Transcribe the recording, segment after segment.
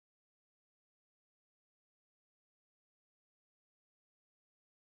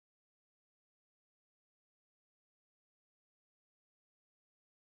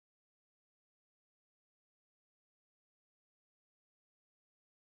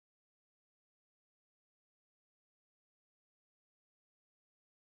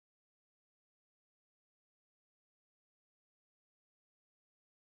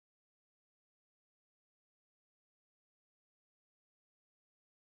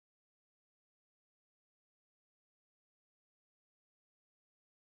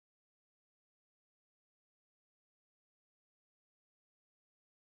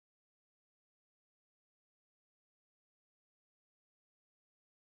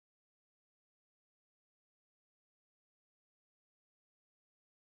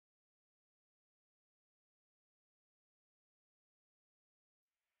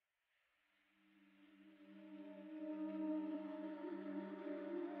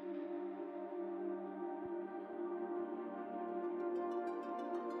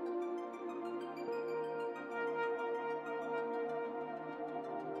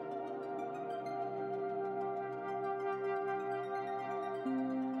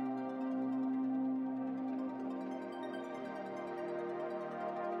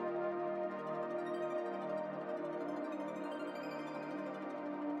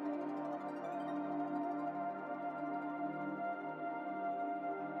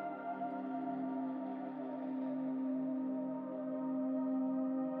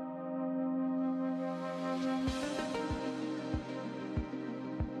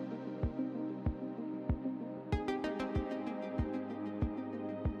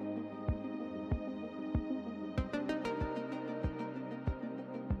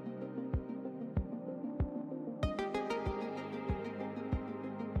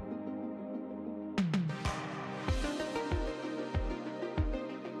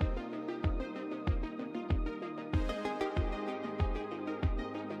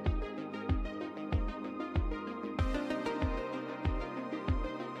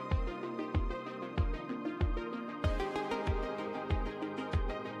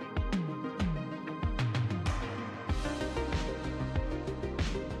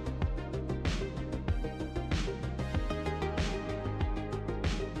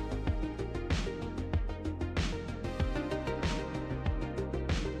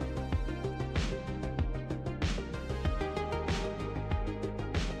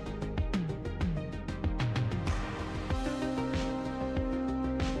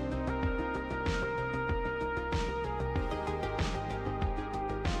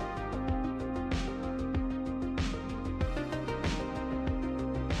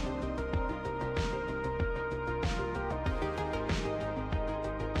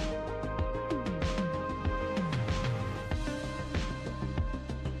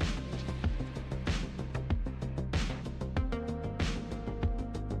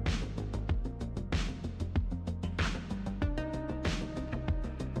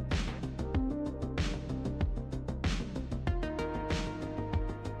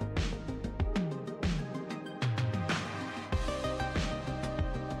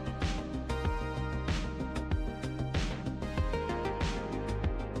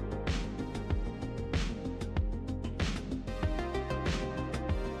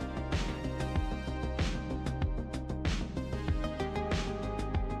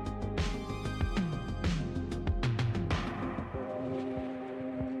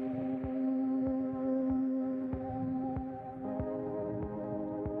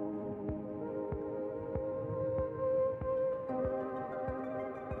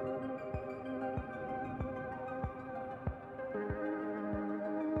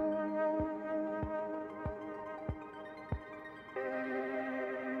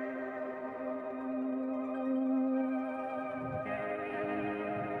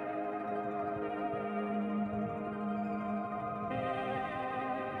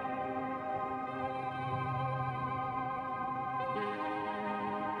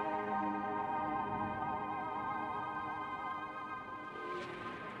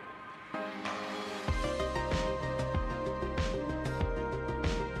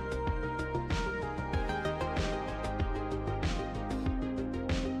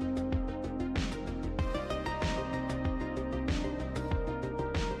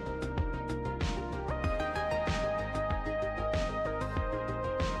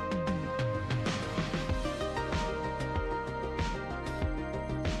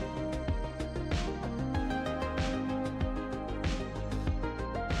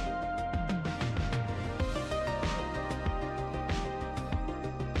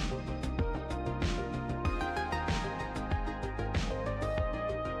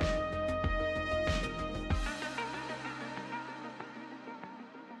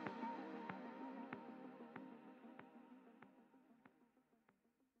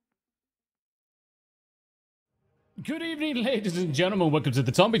Good evening, ladies and gentlemen. Welcome to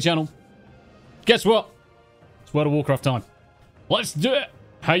the Tombi channel. Guess what? It's World of Warcraft time. Let's do it.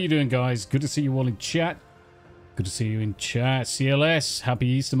 How you doing, guys? Good to see you all in chat. Good to see you in chat. CLS, happy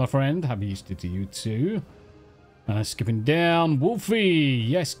Easter, my friend. Happy Easter to you too. Skipping down, Wolfie.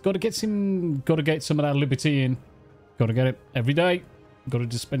 Yes, got to get some of that liberty in. Got to get it every day. Got to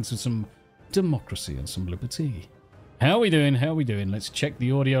dispense with some democracy and some liberty. How we doing? How we doing? Let's check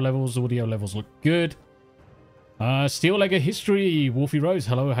the audio levels. Audio levels look good. Steel Legger History, Wolfie Rose,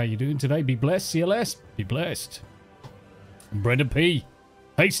 hello, how you doing today? Be blessed, CLS, be blessed. Brendan P,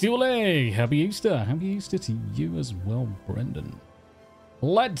 hey Steel Leg, happy Easter. Happy Easter to you as well, Brendan.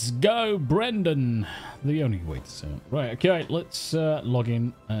 Let's go, Brendan. The only way to say it. Right, okay, let's log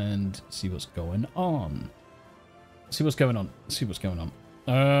in and see what's going on. See what's going on. See what's going on.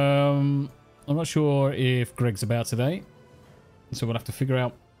 I'm not sure if Greg's about today, so we'll have to figure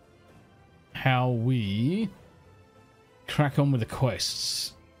out how we crack on with the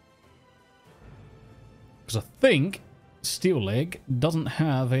quests, because I think Steel Leg doesn't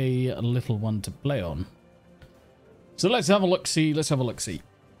have a little one to play on. So let's have a look. See, let's have a look. See,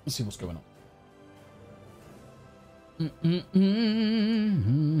 let's see what's going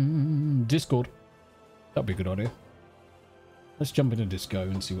on. Discord, that'd be a good idea. Let's jump into Disco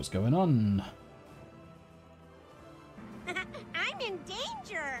and see what's going on. I'm in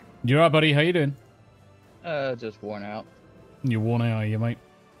danger. You alright, buddy? How you doing? Just worn out. You're worn out, are you, mate?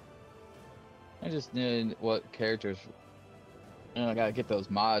 I just need what characters. I gotta get those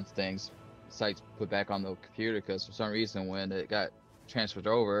mods things, sites put back on the computer, because for some reason when it got transferred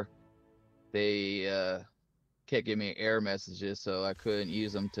over, they kept giving me error messages, so I couldn't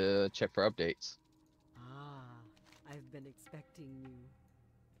use them to check for updates. Ah, I've been expecting you.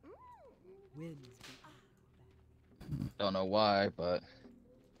 When's Don't know why, but.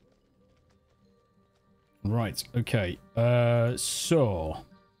 Right, okay. So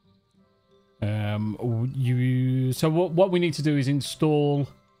what we need to do is install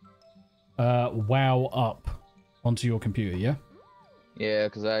WoW up onto your computer, yeah? Yeah,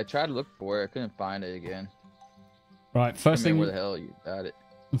 because I tried to look for it, I couldn't find it again. Right, first thing where the hell you got it.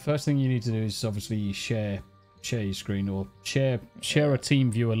 The first thing you need to do is obviously share your screen, or share a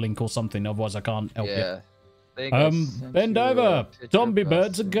team viewer link or something, otherwise I can't help you. Bend over, zombie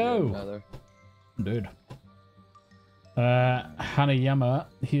birds a go. Dude. Hanayama,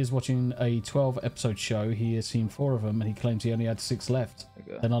 he is watching a 12 episode show. He has seen 4 of them and he claims he only had 6 left.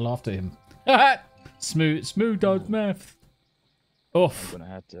 Then I laughed at him. smooth dog math. Oof. I'm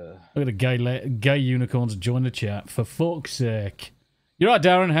gonna have to... Look at the gay unicorns join the chat, for fuck's sake. You're right,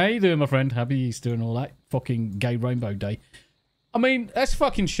 Darren. How you doing, my friend? Happy Easter and all that. Fucking gay rainbow day. I mean, that's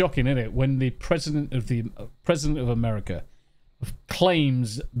fucking shocking, isn't it? When the president of America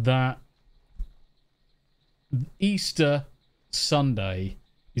claims that Easter Sunday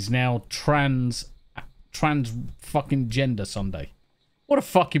is now trans fucking gender Sunday. What a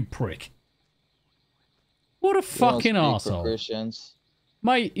fucking prick. What a fucking arsehole.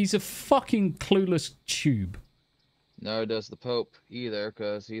 Mate, he's a fucking clueless tube. No, does the Pope either,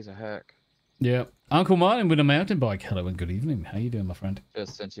 because he's a hack. Yeah. Uncle Martin with a mountain bike. Hello and good evening. How you doing, my friend?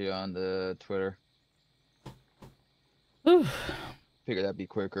 Just sent you on the Twitter. Figured that'd be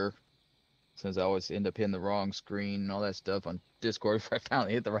quicker, since I always end up hitting the wrong screen and all that stuff on Discord if I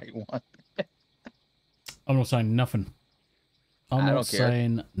finally hit the right one. I'm not saying nothing. I'm not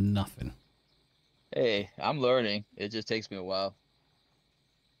saying nothing. Hey, I'm learning. It just takes me a while.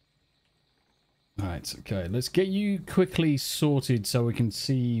 Alright, okay. Let's get you quickly sorted so we can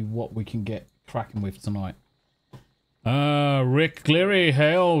see what we can get cracking with tonight. Rick Cleary,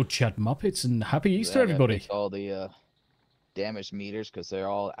 hail, chat Muppets, and happy Easter, everybody. Fix all the damage meters, because they're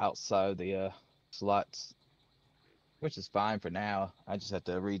all outside the slots, which is fine for now. I just have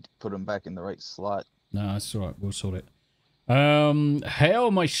to put them back in the right slot. No, that's all right. We'll sort it. Hail,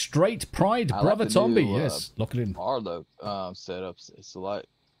 my straight pride brother Tombi. Yes, lock it in. Warlock setups. It's a lot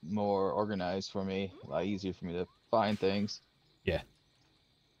more organized for me. A lot easier for me to find things. Yeah.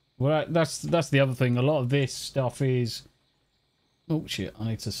 Well, that's the other thing. A lot of this stuff is. Oh shit! I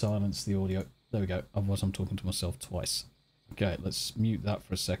need to silence the audio. There we go. Otherwise, I'm talking to myself twice. Okay, let's mute that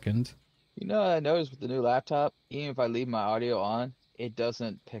for a second. You know, I noticed with the new laptop, even if I leave my audio on, it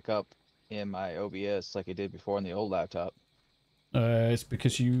doesn't pick up in my OBS like it did before in the old laptop. It's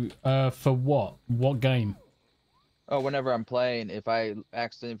because you, for what? What game? Oh, whenever I'm playing, if I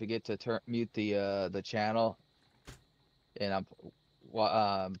accidentally forget to mute the channel, and I'm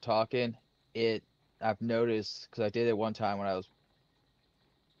talking, I've noticed, because I did it one time when I was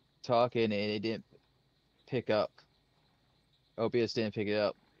talking and it didn't pick up. OBS didn't pick it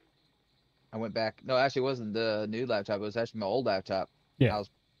up. I went back. No, actually, it wasn't the new laptop. It was actually my old laptop. Yeah. I was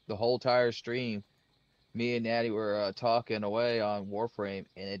the whole entire stream. Me and Natty were talking away on Warframe,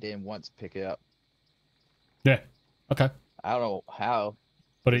 and it didn't once pick it up. Yeah. Okay. I don't know how.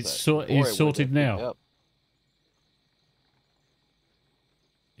 But 'cause, it's before it's it would've sorted picked it now. up.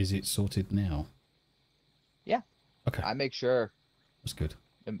 Is it sorted now? Yeah. Okay. I make sure. That's good.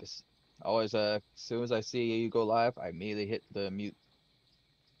 Always, as soon as I see you go live, I immediately hit the mute.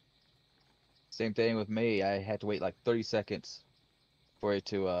 Same thing with me. I had to wait like 30 seconds for it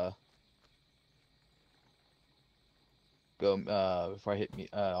to go before I hit me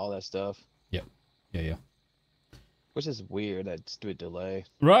all that stuff. Yep. Yeah. Which is weird, that stupid delay.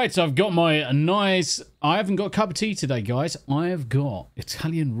 Right, so I've got my nice... I haven't got a cup of tea today, guys. I have got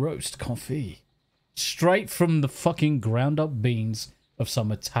Italian roast coffee. Straight from the fucking ground up beans of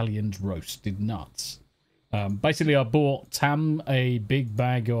some Italian roasted nuts. Basically, I bought Tam a big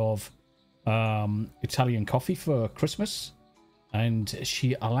bag of Italian coffee for Christmas. And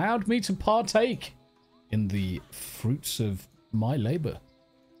she allowed me to partake in the fruits of my labor.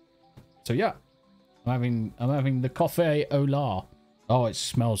 So yeah. I'm having the coffee au lait. Oh, it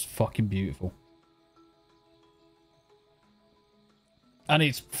smells fucking beautiful. And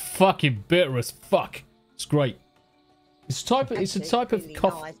it's fucking bitter as fuck. It's great. It's a type of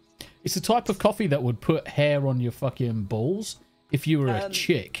coffee. Nice. It's a type of coffee that would put hair on your fucking balls if you were a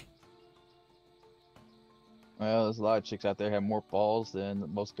chick. Well, there's a lot of chicks out there have more balls than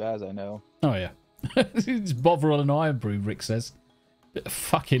most guys I know. Oh yeah. It's Bovril and Iron Brew, Rick says.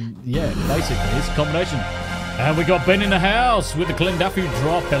 Fucking, yeah, basically, it's a combination. And we got Ben in the house with the Clendaffy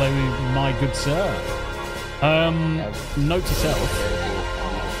drop. Hello, my good sir. Note to self.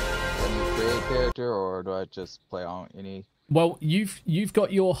 Can you create a character, or do I just play on any? Well, you've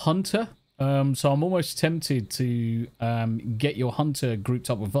got your hunter. So I'm almost tempted to get your hunter grouped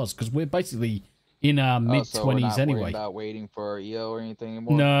up with us, because we're basically in our mid-20s anyway. About waiting for EO or anything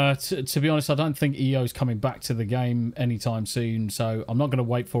anymore? No, to be honest, I don't think EO's coming back to the game anytime soon, so I'm not going to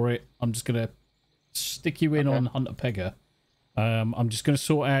wait for it. I'm just going to stick you in on Hunter Pegger. I'm just going to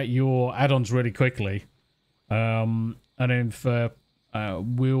sort out your add-ons really quickly. And then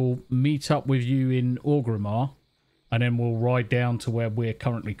we'll meet up with you in Orgrimmar, and then we'll ride down to where we're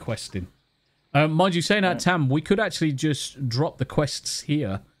currently questing. Mind you, saying that, Tam, we could actually just drop the quests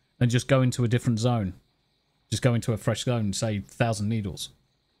here and just go into a different zone. Just go into a fresh zone, say 1,000 Needles.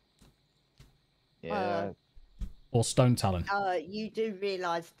 Yeah. Or Stone Talon. You do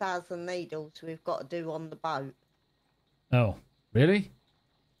realise 1,000 Needles we've got to do on the boat. Oh, really?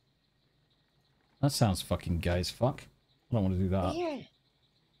 That sounds fucking gay as fuck. I don't want to do that. Yeah.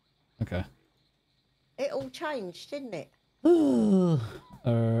 Okay. It all changed, didn't it?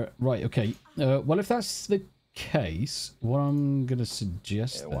 Right, okay. Well, if that's the case, what I'm going to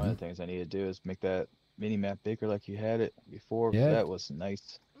suggest One of the things I need to do is make that mini-map bigger like you had it before. Yeah. That was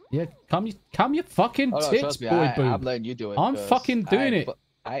nice. Yeah, calm your fucking tits, trust me, boy boo. I'm letting you do it. I'm fucking doing it.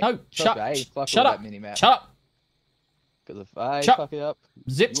 No, shut up. Shut up. Because if I Shut- fuck it up,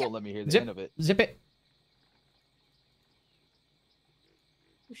 Zip. you won't let me hear the end of it. Zip it.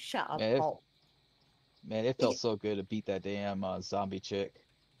 Shut up, Man, Pop. Man, it felt so good to beat that damn zombie chick.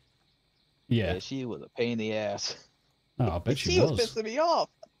 Yeah. She was a pain in the ass. Oh, I bet she was was. pissing me off.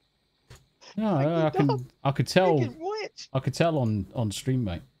 No, I could tell. I could tell on stream,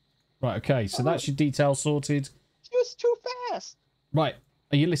 mate. Right, okay, so that's your detail sorted. She was too fast. Right,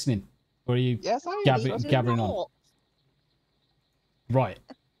 are you listening? Or are you Yes, I am. gathering on? Right.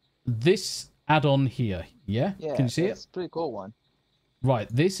 This add-on here, yeah? Yeah, Can you see it's it? a pretty cool one. Right,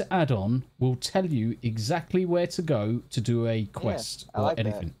 this add-on will tell you exactly where to go to do a quest I or like that.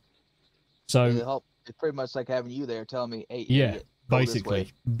 anything. So It's pretty much like having you there telling me, hey, yeah, idiot, go this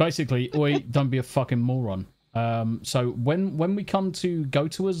way. basically, oi, don't be a fucking moron. So when we come to go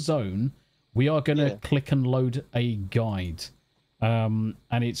to a zone, we are gonna click and load a guide. And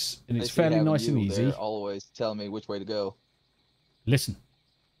it's Basically fairly having nice and you easy. there always telling me which way to go. Listen.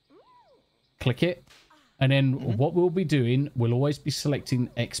 Click it. And then what we'll be doing, we'll always be selecting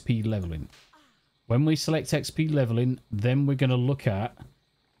XP leveling. When we select XP leveling, then we're going to look at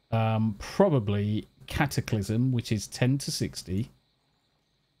probably Cataclysm, which is 10 to 60.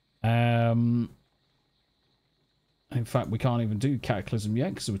 In fact, we can't even do Cataclysm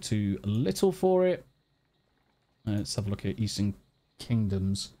yet because we're too little for it. Let's have a look at Eastern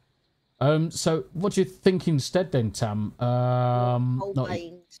Kingdoms. So what do you think instead then, Tam? Whole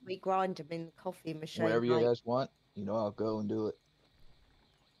grains, we grind them in the coffee machine. Whatever you guys want, I'll go and do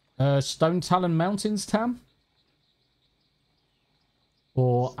it. Stone Talon Mountains, Tam?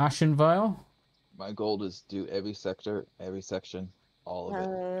 Or Ashen Vale? My goal is to do every sector, every section, all of it.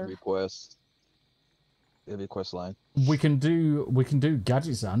 Every quest. It'll be a quest line. We can do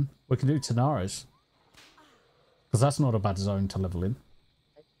Gadgetzan. We can do Tanaris. Because that's not a bad zone to level in.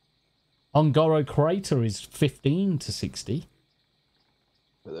 Ongoro Crater is 15 to 60.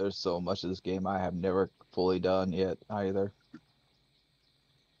 But there's so much of this game I have never fully done yet either.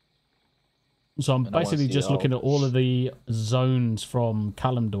 So I'm And I wanna basically see just it all. looking at all of the zones from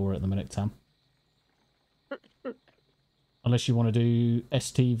Kalimdor at the minute, Tam. Unless you want to do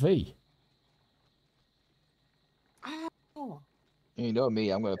STV. Oh, You know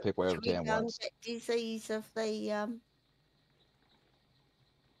me, I'm gonna pick whatever should we Tam go and wants. get disease of the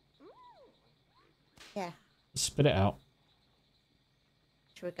yeah. Spit it out.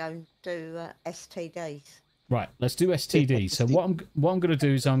 Should we go and do STDs? Right, let's do STD. So what I'm going to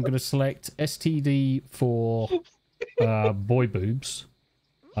do is I'm going to select STD for boy boobs.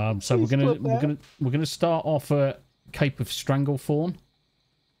 So we're going to start off at Cape of Stranglethorn.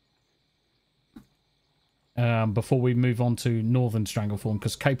 Before we move on to Northern Stranglethorn,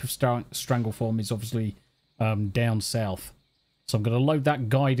 because Cape of Stranglethorn is obviously down south. So I'm going to load that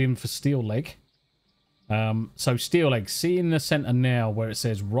guide in for Steel Leg. So Steel Leg, see in the center now where it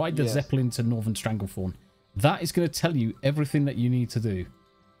says ride the Zeppelin to Northern Stranglethorn. That is going to tell you everything that you need to do.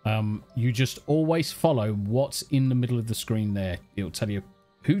 You just always follow what's in the middle of the screen there. It'll tell you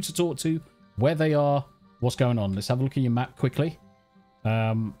who to talk to, where they are, what's going on. Let's have a look at your map quickly.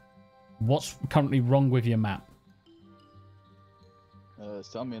 What's currently wrong with your map?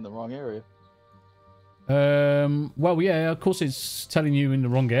 It's telling me in the wrong area. Well, yeah, of course it's telling you in the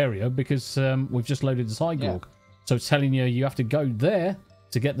wrong area because we've just loaded the Zygorg. Yeah. So it's telling you have to go there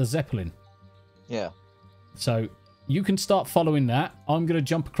to get the Zeppelin. Yeah. So you can start following that. I'm going to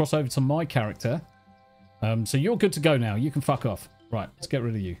jump across over to my character. So you're good to go now. You can fuck off. Right, let's get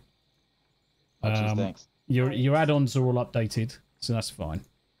rid of you. Thanks. Your add-ons are all updated, so that's fine.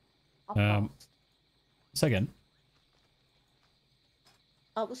 Say again.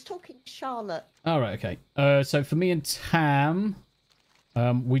 I was talking to Charlotte. All right, okay. So for me and Tam,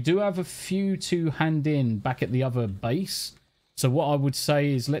 we do have a few to hand in back at the other base. So what I would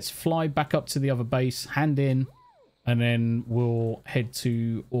say is let's fly back up to the other base, hand in, and then we'll head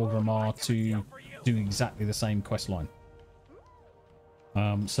to Orgrimmar to do exactly the same quest line.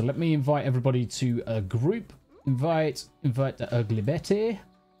 So let me invite everybody to a group. Invite the Ugly Betty.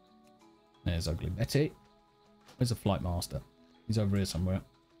 There's Ugly Betty. Where's the Flight Master? He's over here somewhere.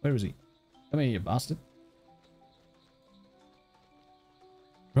 Where is he? Come here, you bastard.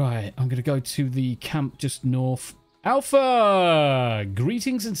 Right, I'm going to go to the camp just north. Alpha!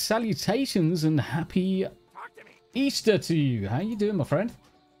 Greetings and salutations and happy Easter to you. How you doing, my friend?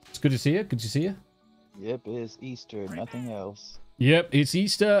 It's good to see you. Good to see you. Yep, it's Easter, nothing else. Yep, it's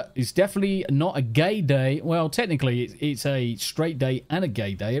Easter. It's definitely not a gay day. Well, technically, it's a straight day and a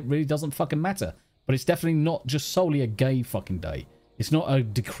gay day. It really doesn't fucking matter. But it's definitely not just solely a gay fucking day. It's not a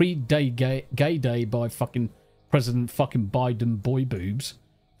decreed day gay day by fucking President fucking Biden boy boobs.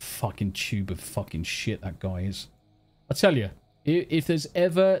 Fucking tube of fucking shit that guy is. I tell you, if there's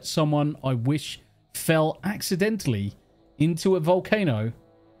ever someone I wish fell accidentally into a volcano,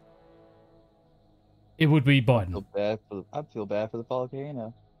 it would be Biden. I feel bad for the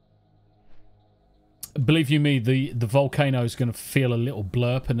volcano. Believe you me, the volcano is going to feel a little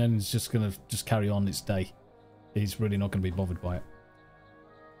blurp and then it's just going to carry on its day. He's really not going to be bothered by it.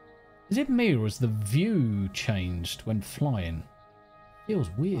 Is it me or has the view changed when flying? Feels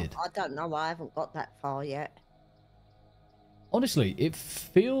weird. I don't know. I haven't got that far yet. Honestly, it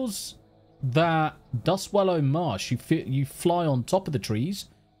feels that Dustwallow Marsh, you fly on top of the trees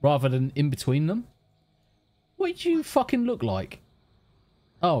rather than in between them. What do you fucking look like?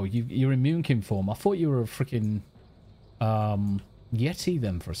 Oh, you're in Moonkin form. I thought you were a freaking Yeti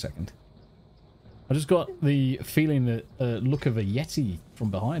then for a second. I just got the feeling that look of a Yeti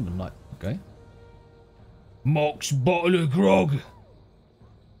from behind. I'm like, okay. Mock's bottle of grog.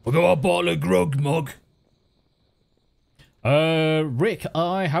 I got a bottle of grog, Mog. Rick,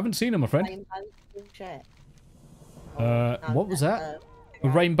 I haven't seen him, my friend. Rainbow bullshit. What was that?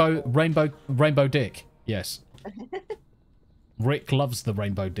 Rainbow dick. Yes. Rick loves the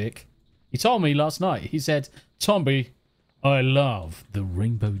rainbow dick. He told me last night. He said, Tombi, I love the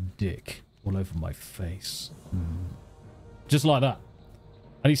rainbow dick all over my face. Just like that.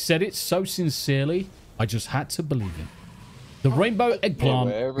 And he said it so sincerely, I just had to believe him. The rainbow eggplant.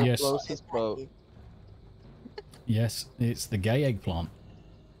 Wherever Yes. floats his boat. Yes, it's the gay eggplant.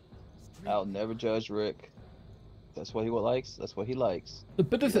 I'll never judge Rick. That's what he likes. That's what he likes.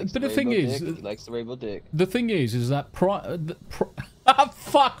 But the thing Rainbow is, dick, he likes the rainbow dick. the thing is that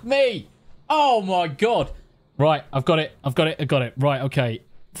fuck me! Oh my god! Right, I've got it. Right, okay.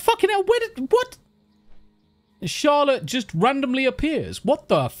 Fucking hell, what? Charlotte just randomly appears. What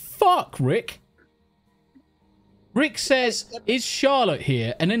the fuck, Rick? Rick says, is Charlotte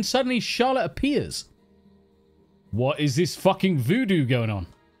here? And then suddenly Charlotte appears. What is this fucking voodoo going on?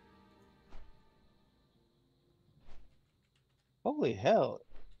 Holy hell.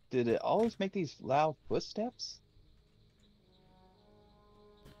 Did it always make these loud footsteps?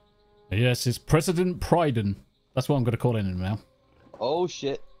 Yes, it's President Pryden. That's what I'm going to call him now. Oh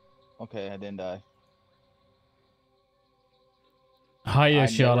shit. Okay, I didn't die. Hiya, I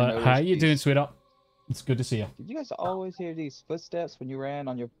Charlotte. never How noticed you doing, these. sweetheart? It's good to see you. Did you guys always hear these footsteps when you ran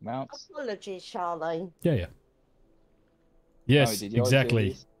on your mounts? Apologies, Charlene. Yeah, yeah. Yes, did you always hear exactly.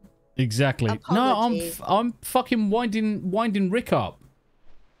 these? Exactly. Apologies. No, I'm fucking winding Rick up.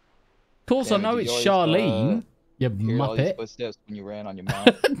 Of course, Damn I it, know did it's you always, Charlene. You Hear all these muppet. footsteps when you ran on your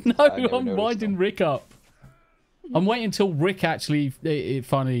mount? No, I never I'm noticed winding them. Rick up. I'm waiting until Rick actually it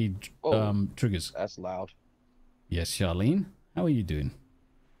finally Oh. triggers. That's loud. Yes, Charlene. How are you doing?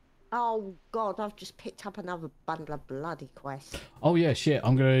 Oh, God, I've just picked up another bundle of bloody quests. Oh yeah, shit.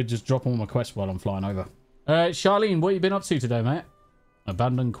 I'm gonna just drop all my quests while I'm flying over. Charlene, what you been up to today, mate?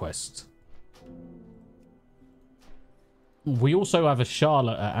 Abandoned quest. We also have a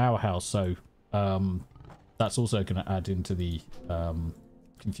Charlotte at our house, so that's also going to add into the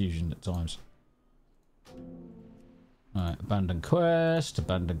confusion at times. Alright, abandoned quest,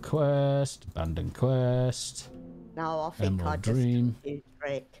 abandoned quest, abandoned quest. No, I think I Emerald just Dream. confused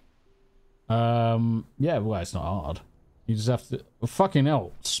Rick. Yeah, well, it's not hard. You just have to... Well, fucking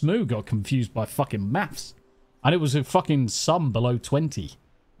hell, Smoo got confused by fucking maths. And it was a fucking sum below 20.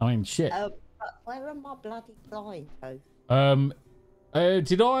 I mean, shit. But where am I bloody flying to?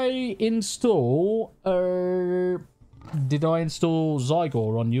 Did I install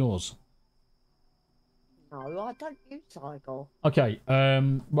Zygor on yours? No, I don't use Igor. Okay,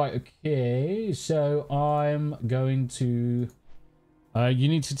 right, okay, so I'm going to, you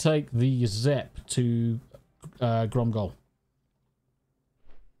need to take the Zep to, Gromgol.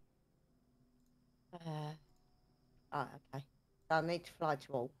 Oh, okay. So I need to fly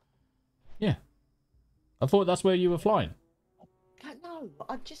to all. Yeah. I thought that's where you were flying. Don't know.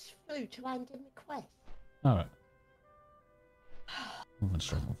 I just flew to hand in the quest. Alright.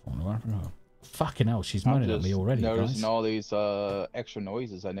 Fucking hell, she's moaning at me already, noticing guys. all these extra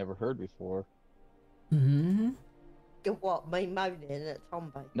noises I never heard before. Mm-hmm. What, me moaning at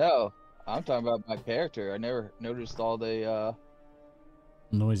Tombi? No, I'm talking about my character. I never noticed all the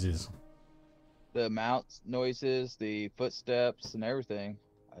Noises. mounts noises, the footsteps, and everything.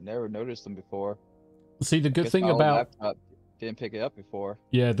 I never noticed them before. See, the good Guess thing my old about... laptop didn't pick it up before.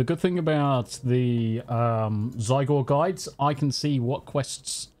 Yeah, the good thing about the Zygor guides, I can see what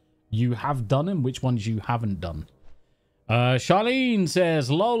quests you have done and which ones you haven't done. Charlene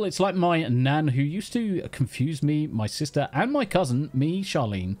says, lol, it's like my nan who used to confuse me, my sister, and my cousin, me,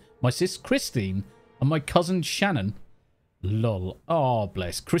 Charlene, my sis, Christine, and my cousin, Shannon. Lol. Oh,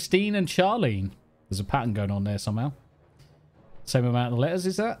 bless. Christine and Charlene. There's a pattern going on there somehow. Same amount of letters,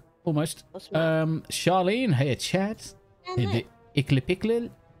 is that? Almost. What's that? Charlene, hey, chat. Hey, Damn it. the Ickle,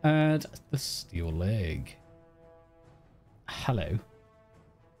 and the steel leg. Hello.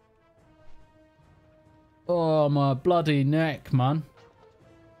 Oh, my bloody neck, man.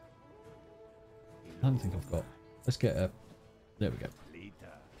 I don't think I've got... Let's get a... There we go.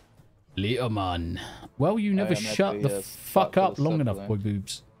 Later, man. Well, you never I'm at shut the, the spot fuck for up the long supper enough, then. boy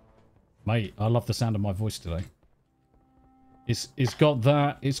boobs. Mate, I love the sound of my voice today. It's got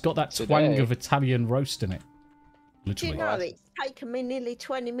that twang Today? of Italian roast in it. Do Literally. you know, it's taken me nearly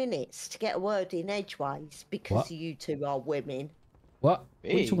 20 minutes to get a word in edgeways because What? you two are women. What?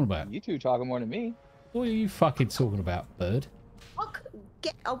 What are you Hey, talking about? You two talking more than me. What are you fucking talking about, bird? I couldn't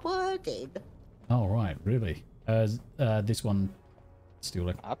get a word in. Oh, right, really? This one, steel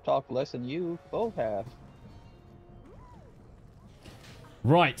leg. I've talked less than you both have.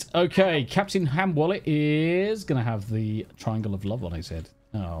 Right, okay. Captain Ham Wallet is going to have the triangle of love on his head.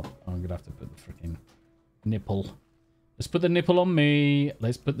 Oh, I'm going to have to put the freaking nipple. Let's put the nipple on me.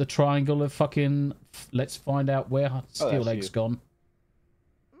 Let's put the triangle of fucking... Let's find out where Steel that's Leg's you. gone.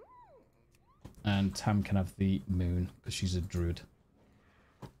 And Tam can have the moon, because she's a druid.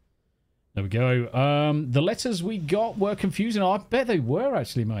 There we go. The letters we got were confusing. I bet they were,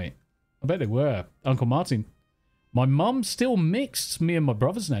 actually, mate. I bet they were. Uncle Martin. My mum still mixed me and my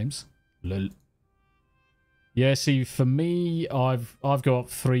brother's names. Lol. Yeah, see, for me, I've got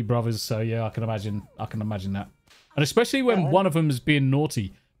 3 brothers, so yeah, I can imagine that. And especially when one of them is being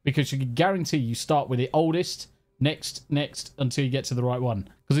naughty, because you can guarantee you start with the oldest, next, until you get to the right one.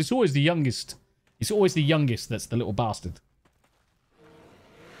 Because it's always the youngest. It's always the youngest that's the little bastard.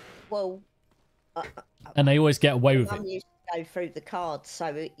 Well, And they always get away with Mum it. used to go through the cards, so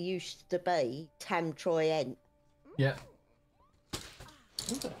it used to be Tam Troy Ent. Yeah.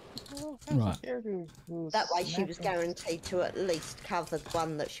 Right. That way she was guaranteed to at least cover the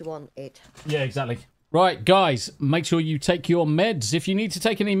one that she wanted. Yeah, exactly. Right, guys, make sure you take your meds. If you need to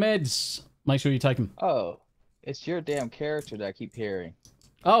take any meds, make sure you take them. Oh, it's your damn character that I keep hearing.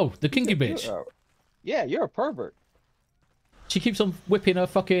 Oh, the kinky bitch. Yeah, you're a pervert. She keeps on whipping her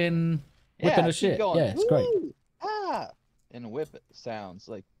fucking... Whipping her shit. Going, yeah, it's great. And the whip sounds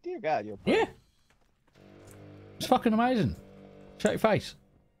like, dear God, you're a Yeah. pervert. It's fucking amazing. Shut your face.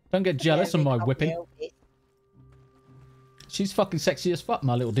 Don't get jealous of my whipping. She's fucking sexy as fuck,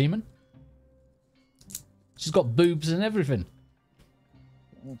 my little demon. She's got boobs and everything.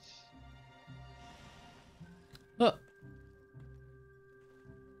 Look.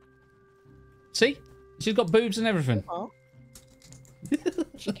 See? She's got boobs and everything. What?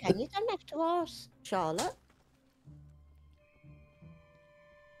 She can. You don't have to ask, Charlotte.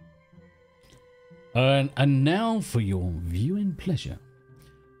 And now for your viewing pleasure.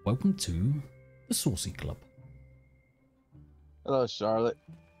 Welcome to the Saucy Club. Hello, Charlotte.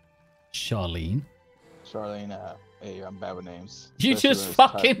 Charlene. Charlene, hey, I'm bad with names. You Especially just when it's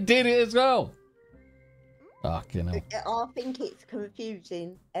fucking did it as well. Fucking hell. I think it's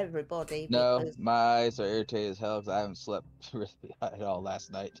confusing everybody. No, because, my eyes are irritated as hell because I haven't slept really at all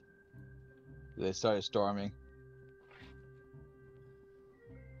last night. They started storming.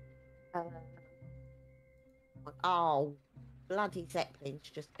 oh, bloody Zeppelin's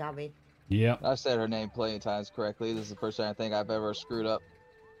just going. Yeah. I've said her name plenty of times correctly. This is the first time I think I've ever screwed up.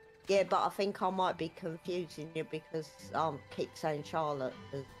 Yeah, but I think I might be confusing you because I keep saying Charlotte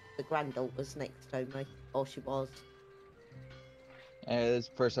as the granddaughter's next to me. Or she was. And it's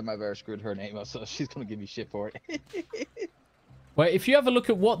the first time I've ever screwed her name up, so she's gonna give me shit for it. Well, if you have a look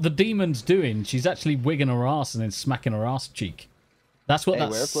at what the demon's doing, she's actually wigging her ass and then smacking her ass cheek. That's what Hey,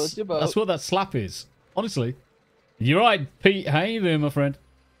 where floats your boat? that's what that slap is. Honestly. You're right, Pete. How you doing, my friend?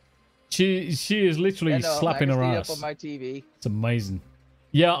 She is literally Yeah, no, slapping I her can see it ass. up on my TV. It's amazing.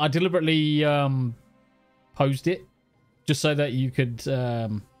 Yeah, I deliberately posed it just so that you could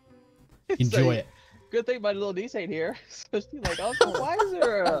enjoy it. Good thing my little niece ain't here. So she's like, oh, why is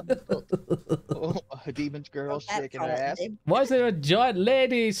there a demon girl shaking her ass? Why is there a giant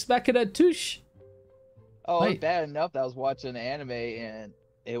lady smacking her tush? Oh, Hey. it's bad enough that I was watching anime and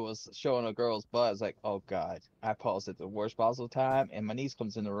it was showing a girl's butt. I was like, oh God. I paused at the worst possible time and my niece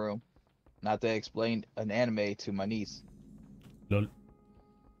comes in the room. Not to explain an anime to my niece. Lol.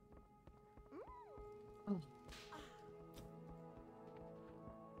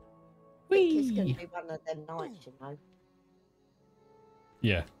 It's going to be one of them nights, you know.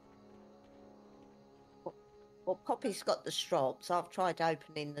 Yeah. Well, Poppy's got the strops. I've tried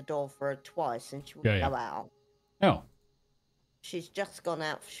opening the door for her twice and she won't Yeah. go out. Oh. She's just gone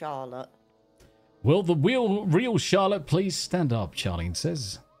out for Charlotte. Will the real Charlotte please stand up, Charlene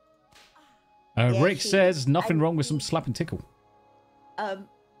says. Yeah, Rick she- says nothing wrong with some slap and tickle. And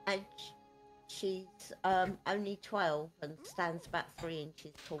she's only 12 and stands about 3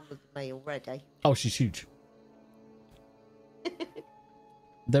 inches taller than me already. Oh, she's huge.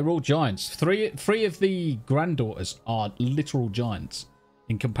 They're all giants. Three of the granddaughters are literal giants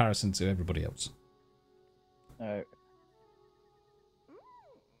in comparison to everybody else. Alright.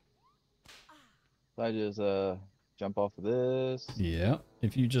 So I just jump off of this. Yeah.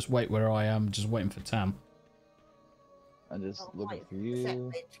 If you just wait where I am, just waiting for Tam. I'm just Oh, looking wait for the you.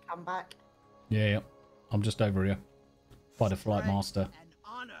 Zeppelin to come back. Yeah. I'm just over here. By the flight master.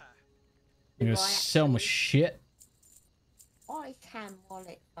 I'm gonna Right, sell my actually. shit. Why Tam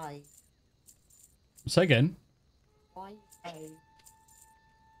wallet phase? Say again. Why phase?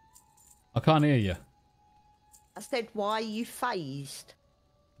 I can't hear you. I said, why are you phased?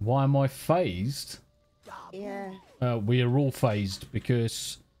 Why am I phased? Yeah. We are all phased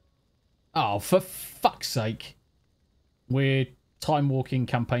because... Oh, for fuck's sake. We're time-walking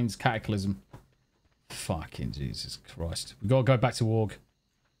campaigns cataclysm. Fucking Jesus Christ. We've got to go back to org.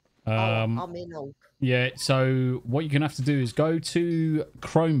 I'm in all. Yeah, so what you're going to have to do is go to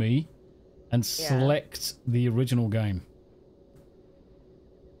Chromie and select the original game.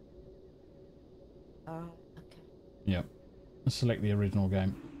 Okay. Yeah. Select the original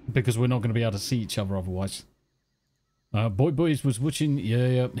game. Because we're not going to be able to see each other otherwise. Boys was watching...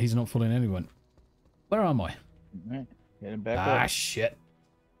 Yeah, he's not fooling anyone. Where am I? Alright, getting back Ah, up. shit.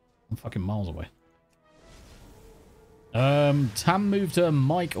 I'm fucking miles away. Tam moved her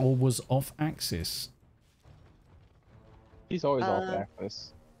mic or was off axis. He's always off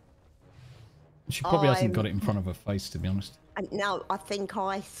axis. She probably hasn't got I'm- it in front of her face, to be honest. And no, I think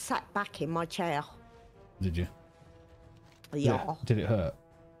I sat back in my chair. Did you? Yeah. Did it hurt?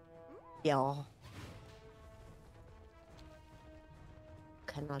 Yeah.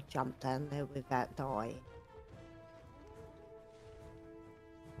 Can I jump down there without dying?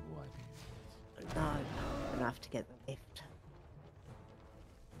 No, I'm gonna have to get the lift.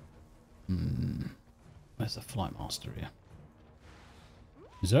 Where's the flight master here?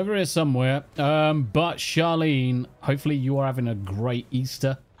 He's over here somewhere. But Charlene, hopefully you are having a great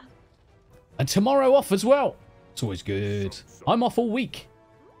Easter. And tomorrow off as well. It's always good. I'm off all week.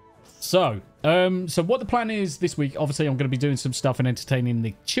 So what the plan is this week, obviously I'm going to be doing some stuff and entertaining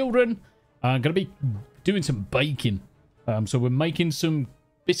the children. I'm going to be doing some baking. So we're making some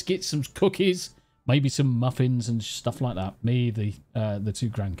biscuits, some cookies, maybe some muffins and stuff like that. Me, the two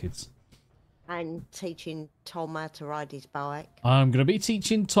grandkids. And teaching Tom how to ride his bike. I'm going to be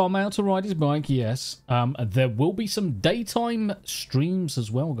teaching Tom how to ride his bike, yes. There will be some daytime streams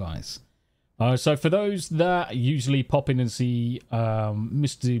as well, guys. So for those that usually pop in and see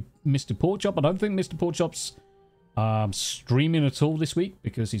Mr. Porkchop, I don't think Mr. Porkchop's streaming at all this week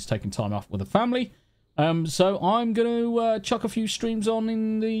because he's taking time off with the family. So I'm going to chuck a few streams on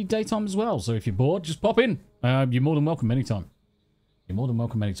in the daytime as well. So if you're bored, just pop in. You're more than welcome anytime. You're more than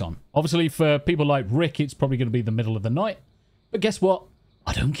welcome anytime. Obviously, for people like Rick, it's probably going to be the middle of the night. But guess what?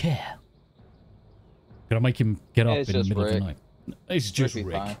 I don't care. Gonna make him get up in the middle of the night. It's just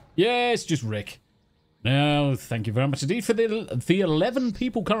Rick. Fine. Yeah, it's just Rick. No, thank you very much indeed for the 11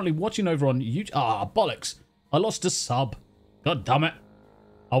 people currently watching over on YouTube. Ah, bollocks! I lost a sub. God damn it!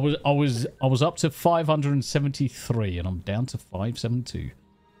 I was up to 573 and I'm down to 572.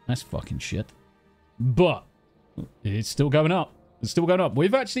 That's fucking shit. But it's still going up. It's still going up.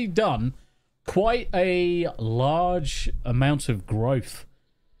 We've actually done quite a large amount of growth.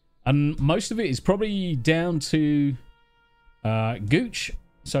 And most of it is probably down to Gooch.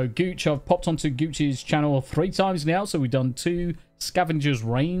 So Gooch, I've popped onto Gooch's channel 3 times now. So we've done 2 Scavengers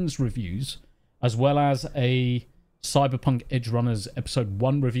Reigns reviews, as well as a Cyberpunk Edge Runners episode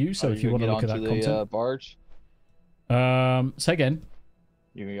 1 review. So if you want to look at that content. Barge? Say again.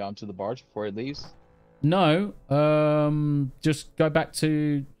 You gonna get onto the barge before it leaves? No, just go back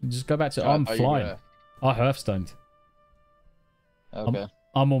to I'm flying. I Hearthstoned. Okay.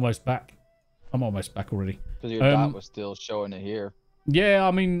 I'm almost back. I'm almost back already. Because your dot was still showing it here. Yeah,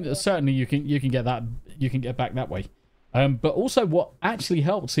 I mean certainly you can get that, you can get back that way. But also what actually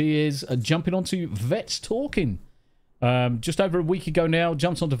helped is jumping onto Vets Talking. Just over a week ago now,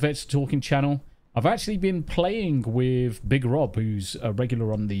 jumped onto Vets Talking channel. I've actually been playing with Big Rob, who's a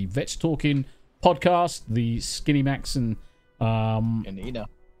regular on the Vets Talking podcast, the Skinny Max and Nina.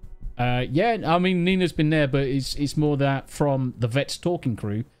 Yeah, I mean Nina's been there, but it's more that from the Vets Talking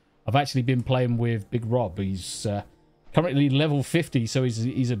crew. I've actually been playing with Big Rob. He's currently level 50, so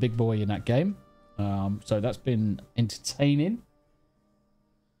he's a big boy in that game. So that's been entertaining.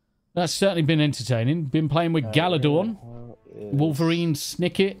 That's certainly been entertaining. Been playing with Galadorn, Wolverine,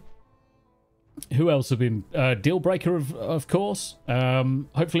 Snicket. Who else have been? Dealbreaker, of course.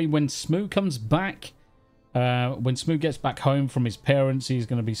 Hopefully when Smoo comes back, when Smoo gets back home from his parents, he's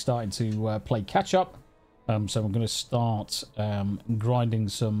going to be starting to play catch-up. So I'm going to start grinding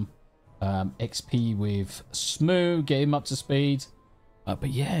some XP with Smoo, get him up to speed. But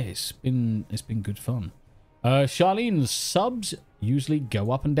yeah, it's been good fun. Charlene's subs usually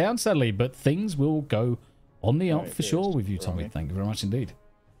go up and down sadly, but things will go on the up for sure with you, Tommy. Thank you very much indeed.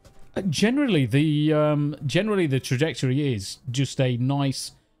 Generally the trajectory is just a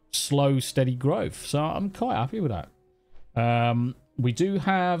nice, slow, steady growth. So I'm quite happy with that. We do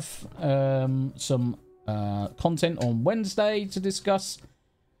have some content on Wednesday to discuss,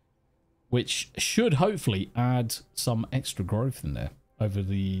 which should hopefully add some extra growth in there over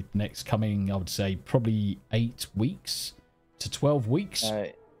the next coming, I would say, probably 8 weeks to 12 weeks,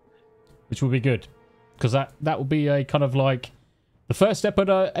 which will be good, because that will be a kind of like the first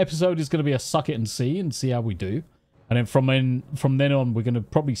episode is going to be a suck it and see how we do, and then from then on we're going to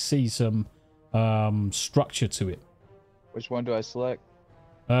probably see some structure to it. Which one do I select?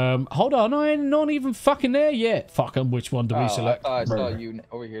 Hold on, I'm not even fucking there yet. Fucking which one do we select? I saw you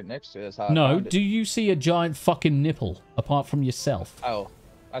over here next to us. No, do you see a giant fucking nipple apart from yourself? Oh,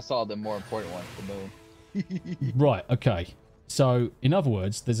 I saw the more important one, the moon. Right, okay. So, in other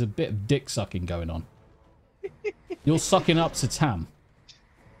words, there's a bit of dick sucking going on. You're sucking up to Tam.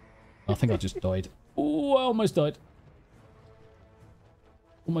 I think I just died. Oh, I almost died.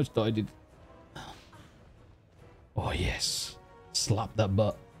 Almost died. Oh, yes. Slap that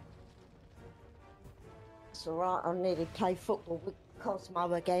butt. It's alright, I nearly played football with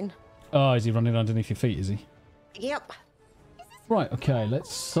Cosmo again. Oh, is he running underneath your feet, is he? Yep. Right, okay,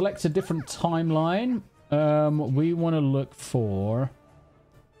 let's select a different timeline. We want to look for...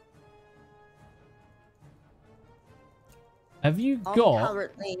 Have you got... I'm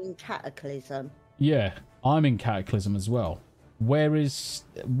currently in Cataclysm. Yeah, I'm in Cataclysm as well. Where is...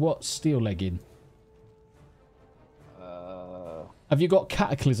 What's Steel Leg in? Have you got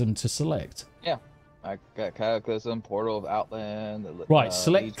Cataclysm to select? Yeah. I got Cataclysm, Portal of Outland. Right,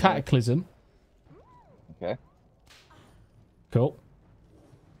 select Legion. Cataclysm. Okay. Cool.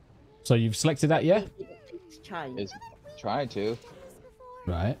 So you've selected that, yeah? It's changed. It's trying to,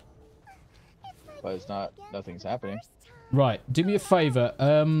 Right. but it's not. Nothing's happening. Right, do me a favour.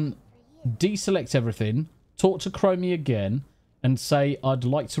 Deselect everything. Talk to Chromie again. And say, I'd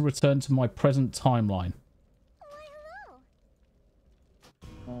like to return to my present timeline.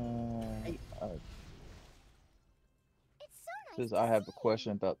 Says I have a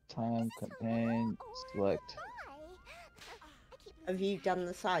question about time campaign. Select. Have you done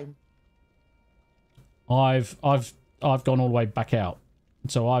the same? I've gone all the way back out.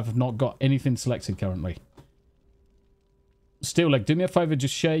 So I've not got anything selected currently. Steel Leg, do me a favour,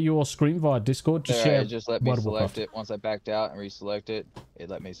 just share your screen via Discord. Just share. It just let me World of select Warcraft. it. Once I backed out and reselect it, it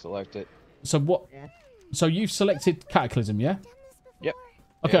let me select it. So what? Yeah. So you've selected Cataclysm, yeah? Yep.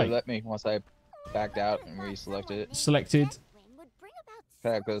 Okay. It let me once I backed out and reselected it. Selected.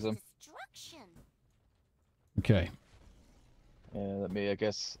 Cataclysm. Okay. And let me, I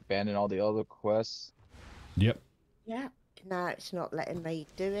guess, abandon all the other quests. Yep. Yeah. No, it's not letting me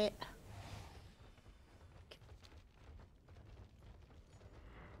do it.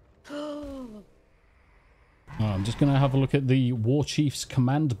 Oh, I'm just going to have a look at the War Chief's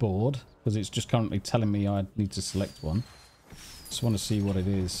command board, because it's just currently telling me I need to select one. Just want to see what it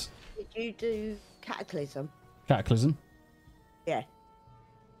is. Did you do Cataclysm? Cataclysm? Yeah.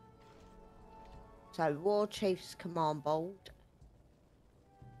 So, War Chief's command board.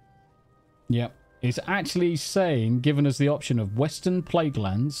 Yep. It's actually saying, giving us the option of Western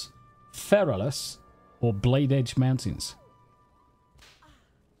Plaguelands, Feralus, or Blade Edge Mountains.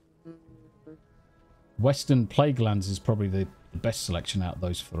 Western Plaguelands is probably the best selection out of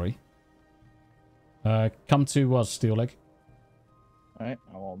those three. Come to us, Steel Leg. Alright,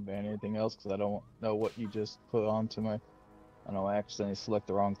 I won't ban anything else because I don't know what you just put onto my... I know I accidentally select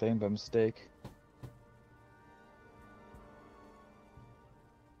the wrong thing by mistake.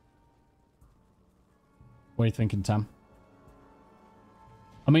 What are you thinking, Tam?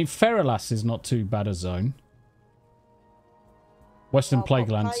 I mean, Feralus is not too bad a zone. Western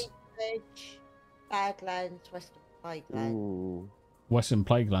Plaguelands. Badlands, Western Plaguelands. Ooh. Western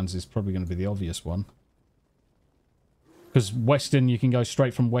Plaguelands is probably going to be the obvious one. Because Western, you can go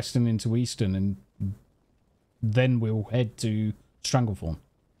straight from Western into Eastern, and then we'll head to Stranglethorn.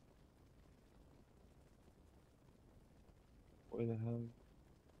 Where the hell?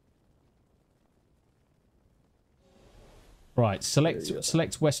 Right, select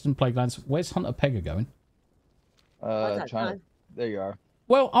Western Plaguelands. Where's Hunter Pegger going? I don't know. There you are.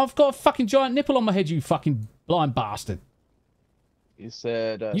 Well, I've got a fucking giant nipple on my head, you fucking blind bastard. You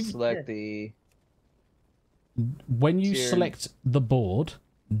said select the... When you Tier. select the board,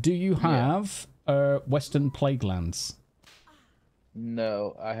 do you have Western Plaguelands?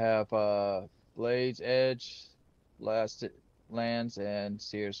 No, I have Blade's Edge, Last Lands, and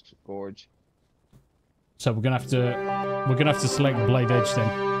Sears Gorge. So we're gonna have to select Blade Edge then.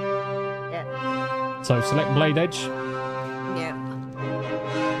 Yeah. So select Blade Edge. Yeah.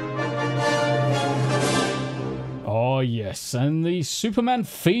 Oh yes, and the Superman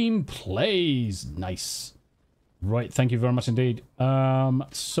theme plays. Nice. Right, thank you very much indeed.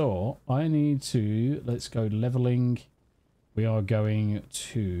 So I need to, let's go leveling. We are going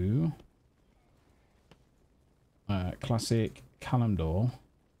to classic Kalimdor.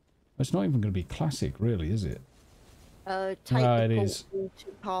 It's not even going to be classic, really, is it? Take it the is. portal to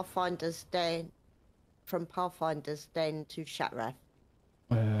Pathfinder's Den, from Pathfinder's Den to Shatrath.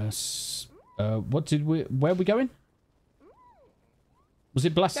 What did we? Where are we going? Was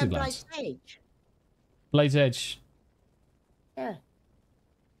it Blasted Lands? Blade's Edge. Blade's Edge. Yeah.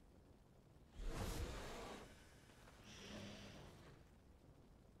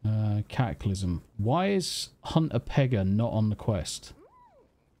 Cataclysm. Why is Hunter Pegger not on the quest?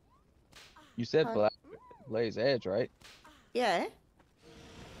 You said Blade's Edge, right? Yeah.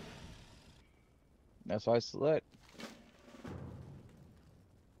 That's why I select.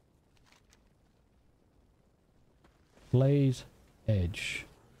 Blade's Edge.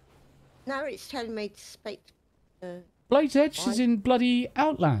 Now it's telling me to speak. Blade's Edge is in bloody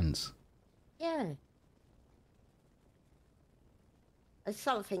Outlands. Yeah. There's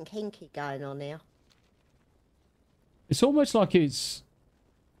something hinky going on here. It's almost like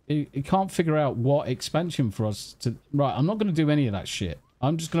it can't figure out what expansion for us to... Right, I'm not going to do any of that shit.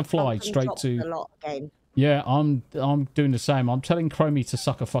 I'm just going to fly straight to... A lot again. Yeah, I'm doing the same. I'm telling Chromie to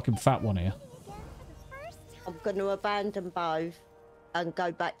suck a fucking fat one here. I'm going to abandon both and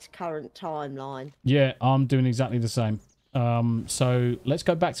go back to current timeline. Yeah, I'm doing exactly the same. So let's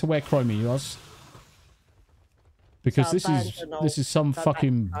go back to where Chromie was. Because So this is some go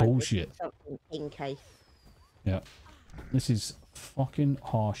fucking back to bullshit. something in case. Yeah. This is fucking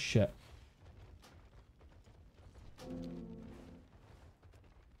harsh shit.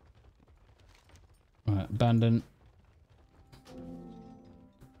 Right, abandon.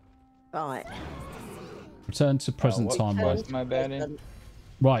 Right. Return to present what timeline. quest am I bad in?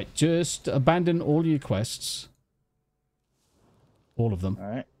 Right, just abandon all your quests. All of them. All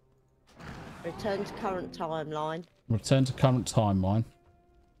right. Return to current timeline. Return to current timeline.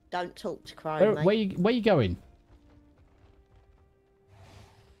 Don't talk to Chrome. Where you going?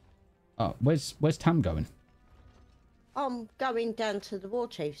 Where's Tam going? I'm going down to the War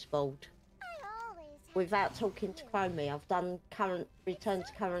Chief's board. Without talking to Chromie, I've done return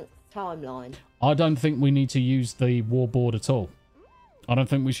to current timeline. I don't think we need to use the war board at all. I don't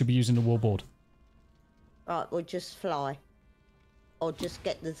think we should be using the war board. Right, we'll just fly. Or just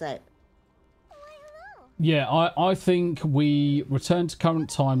get the Zep. Yeah, I think we return to current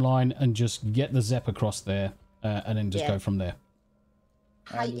timeline and just get the Zep across there and then just go from there.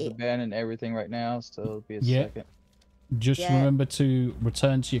 I just abandon everything right now, so it'll be a second. Just remember to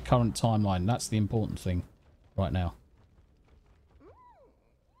return to your current timeline. That's the important thing right now.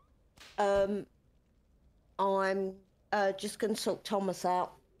 I'm just going to sort Thomas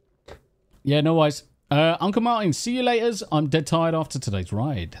out. Yeah, no worries. Uncle Martin, see you later. I'm dead tired after today's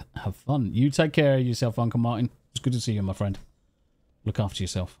ride. Have fun. You take care of yourself, Uncle Martin. It's good to see you, my friend. Look after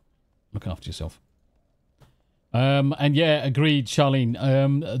yourself. Look after yourself. And yeah, agreed,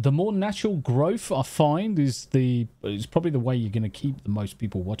 Charlene. The more natural growth I find is probably the way you're going to keep the most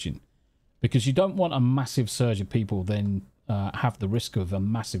people watching, because you don't want a massive surge of people then have the risk of a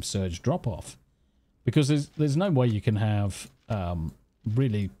massive surge drop off, because there's no way you can have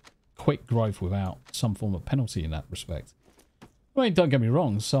really quick growth without some form of penalty in that respect. I mean, don't get me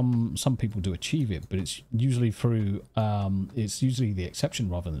wrong, some people do achieve it, but it's usually through it's usually the exception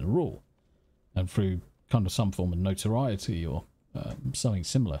rather than the rule, and through kind of some form of notoriety or something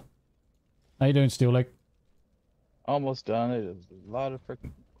similar. How you doing, Steel Leg? Almost done. There's a lot of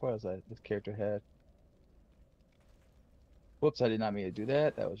freaking quests this character had. Whoops, I did not mean to do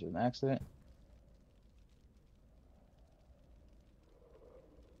that. That was just an accident.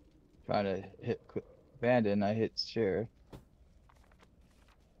 Trying to hit abandon, I hit share.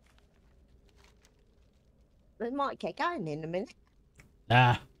 We might get going in a minute.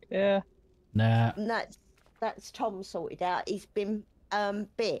 Nah. Yeah. Nah. And that's Tom sorted out. He's been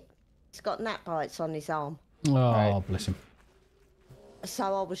bit. He's got gnat bites on his arm. Oh, bless him. So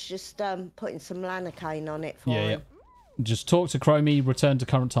I was just putting some lanacane on it for him. Just talk to Chromie, return to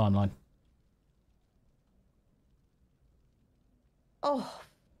current timeline. Oh.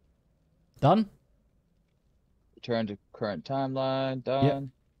 Done? Return to current timeline, done. Yep.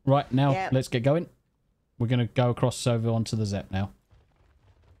 Right, now let's get going. We're going to go across over onto the Zep now.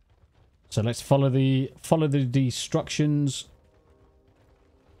 So let's follow the instructions.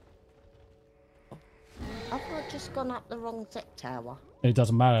 I've just gone up the wrong Zep tower. It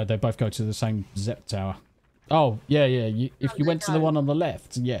doesn't matter. They both go to the same Zep tower. Oh, yeah. If you went to the one on the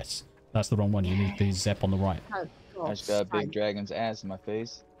left, yes. That's the wrong one. You need the Zep on the right. Oh, God, I just got a big dragon's ass in my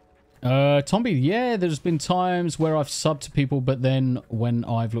face. Tombi, yeah, there's been times where I've subbed to people, but then when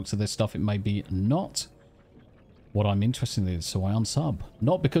I've looked at their stuff, it may be not what I'm interested in, so I unsub.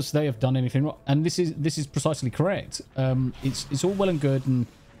 Not because they have done anything wrong. And this is precisely correct. It's all well and good and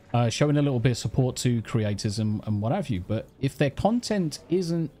showing a little bit of support to creators and what have you, but if their content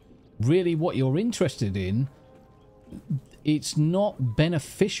isn't really what you're interested in, it's not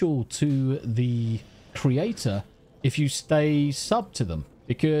beneficial to the creator if you stay subbed to them,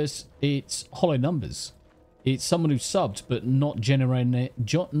 because it's hollow numbers. It's someone who's subbed but not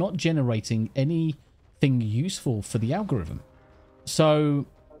generating anything useful for the algorithm. So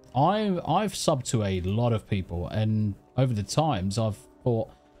I've subbed to a lot of people, and over the times I've thought,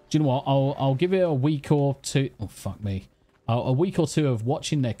 do you know what, I'll give it a week or two. Oh, fuck me. A week or two of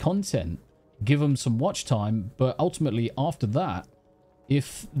watching their content, give them some watch time, but ultimately after that,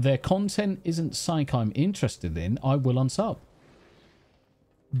 if their content isn't something I'm interested in, I will unsub.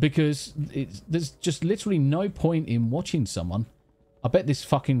 Because there's just literally no point in watching someone. I bet this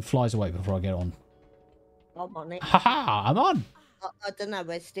fucking flies away before I get on. I'm on it. Haha, I'm on! I don't know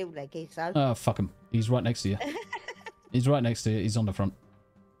where Steel Leg is, though. Oh, fuck him. He's right next to you. He's right next to you. He's on the front.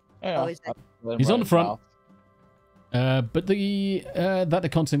 Yeah, Oh, is it? He's on the front. But the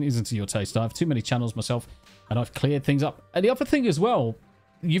content isn't to your taste. I have too many channels myself, and I've cleared things up. And the other thing as well,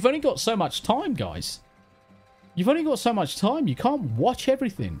 you've only got so much time, guys. You've only got so much time. You can't watch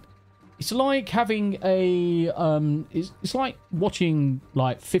everything. It's like having a it's like watching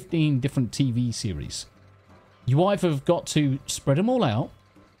like 15 different TV series. You either have got to spread them all out.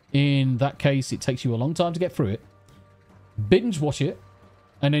 In that case, it takes you a long time to get through it. Binge watch it,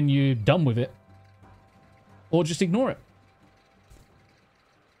 and then you're done with it. Or just ignore it.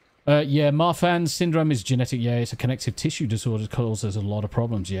 Yeah, Marfan syndrome is genetic. Yeah, it's a connective tissue disorder that causes a lot of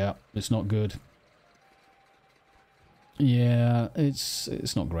problems. Yeah, it's not good. Yeah,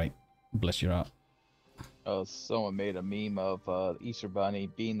 it's not great. Bless your heart. Oh, someone made a meme of Easter Bunny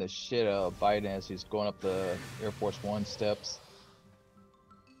beating the shit out of Biden as he's going up the Air Force One steps.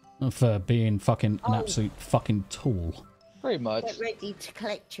 For being fucking an absolute fucking tool. Pretty much. Get ready to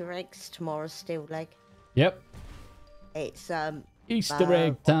collect your eggs tomorrow, Steel Leg. Yep. It's Easter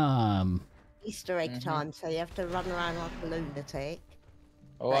egg time. Easter egg time, so you have to run around like a lunatic.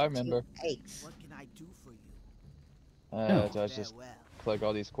 Oh, I remember. Eggs. What can I do for you? So I just collect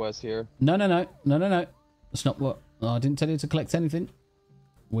all these quests here. No. That's not what I didn't tell you to collect anything.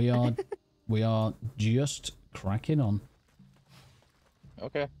 We are just cracking on.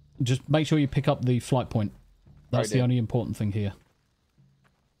 Okay. Just make sure you pick up the flight point. That's the only important thing here.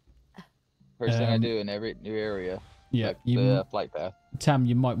 First thing I do in every new area. Yeah, like the flight path. Tam,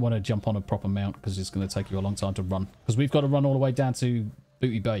 you might want to jump on a proper mount because it's going to take you a long time to run. Because we've got to run all the way down to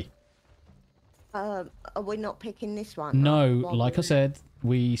Booty Bay. Are we not picking this one? No, like I said,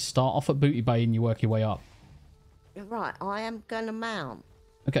 we start off at Booty Bay and you work your way up. Right, I am going to mount.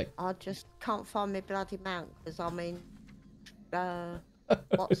 Okay. I just can't find my bloody mount because I'm in...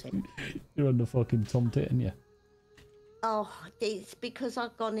 what's it? You're on the fucking Tom Tit, aren't you? Oh, it's because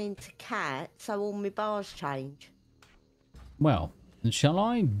I've gone into cat, so all my bars change. Well, shall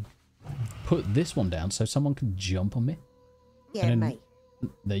I put this one down so someone can jump on me? Yeah, then, mate.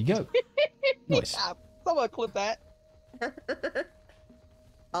 There you go. Nice. Yeah, someone clip that.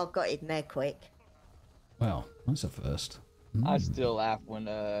 I got in there quick. Well, that's a first. I still laugh when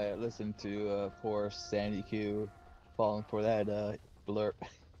I listen to poor Sandy Q falling for that blurb.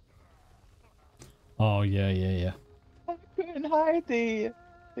 Oh, yeah. I couldn't hide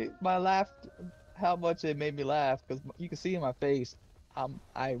my laugh, how much it made me laugh, because you can see in my face,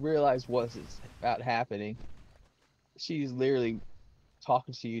 I realized what's about happening. She's literally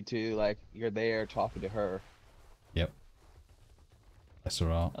talking to you two like you're there talking to her. Yep. That's all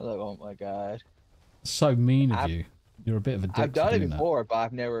right. I was like, oh my god. So mean of you. You're a bit of a dick. I've done for it doing before, but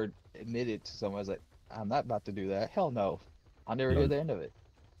I've never admitted to someone. I was like, I'm not about to do that. Hell no. I'll never hear the end of it.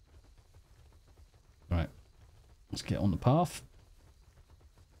 Right. Let's get on the path.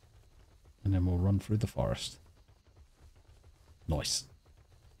 And then we'll run through the forest. Nice.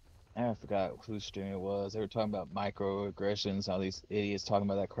 I forgot whose stream it was. They were talking about microaggressions, all these idiots talking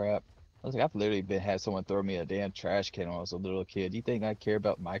about that crap. I was like, I've literally had someone throw me a damn trash can when I was a little kid. You think I care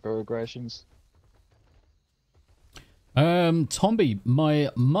about microaggressions? Tombi, my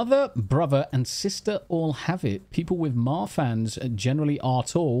mother, brother, and sister all have it. People with Marfans generally are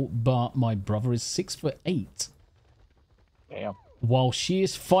tall, but my brother is 6'8". Damn. While she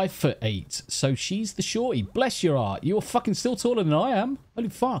is 5'8", so she's the shorty. Bless your heart. You're fucking still taller than I am. Holy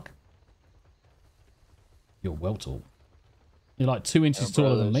fuck. You're well tall. You're like 2 inches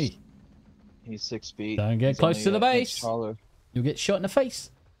taller than me. He's 6 feet. Don't get close to the base. You'll get shot in the face.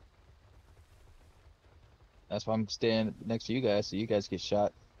 That's why I'm standing next to you guys, so you guys get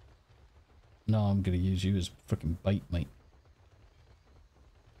shot. No, I'm gonna use you as freaking bait, mate.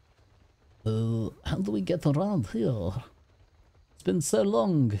 How do we get around here? It's been so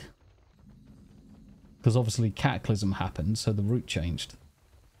long. Because obviously Cataclysm happened, so the route changed.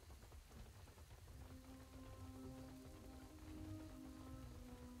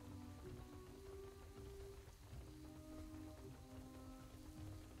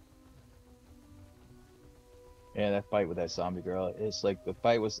 Yeah, that fight with that zombie girl, it's like the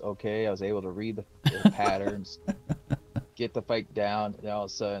fight was okay. I was able to read the patterns, get the fight down, and all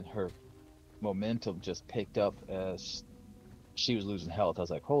of a sudden her momentum just picked up as she was losing health. I was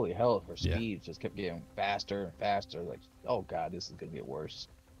like, holy hell, her speed just kept getting faster and faster. Like, oh god, this is gonna get worse.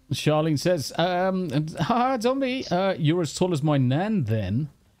 Charlene says, haha, Tombi, you're as tall as my nan then.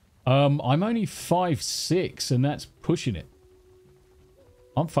 I'm only 5'6", and that's pushing it.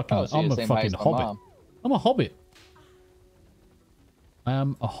 I'm fucking, so I'm a fucking hobbit. Mom. I'm a hobbit. I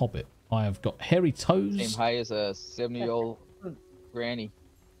am a hobbit. I have got hairy toes. Same height as a 70-year-old granny.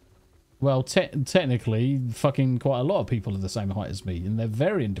 Well, technically, fucking quite a lot of people are the same height as me, and they're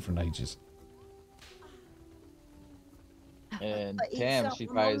varying different ages. And But it's Tam, not she's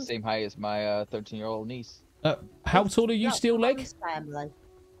my probably the mum's- same height as my 13-year-old niece. How tall are you, Not Steel Leg? Mum's family.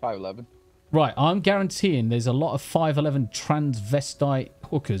 5'11". Right, I'm guaranteeing there's a lot of 5'11" transvestite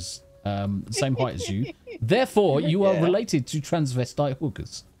hookers, same height as you. Therefore, you are Yeah. related to transvestite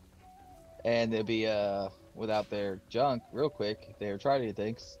hookers. And they'll be without their junk real quick. If they ever try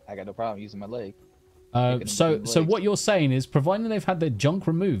anything, I got no problem using my leg. So legs. what you're saying is, providing they've had their junk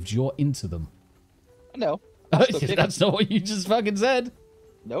removed, you're into them. No. I'm still kidding. That's not what you just fucking said.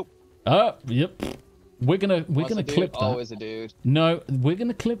 Nope. Yep. We're gonna Once a dude, clip that. always a dude. No, we're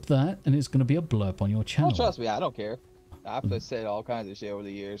gonna clip that, and it's gonna be a blurb on your channel. Oh, trust me, I don't care. I've said all kinds of shit over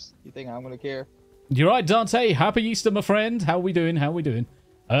the years. You think I'm gonna care? You're right, Dante. Happy Easter, my friend. How we doing?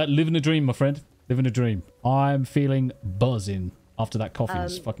 Living a dream, my friend. Living a dream. I'm feeling buzzing after that coffee.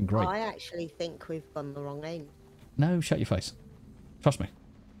 It's fucking great. I actually think we've gone the wrong end. No, shut your face. Trust me.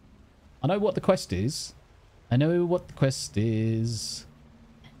 I know what the quest is.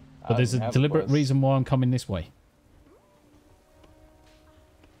 But there's a deliberate reason why I'm coming this way.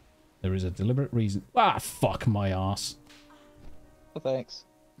 There is a deliberate reason. Ah, fuck my ass. Well, thanks.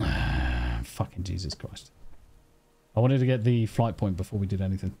 Fucking Jesus Christ. I wanted to get the flight point before we did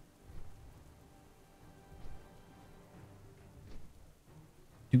anything.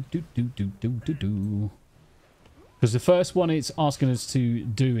 Because the first one it's asking us to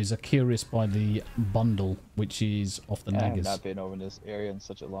do is a curious by the bundle, which is off the I have naggers. not been over this area in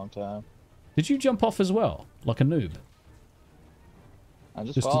such a long time. Did you jump off as well, like a noob? I'm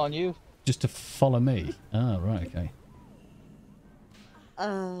just Just to- following you. Just to follow me? Oh, right, okay.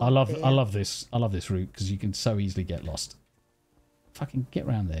 Oh, I love dear. this. I love this route because you can so easily get lost. Fucking get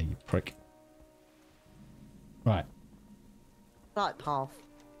around there, you prick. Right. Flight path.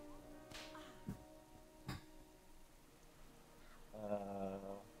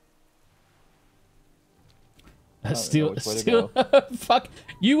 Still, Fuck.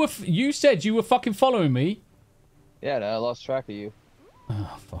 You said you were fucking following me. Yeah, no, I lost track of you.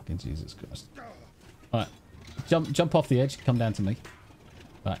 Oh, fucking Jesus Christ. Right. Jump off the edge. Come down to me.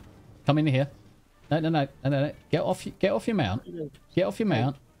 Right. Come in here. No. Get off your mount. Get off your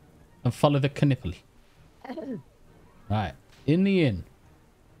mount and follow the knipple. Right. In the inn.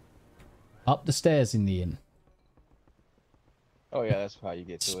 Up the stairs in the inn. Oh yeah, that's how you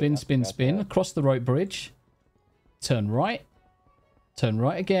get to Spin, it. spin, spin. Across the rope bridge. Turn right. Turn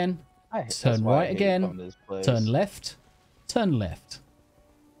right again. Turn right again. Turn left. Turn left.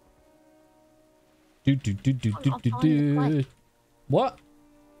 Do. What?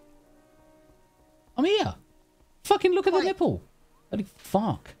 I'm here. Fucking look at the Wait. nipple. Holy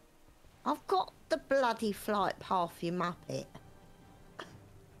fuck. I've got the bloody flight path, you muppet. I'm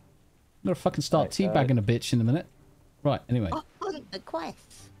gonna fucking start Right, teabagging a bitch in a minute. Right, anyway. I want the quest.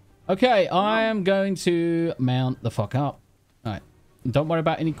 Okay, I am going to mount the fuck up. Alright. Don't worry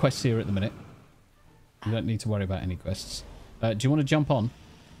about any quests here at the minute. You don't need to worry about any quests. Do you want to jump on?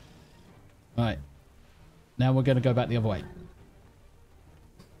 Alright. Now we're going to go back the other way.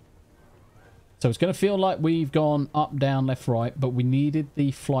 So it's going to feel like we've gone up, down, left, right, but we needed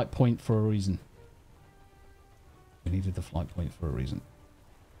the flight point for a reason. We needed the flight point for a reason.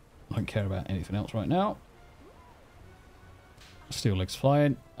 I don't care about anything else right now. Steel legs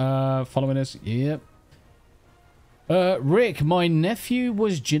flying. Following us. Yep. Rick, my nephew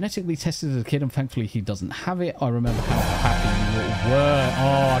was genetically tested as a kid and thankfully he doesn't have it. I remember how happy you were.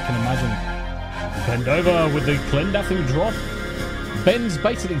 Oh, I can imagine. Bend over with the Clendafu drop. Ben's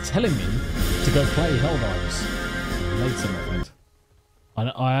basically telling me to go play Helldivers later, my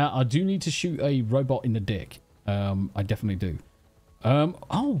friend. I do need to shoot a robot in the dick. I definitely do.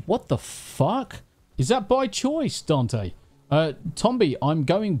 Oh, what the fuck? Is that by choice, Dante? Tombi, I'm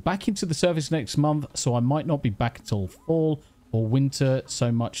going back into the service next month, so I might not be back until fall or winter,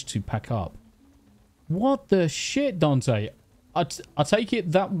 so much to pack up. What the shit, Dante? I take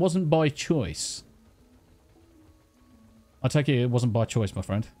it that wasn't by choice. I take it wasn't by choice, my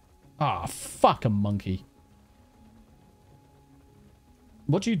friend. Ah, fuck a monkey.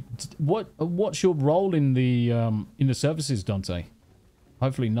 What's your role in the services, Dante?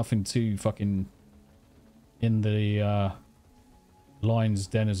 Hopefully nothing too fucking in the lion's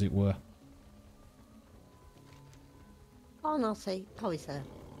den, as it were. Oh, no, see. Oh, he's there.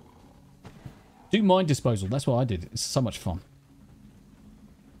 Do mine disposal. That's what I did. It's so much fun.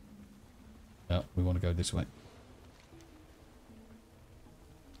 Oh, we want to go this way.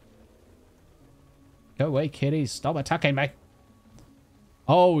 Go away, kitties. Stop attacking me.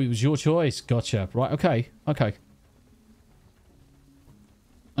 Oh, it was your choice. Gotcha. Right, okay. Okay.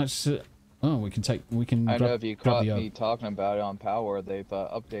 Oh, we can. I know if you caught me talking about it on Power, they've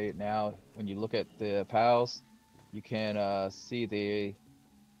updated now. When you look at the pals, you can see their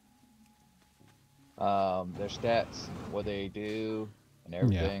stats, what they do, and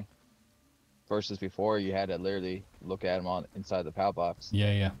everything. Yeah. Versus before, you had to literally look at them on inside the pal box.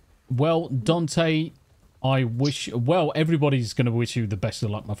 Yeah, yeah. Well, Dante, I wish. Well, everybody's going to wish you the best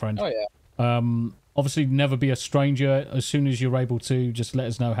of luck, my friend. Oh yeah. Obviously, never be a stranger. As soon as you're able to, just let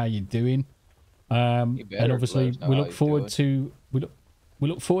us know how you're doing. And obviously, we look forward to we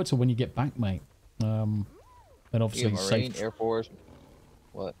look forward to when you get back, mate. And obviously, Marine, Air Force.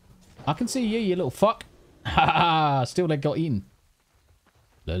 What? I can see you, you little fuck. Ha ha! Still, they got in.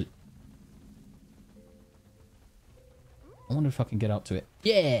 I wonder if I can get up to it.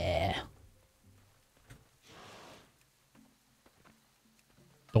 Yeah.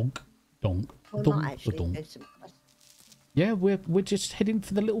 Donk, donk, donk, donk. Yeah, we're just heading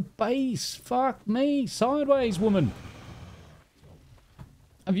for the little base. Fuck me, sideways, woman.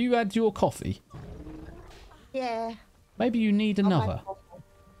 Have you had your coffee? Yeah. Maybe you need another.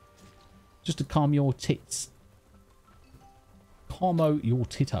 Just to calm your tits. Calmo your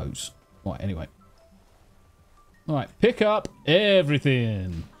tittos. Right, anyway. Alright, pick up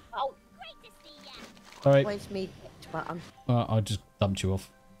everything. Oh, great to see ya. Alright. Where's me eject button? I just dumped you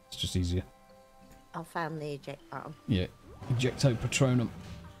off. It's just easier. I found the eject button. Yeah. Ejecto Patronum.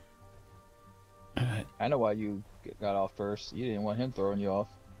 Alright. I know why you got off first. You didn't want him throwing you off.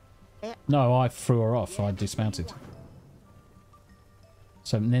 Yeah. No, I threw her off. I dismounted.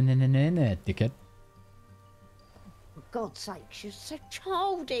 So, no, dickhead. For God's sake, you're so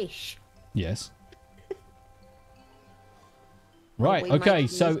childish. Yes. Right, okay,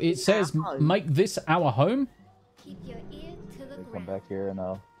 so it says make this our home. Keep your ear to the ground. Come back here and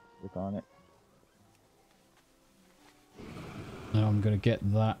I'll click on it. Now I'm going to get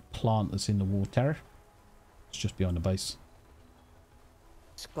that plant that's in the water. It's just behind the base.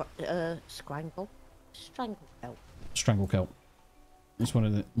 Strangle kelp. Strangle kelp. It's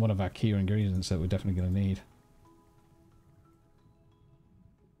one of our key ingredients that we're definitely going to need.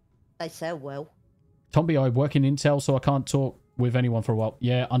 They sell well. Tombi, I work in Intel, so I can't talk with anyone for a while.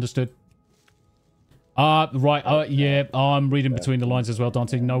 Yeah, understood. Right. Yeah, I'm reading between the lines as well,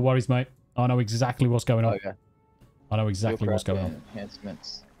 Dante. No worries, mate. I know exactly what's going on. Okay. I know exactly what's going on.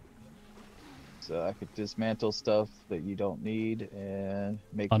 Enhancements. So I could dismantle stuff that you don't need and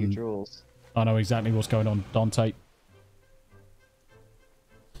make you jewels. I know exactly what's going on, Dante.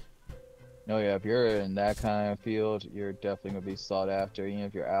 No, yeah, if you're in that kind of field, you're definitely gonna be sought after, even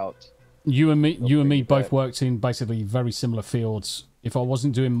if you're out. You and me both worked in basically very similar fields. If I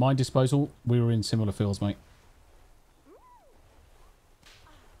wasn't doing mine disposal, we were in similar fields, mate.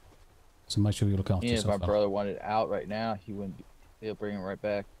 So make sure you look after yourself. If my brother wanted out right now, he'll bring him right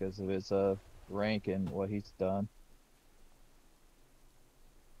back because of his rank and what he's done.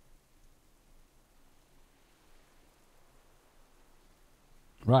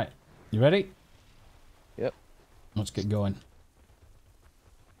 Right. You ready? Yep. Let's get going.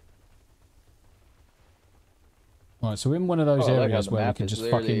 Alright, so we're in one of those areas where we can just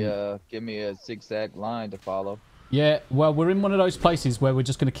fucking... give me a zigzag line to follow. Yeah, well, we're in one of those places where we're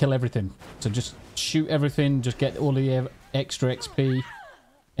just going to kill everything. So just shoot everything, just get all the extra XP,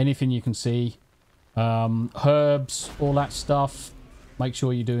 anything you can see. Herbs, all that stuff. Make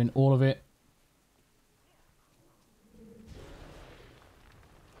sure you're doing all of it.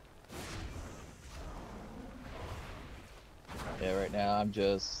 Yeah, right now I'm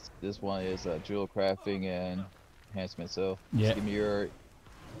just... This one is jewel crafting and enhancement, so just give me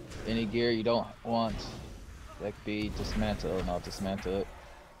any gear you don't want that could be dismantled, and I'll dismantle it.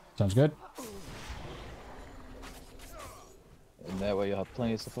 Sounds good. And that way you'll have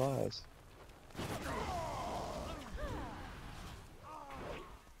plenty of supplies.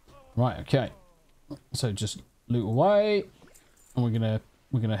 Right, okay. So just loot away, and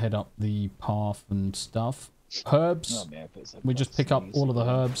we're gonna head up the path and stuff. Herbs. Oh, man, we just pick up all of the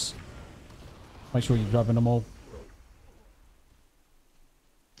herbs. Make sure you're grabbing them all.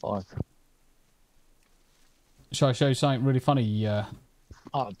 Oh. Shall I show you something really funny?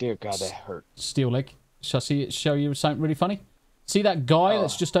 Oh dear God, that hurt. Steel leg. Shall I show you something really funny? See that guy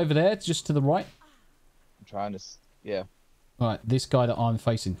that's just over there, just to the right? I'm trying to, yeah. Alright, this guy that I'm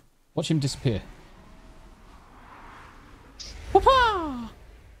facing. Watch him disappear. Whoopah!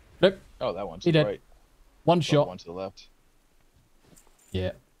 Look. Oh, that one's to the right. One shot. One to the left.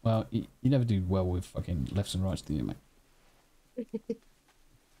 Yeah. Well, you never do well with fucking lefts and rights, do you, mate?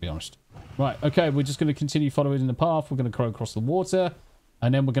 Be honest. Right, okay, we're just going to continue following the path. We're going to crow across the water.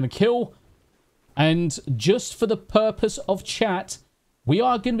 And then we're going to kill. And just for the purpose of chat, we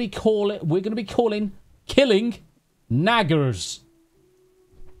are going to be calling killing naggers.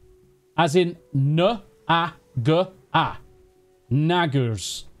 As in N-A-G-A.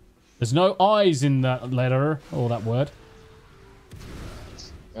 Naggers. There's no I's in that letter or that word.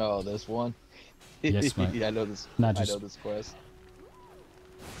 Oh, this one? Yes, mate. Yeah, I know this. Naggers. I know this quest.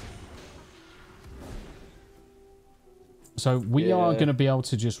 So we are going to be able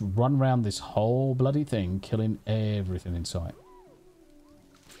to just run around this whole bloody thing, killing everything in sight.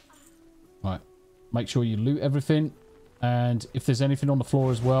 Right. Make sure you loot everything. And if there's anything on the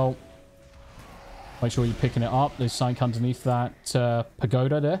floor as well, make sure you're picking it up. There's something underneath that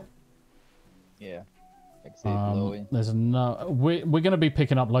pagoda there. Yeah. I can see it glowing. There's we're going to be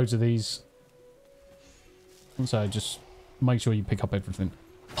picking up loads of these. So just make sure you pick up everything.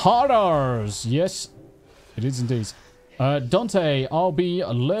 Harders! Yes, it is indeed. Dante, I'll be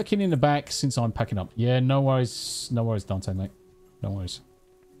lurking in the back since I'm packing up. Yeah, no worries. No worries, Dante, mate. No worries.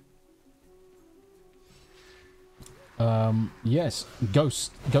 Yes,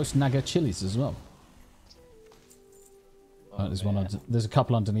 Ghost Nagger chilies as well. Oh, there's a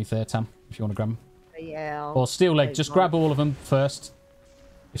couple underneath there, Tam, if you want to grab them. Yeah. Or Steel Leg, just grab all of them first.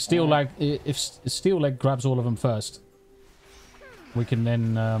 If Steel Leg grabs all of them first, we can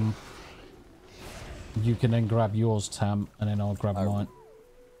then you can then grab yours, Tam, and then I'll grab mine.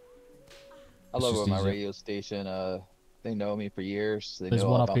 I love it on my radio station. They know me for years. There's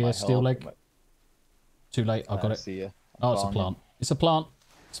one up here, Steel Leg. Too late, I got it. See ya. Oh, it's a plant. It's a plant.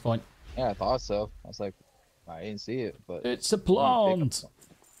 It's fine. Yeah, I thought so. I was like, I didn't see it, but it's a plant.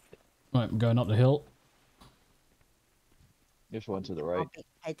 Right, I'm going up the hill. There's one to the right.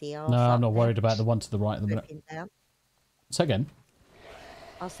 No, I'm not worried about the one to the right at the minute. Say again.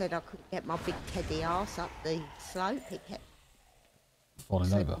 I said I couldn't get my big teddy ass up the slope. It kept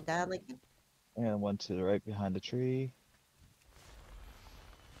falling over. Down again. And one to the right behind the tree.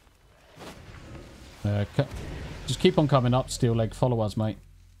 Just keep on coming up, Steel Leg. Follow us, mate.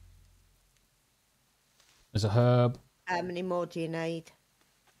 There's a herb. How many more do you need?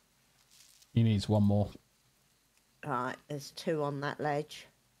 He needs one more. Right, there's 2 on that ledge.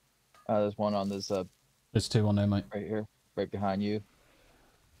 There's one on this. There's 2 on there, mate. Right here, right behind you.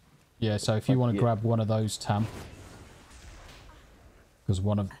 Yeah, so if you want to grab one of those, Tam, because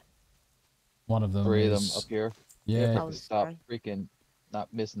one of them 3 of them up here. Yeah. Stop freaking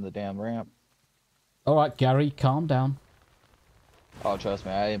not missing the damn ramp. All right, Gary, calm down. Oh, trust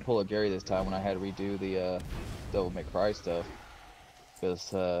me, I didn't pull a Gary this time when I had to redo the Devil May Cry stuff.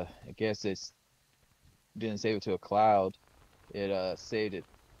 Because I guess it's didn't save it to a cloud. It saved it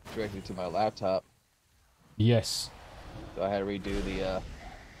directly to my laptop. Yes. So I had to redo the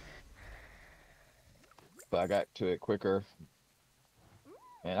but I got to it quicker.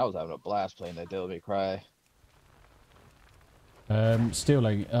 Man, I was having a blast playing that Devil May Cry. Steel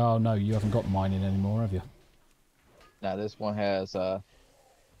Leg. Oh no, you haven't got mining anymore, have you? Now this one has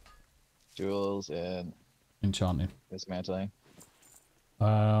jewels and enchanting, dismantling.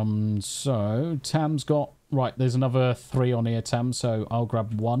 So Tam's got there's another 3 on here, Tam. So I'll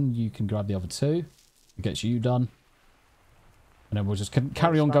grab 1. You can grab the other 2. It gets you done, and then we'll just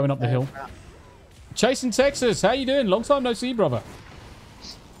carry on going up the hill. Chasing Texas, how you doing? Long time no see, brother.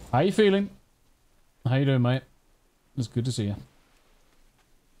 How you feeling? How you doing, mate? It's good to see you.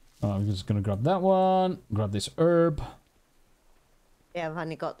 I'm just going to grab that one. Grab this herb. Yeah, I've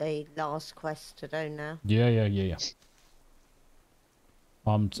only got the last quest to do now. Yeah.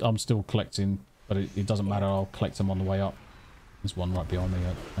 I'm still collecting, but it doesn't matter. I'll collect them on the way up. There's one right behind me,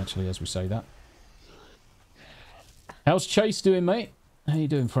 actually, as we say that. How's Chase doing, mate? How you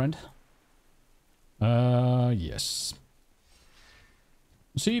doing, friend? Yes.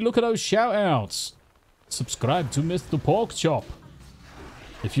 See, look at those shout-outs. Subscribe to Mr. Porkchop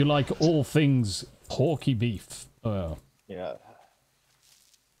if you like all things porky beef. Yeah.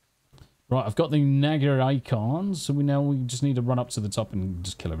 Right, I've got the Nagger icons, so we just need to run up to the top and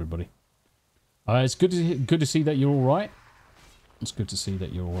just kill everybody. It's good to see that you're all right. It's good to see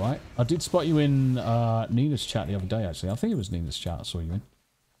that you're all right. I did spot you in Nina's chat the other day, actually. I think it was Nina's chat I saw you in.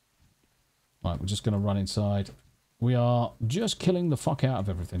 Right, we're just going to run inside. We are just killing the fuck out of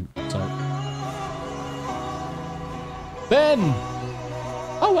everything. So, Ben!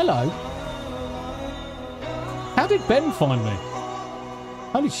 Oh, hello. How did Ben find me?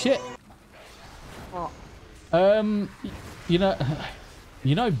 Holy shit. What? You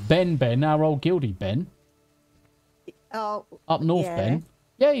know Ben, our old guildie Ben. Oh. Up north, yeah. Ben.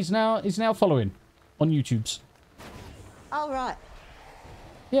 Yeah, he's now following on YouTube's. Oh, right.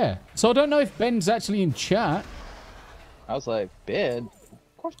 Yeah. So I don't know if Ben's actually in chat. I was like, Ben?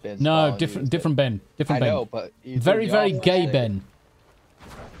 Of course Ben's No, following different Ben. Different Ben. I know, but... Very gay Ben.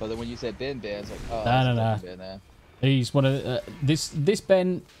 But then when you said Ben, it's like, oh, no. Ben, man. He's one of this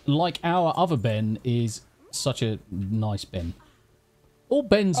Ben, like our other Ben, is such a nice Ben. All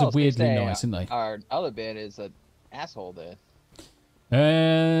Bens are weirdly nice, aren't they? Our other Ben is an asshole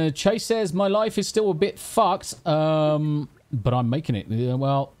then. Chase says, my life is still a bit fucked, but I'm making it.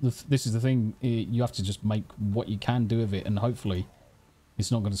 Well, this is the thing. You have to just make what you can do of it, and hopefully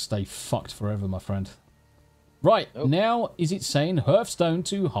it's not going to stay fucked forever, my friend. Right, now is it saying Hearthstone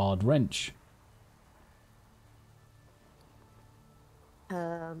to hard wrench?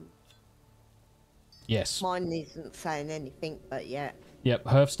 Yes. Mine isn't saying anything, but yeah. Yep,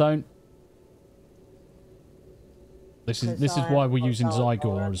 Hearthstone. This is why we're using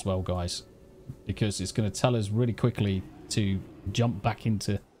Zygor as well, guys, because it's going to tell us really quickly to jump back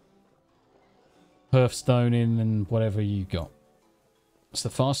into Hearthstoning and whatever you got. It's the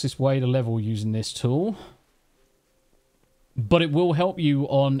fastest way to level using this tool, but it will help you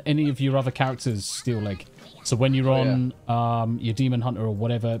on any of your other characters, Steel Leg. So when you're on your Demon Hunter or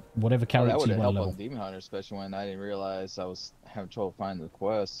whatever character you want to level. On Demon Hunter, especially when I didn't realize I was having trouble finding the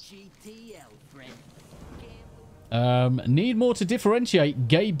quests. Need more to differentiate.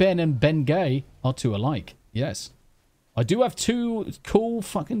 Gay Ben and Ben Gay are two alike. Yes. I do have two cool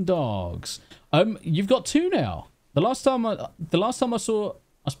fucking dogs. You've got two now. The last time I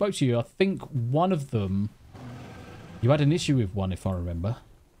spoke to you, I think one of them, you had an issue with one, if I remember.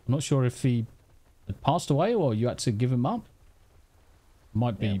 I'm not sure if he had passed away or you had to give him up.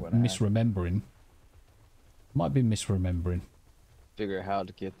 Might be misremembering. Might be misremembering. Figure out how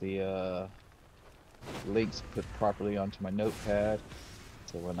to get the links put properly onto my notepad,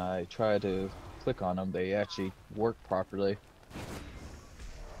 so when I try to click on them, they actually work properly.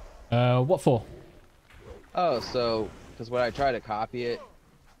 What for? Oh, so because when I try to copy it,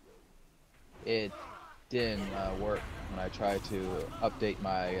 it didn't work when I tried to update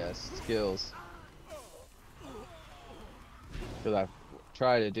my skills. Because I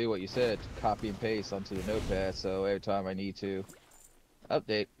try to do what you said, copy and paste onto the notepad, so every time I need to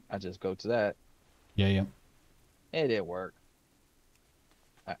update, I just go to that. Yeah. It didn't work.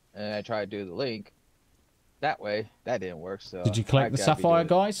 And I tried to do the link that way. That didn't work. So did you collect the sapphire,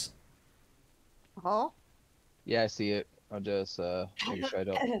 guys? Huh? Yeah, I see it. I'm just making sure I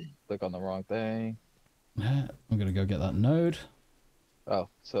don't click on the wrong thing. I'm gonna go get that node. Oh,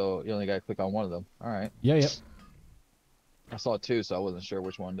 so you only gotta click on one of them. All right. Yeah. I saw two, so I wasn't sure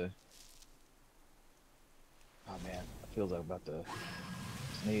which one to. Oh man, it feels like I'm about to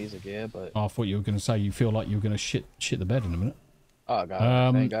sneeze again, but. Oh, I thought you were gonna say you feel like you were gonna shit the bed in a minute. Oh god,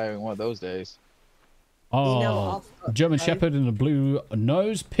 I ain't got one of those days. Oh, you know, German Shepherd and a blue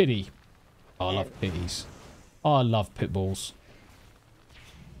nose pity. Oh, I love pitties. Oh, I love pit bulls.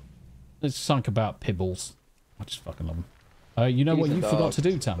 There's something about pit bulls. I just fucking love them. You know what you forgot to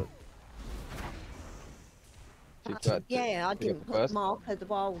do, Tam? Yeah, I didn't put Mark of the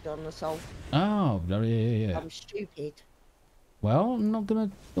Wild on the soul. Oh, yeah. I'm stupid. Well, I'm not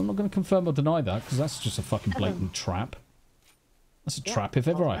gonna confirm or deny that, because that's just a fucking blatant trap. That's a trap if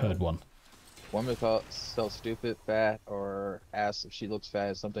ever I heard one. Woman called so stupid, fat, or asks if she looks fat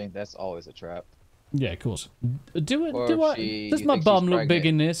or something. That's always a trap. Yeah, of course. Does my bum look big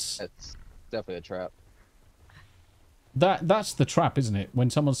in this? That's definitely a trap. That's the trap, isn't it? When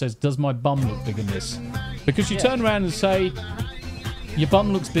someone says, "Does my bum look big in this?" Because you turn around and say, "Your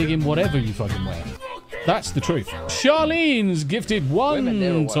bum looks big in whatever you fucking wear." That's the truth. Charlene's gifted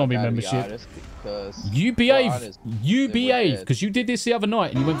one Tommy membership. You behave. You behave, because you did this the other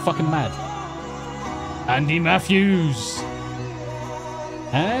night and you went fucking mad. Andy Matthews.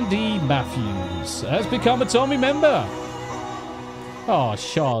 Andy Matthews has become a Tommy member. Oh,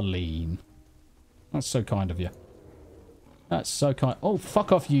 Charlene. That's so kind of you. That's so kind. Oh,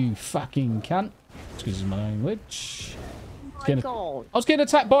 fuck off, you fucking cunt. Excuse my language. I was getting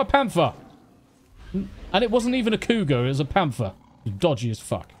attacked by a panther. And it wasn't even a cougar, it was a panther. It was dodgy as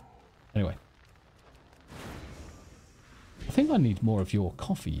fuck. Anyway. I think I need more of your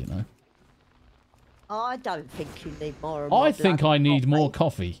coffee, you know. I don't think you need more of I think I need more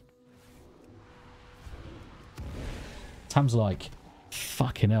coffee. Tam's like,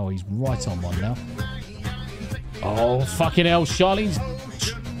 fucking hell, he's right on one now. Oh, fucking hell, Charlene,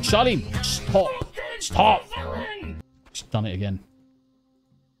 stop. She's done it again.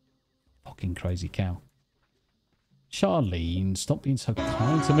 Fucking crazy cow. Charlene, stop being so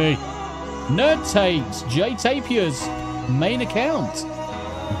kind to me. Nerd Takes, Jay Tapier's main account,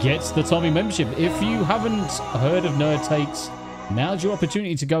 gets the Tommy membership. If you haven't heard of Nerd Takes, now's your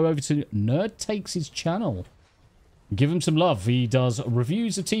opportunity to go over to Nerd Takes' channel. Give him some love. He does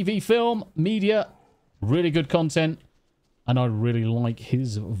reviews of TV, film, media, really good content. And I really like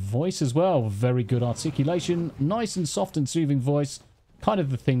his voice as well. Very good articulation. Nice and soft and soothing voice. Kind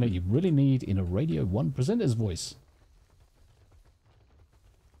of the thing that you really need in a Radio 1 presenter's voice.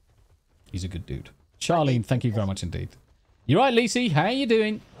 He's a good dude. Charlene, thank you very much indeed. You're right, Lacey. How you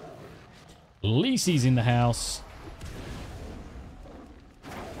doing? Lacey's in the house.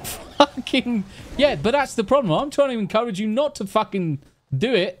 Fucking... Yeah, but that's the problem. I'm trying to encourage you not to fucking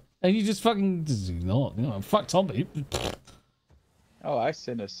do it. And you just fucking... Not, fuck Tombi. Oh, I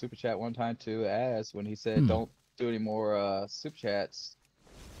sent a super chat one time to Az when he said don't do any more super chats.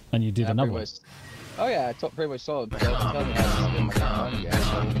 And you did another one. Oh yeah, I pretty much told him. Tell me how to spend my money,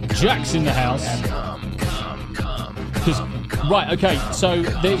 guys. Jack's in the house. Right, okay, so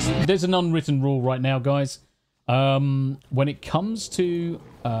there's an unwritten rule right now, guys. When it comes to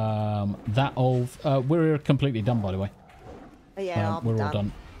that old... we're completely done, by the way. Yeah, we're all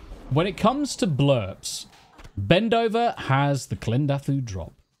done. When it comes to blurps, Bendover has the Klendathu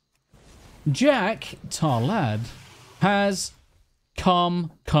drop. Jack, Tarlad, has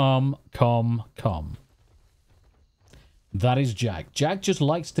come. That is Jack. Jack just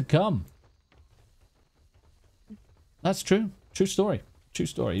likes to come. That's true. True story. True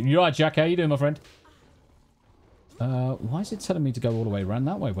story. You're right, Jack. How you doing, my friend? Why is it telling me to go all the way around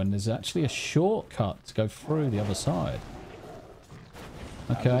that way when there's actually a shortcut to go through the other side?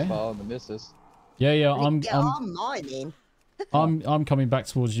 Okay. I'm just following the missus. Yeah. I'm mining. I'm coming back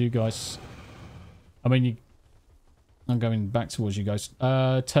towards you guys. I mean, I'm going back towards you guys.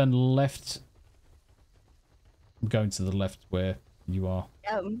 Turn left. I'm going to the left where you are.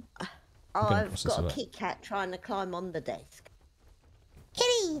 I've got a Kit Kat trying to climb on the desk.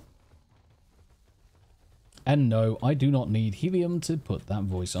 Kitty! And no, I do not need helium to put that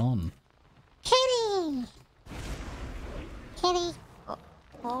voice on. Kitty! Kitty!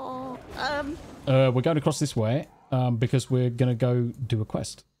 We're going across this way because we're going to go do a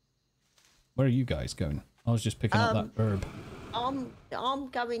quest. Where are you guys going? I was just picking up that herb. I'm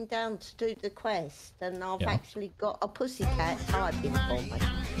going down to do the quest, and I've actually got a pussycat typing for me.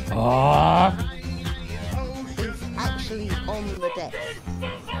 Ah! He's actually on the desk.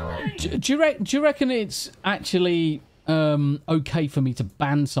 Do you reckon it's actually okay for me to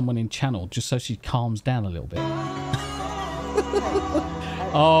ban someone in channel just so she calms down a little bit?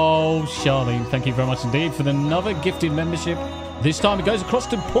 Oh, Charlene, thank you very much indeed for another gifted membership. This time it goes across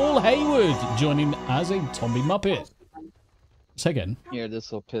to Paul Hayward, joining as a Tombi Muppet. Say again. Here,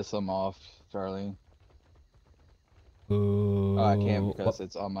 this will piss him off, Charlene. Oh, I can't because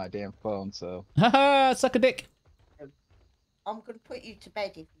it's on my damn phone, so. Haha, suck a dick. I'm going to put you to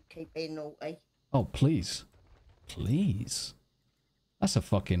bed if you keep being naughty. Oh, please. Please. That's a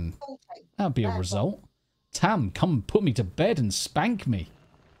fucking... That'd be a result. Tam, come put me to bed and spank me.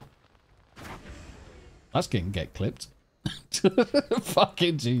 That's getting clipped.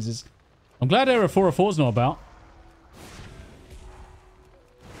 Fucking Jesus. I'm glad Era 404's not about.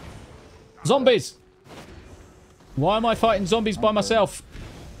 Zombies! Why am I fighting zombies by myself?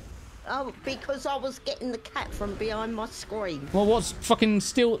 Oh, because I was getting the cat from behind my screen. Well, what's fucking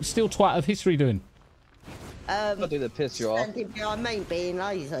still twat of history doing? What did it piss you off? Standing behind me being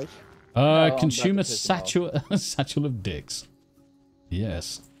lazy. Consumer satchel of dicks.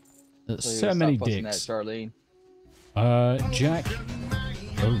 Yes. So many dicks. That, Charlene. Jack.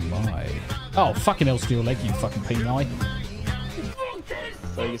 Oh my. Oh, fucking hell, steel leg, you fucking penile.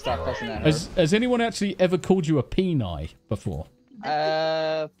 So you can stop fussing at her. Has anyone actually ever called you a penile before?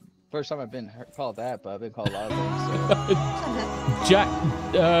 First time I've been called that, but I've been called a lot of things. So.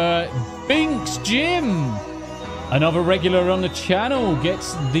 Jack, Binks Jim, another regular on the channel,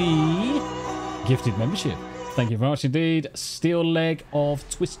 gets the gifted membership. Thank you very much indeed. Steel leg of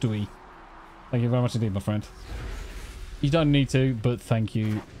Twistery. Thank you very much indeed, my friend. You don't need to, but thank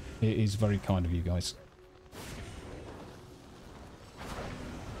you. It is very kind of you guys.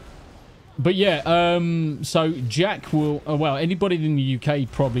 But yeah, so Jack will... well, anybody in the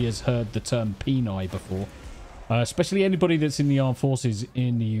UK probably has heard the term penile before. Especially anybody that's in the armed forces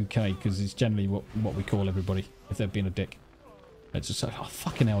in the UK, because it's generally what we call everybody, if they've been a dick. It's just like, oh,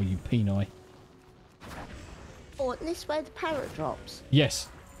 fucking hell, you penile. Oh, and this where the parrot drops? Yes,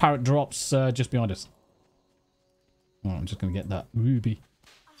 parrot drops just behind us. Oh, I'm just going to get that ruby.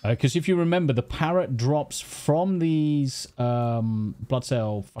 Because if you remember, the parrot drops from these blood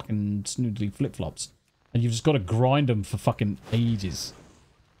cell fucking snoodly flip-flops. And you've just got to grind them for fucking ages.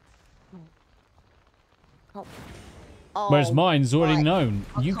 Oh, whereas mine's already known.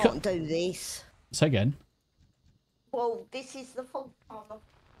 I can't do this. Say again. Well, this is the full time I've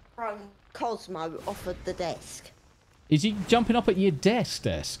thrown Cosmo off of the desk. Is he jumping up at your desk?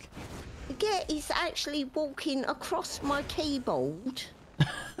 Yeah, he's actually walking across my keyboard.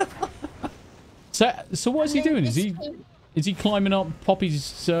 So what is he doing? Is he climbing up Poppy's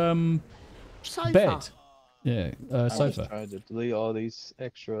Sofa. bed? Yeah, I was sofa. trying to delete all these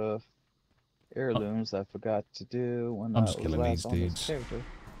extra heirlooms I forgot to do when I'm I just was killing last these on this dudes. character.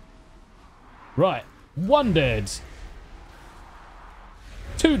 Right, 1 dead.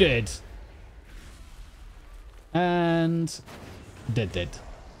 2 dead. And dead.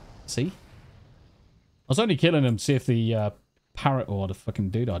 See? I was only killing them to see if the parrot or the fucking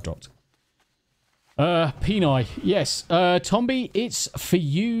dude I dropped. Peni, yes. Tombi, it's for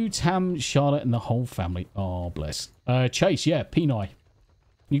you, Tam, Charlotte, and the whole family. Oh, bless. Chase, yeah, Peni.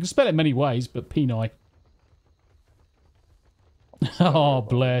 You can spell it many ways, but Peni. Oh,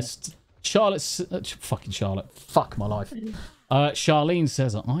 blessed. Charlotte's... fucking Charlotte. Fuck my life. Charlene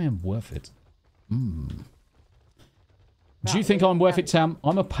says, I am worth it. Do you think I'm worth it, Tam?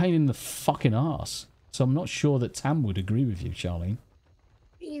 I'm a pain in the fucking ass. So I'm not sure that Tam would agree with you, Charlene.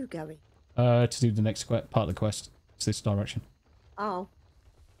 Where are you going? To do the next part of the quest. It's this direction. Oh.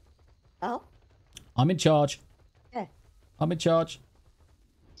 Oh? I'm in charge. Yeah. I'm in charge.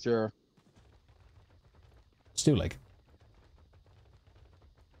 Sure. Steel leg.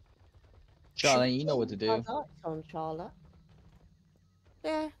 Charlene, you know what to do. Lights on, Charlotte.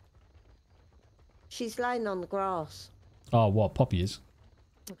 Yeah. She's laying on the grass. Oh, what? Poppy is?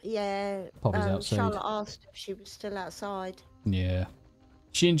 Yeah. Poppy's outside. Charlotte asked if she was still outside. Yeah.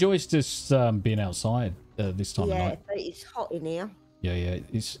 She enjoys just being outside this time of Yeah, night. but it's hot in here. Yeah.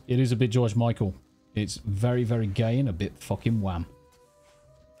 It is a bit George Michael. It's very, very gay and a bit fucking wham.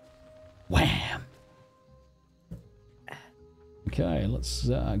 Wham! Okay, let's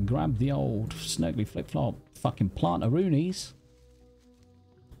grab the old snuggly flip-flop fucking plantaroonies.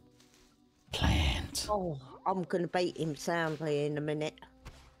 Plant. Oh, I'm going to beat him soundly in a minute.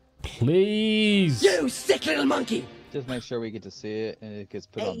 Please! You sick little monkey! Just make sure we get to see it and it gets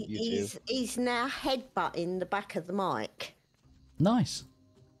put on YouTube. He's now headbutting the back of the mic. Nice.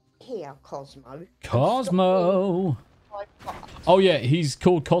 Here, Cosmo. Cosmo! Oh yeah, he's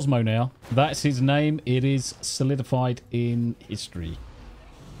called Cosmo now. That's his name. It is solidified in history.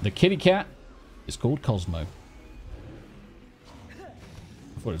 The kitty cat is called Cosmo.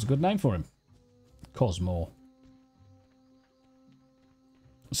 I thought it was a good name for him. Cosmo.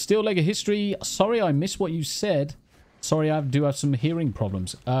 Steel leg of history. Sorry I missed what you said. Sorry, I do have some hearing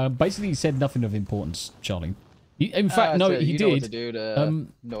problems. Basically, he said nothing of importance, Charlie. In fact, no, he you did. Know what to do to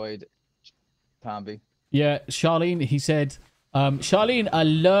annoy Tombi. Yeah, Charlene, he said, Charlene, I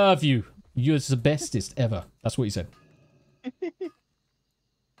love you. You're the bestest ever. That's what he said.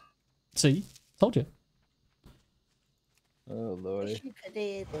 See? Told you. Oh, lordy. Wish you could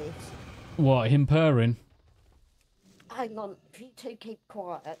hear this. What, him purring? Hang on, if you two keep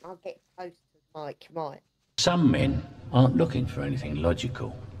quiet and I'll get close to the mic, you might. Some men aren't looking for anything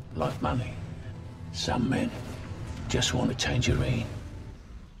logical, like money. Some men just want a tangerine.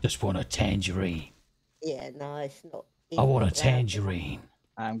 Just want a tangerine. Yeah, no, it's not. I want a tangerine.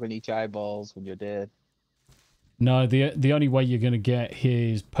 I'm gonna eat your eyeballs when you're dead. No, the only way you're going to get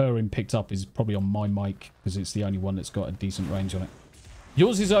his purring picked up is probably on my mic, because it's the only one that's got a decent range on it.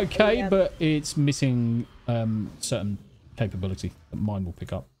 Yours is okay, yeah, but it's missing certain capability that mine will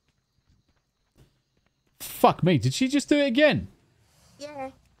pick up. Fuck me, did she just do it again?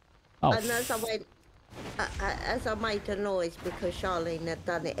 Yeah. Oh, and as I went, as I made a noise because Charlene had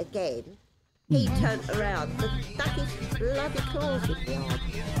done it again, he turned around to stuck his bloody claws in the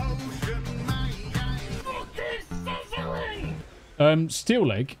arm. Steel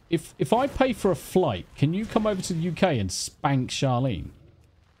leg, if I pay for a flight, can you come over to the UK and spank Charlene?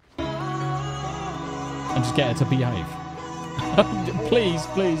 And just get her to behave. Please,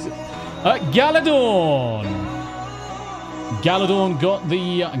 please. Galadorn! Galadorn got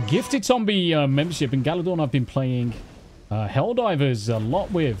the gifted zombie membership, and Galadorn I've been playing Helldivers a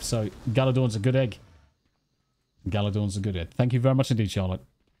lot with, so Galadorn's a good egg. Galadorn's a good egg. Thank you very much indeed, Charlotte.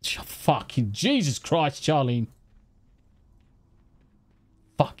 Fucking Jesus Christ, Charlene.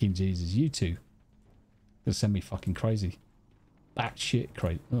 Fucking Jesus, you two. Gonna send me fucking crazy. Batshit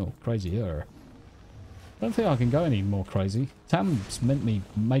crazy. Oh, crazier. I don't think I can go any more crazy. Tam's made me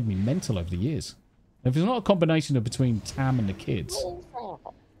mental over the years. If it's not a combination of between Tam and the kids.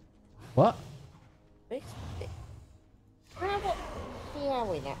 What? This bit. How what are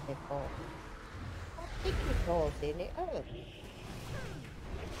we that before? I think it was in it. Oh.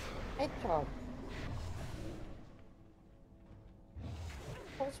 Bedtime.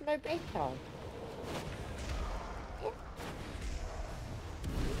 What's my bedtime? Yeah.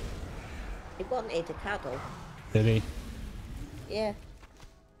 He wanted a cuddle. Did he? Yeah.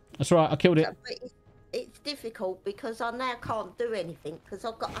 That's right, I killed it. But it's difficult because I now can't do anything because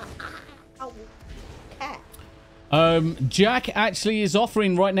I've got a cat. Jack actually is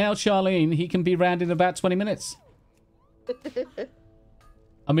offering right now, Charlene, he can be round in about 20 minutes.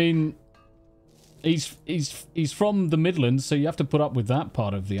 I mean, he's from the Midlands, so you have to put up with that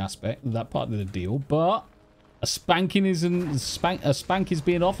part of the aspect, that part of the deal. But a spanking a spank is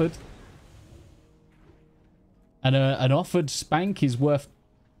being offered, and an offered spank is worth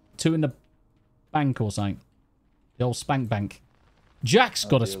 2 in the bank or something. The old spank bank. Jack's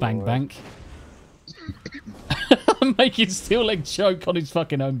got a spank bank. I'm making Steel Leg choke on his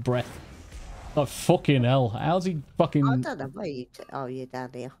fucking own breath. Like, fucking hell. How's he fucking... I don't know where you... Oh, you're down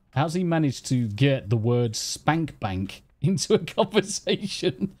here. How's he managed to get the word spank bank into a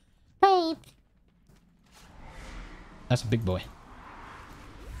conversation? Babe. That's a big boy.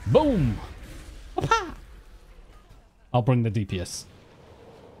 Boom! Papa! I'll bring the DPS.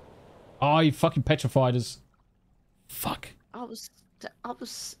 Oh, he fucking petrified us. Fuck. I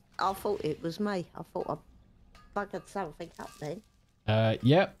thought it was me. I thought I buggered something up then.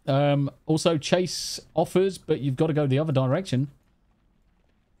 Yeah. Also, chase offers, but you've got to go the other direction.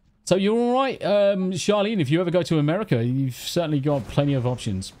 So you're all right, Charlene. If you ever go to America, you've certainly got plenty of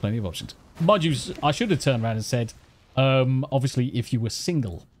options. Plenty of options. Mind you, I should have turned around and said, obviously, if you were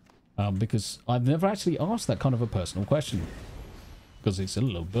single, because I've never actually asked that kind of a personal question, because it's a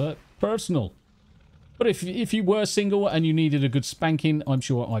little bit personal. But if you were single and you needed a good spanking, I'm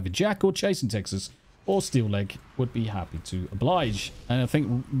sure either Jack or Chase in Texas or Steel Leg would be happy to oblige. And I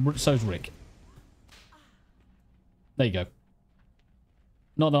think so's Rick. There you go.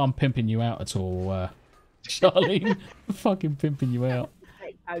 Not that I'm pimping you out at all, Charlene. Fucking pimping you out.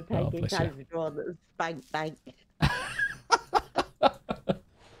 Oh, bless you. Spank bank.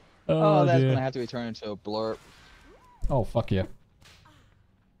 Oh, that's dear. going to have to be turned into a blurb. Oh, fuck yeah.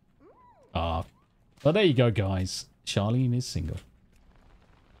 Ah. Well, there you go, guys. Charlene is single.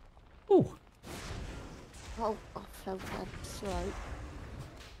 Ooh. Oh, I fell down the slope.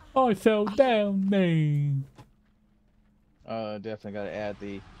 I fell down, man. Definitely got to add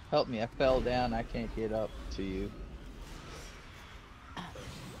the help me. I fell down. I can't get up to you.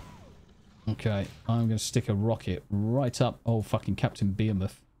 Okay, I'm going to stick a rocket right up old fucking Captain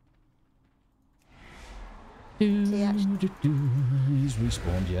Behemoth. He's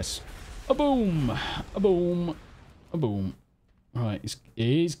respawned, yes. A boom! A boom! A boom. Right,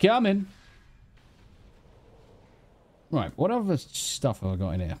 he's coming. Right, what other stuff have I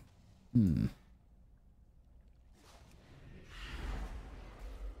got in here?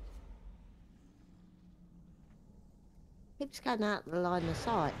 Keeps going out the line of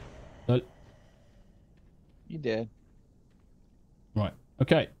sight. You did. Right,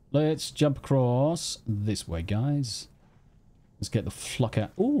 okay. Let's jump across this way, guys. Let's get the fluck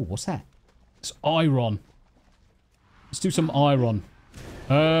out. Ooh, what's that? It's iron. Let's do some iron.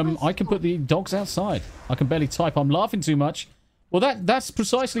 I can put the dogs outside. I can barely type. I'm laughing too much. Well, that's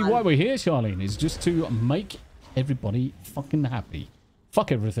precisely why we're here, Charlene. Is just to make everybody fucking happy.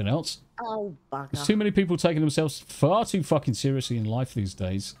 Fuck everything else. Oh, bugger. There's too many people taking themselves far too fucking seriously in life these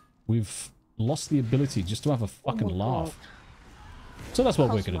days. We've lost the ability just to have a fucking laugh. God. So that's what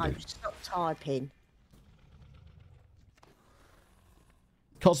we're going to do. Stop typing.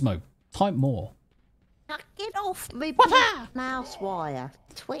 Cosmo, type more. Now get off me mouse wire.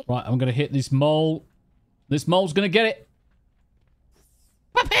 Twit. Right, I'm going to hit this mole. This mole's going to get it.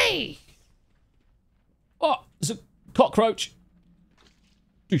 Puppy! Oh, it's a cockroach.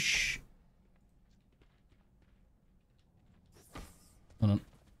 Doosh. Hold on.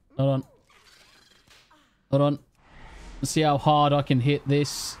 Hold on. Hold on. Let's see how hard I can hit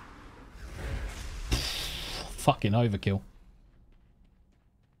this. Fucking overkill.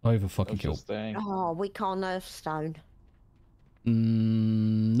 Over fucking kill. Oh, we can't Earthstone.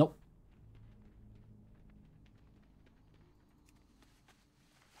 Nope.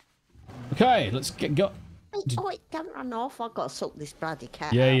 Okay, let's get go. Oh, don't run off. I've got to sort this bloody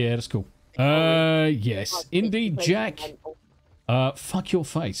cat Yeah, out. yeah, that's cool. Yes, indeed, Jack. Fuck your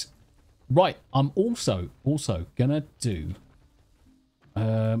face. Right, I'm also gonna do.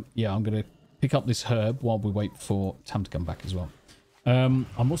 Yeah, I'm gonna pick up this herb while we wait for Tam to come back as well. I'm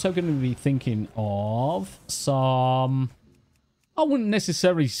also going to be thinking of some... I wouldn't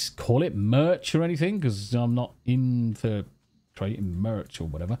necessarily call it merch or anything, because I'm not in for creating merch or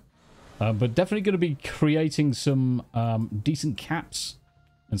whatever. But definitely going to be creating some decent caps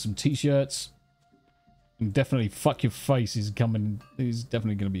and some t-shirts. And definitely fuck your face is definitely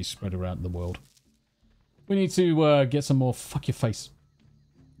going to be spread around the world. We need to get some more fuck your face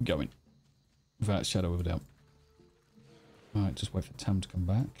going. Without a shadow of a doubt. Alright, just wait for Tam to come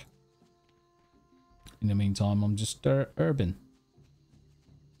back. in the meantime, I'm just urban.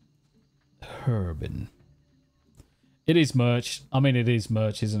 Urban. It is merch. I mean, it is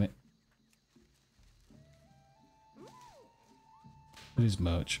merch, isn't it? It is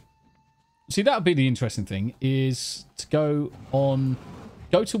merch. See, that would be the interesting thing, is to go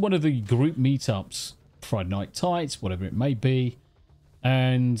to one of the group meetups, Friday Night Tights, whatever it may be,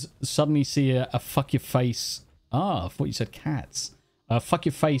 and suddenly see a fuck your face. Ah, I thought you said cats. Fuck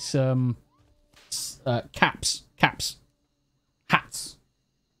your face, caps. Hats.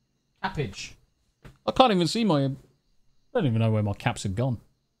 Cappage. I can't even see my... I don't even know where my caps have gone.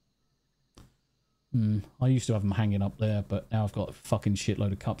 I used to have them hanging up there, but now I've got a fucking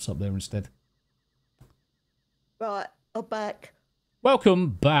shitload of cups up there instead. Right, I'm back.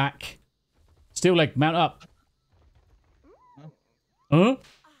 Welcome back. Steel leg, mount up. Huh?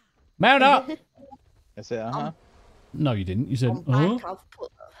 Mount up! I said, uh-huh. No, you didn't. You said, I'm back.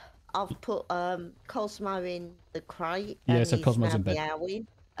 I've put Cosmo in the crate. Yeah, and so he's Cosmo's now in bed. meowing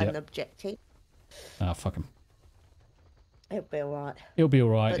and objecting. Ah, fuck him. He'll be alright. He'll be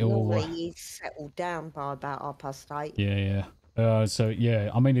alright. But normally he's settled down by about 8:30. Yeah. So,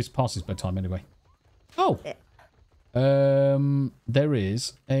 yeah. I mean, it's past his bedtime anyway. Oh! Yeah. There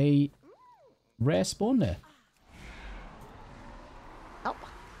is a rare spawn there. Oh,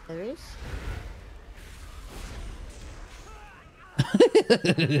 there is.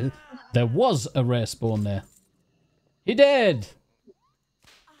 There was a rare spawn there. He dead!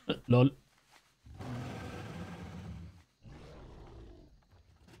 Lol.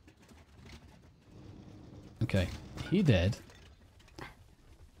 Okay, he dead.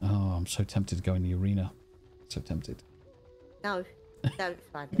 Oh, I'm so tempted to go in the arena. So tempted. No, don't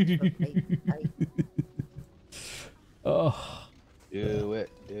find it for me. No. Oh. Do it.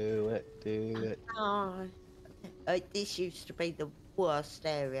 Oh, this used to be the worst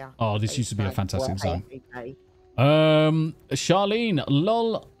area. Oh, this used to be a fantastic zone. Every day. Charlene,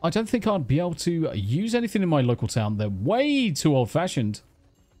 lol, I don't think I'd be able to use anything in my local town. They're way too old-fashioned.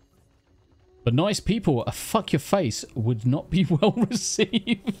 But nice people, a fuck your face would not be well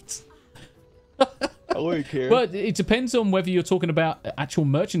received. I wouldn't care. But it depends on whether you're talking about actual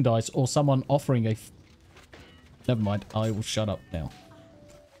merchandise or someone offering a... Never mind, I will shut up now.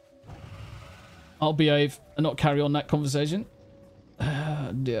 I'll behave and not carry on that conversation.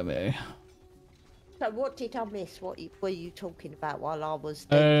 Dear me. So what did I miss? What were you talking about while I was...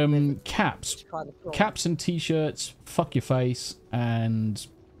 Caps. Caps and t-shirts, fuck your face, and,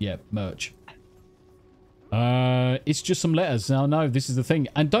 yeah, merch. It's just some letters. Now, no, this is the thing.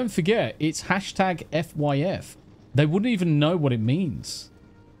 And don't forget, it's hashtag FYF. They wouldn't even know what it means.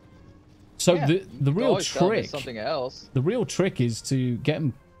 So yeah, the real trick... something else. The real trick is to get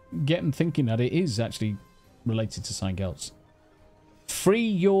them thinking that it is actually related to something else. Free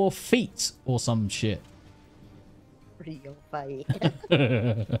your feet or some shit. Free your face.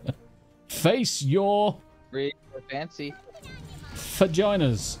 Face your... Free or fancy.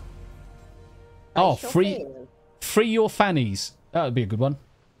 Vaginas. Oh, free your fannies. That would be a good one.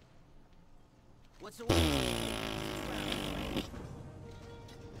 What's the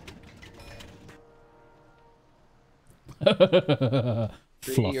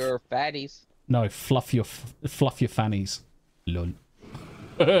Free your fatties. No, fluff your fannies. Lol.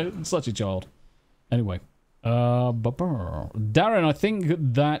 Such a child. Anyway. Darren, I think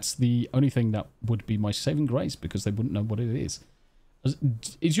that's the only thing that would be my saving grace because they wouldn't know what it is.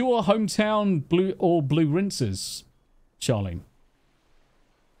 Is your hometown blue rinsers, Charlene?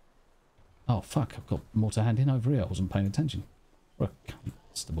 Oh, fuck. I've got more to hand in over here. I wasn't paying attention.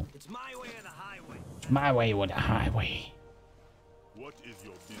 Constable. It's my way or the highway. My way or the highway. What is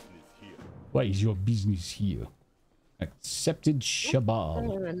your business here? What is your business here? Accepted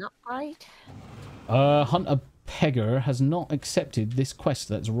Shabal. An upgrade. Hunter Pegger has not accepted this quest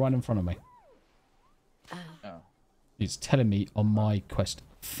that's right in front of me. Oh. It's telling me on my quest.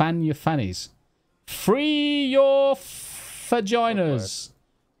 Fan your fannies. Free your vaginas.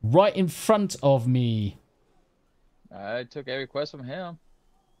 Right in front of me. I took every quest from him.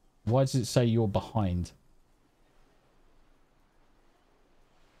 Why does it say you're behind?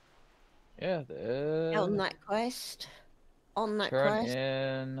 Yeah. On that quest. On that Turn quest.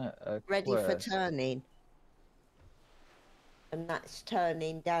 in a Ready for quest. turning. And that's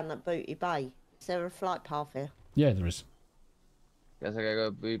turning down at Booty Bay. Is there a flight path here? Yeah, there is. Guess I gotta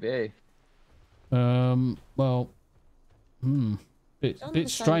go BB. Well, bit on the same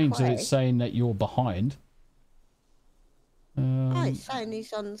strange that it's quest. saying that you're behind. Oh, it's saying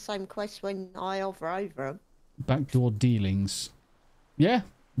he's on the same quest when I hover over him. Backdoor dealings. Yeah,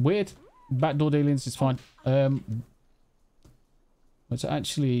 weird. Backdoor dealings is fine. It's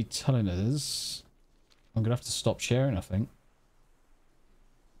actually telling us I'm gonna have to stop sharing, I think.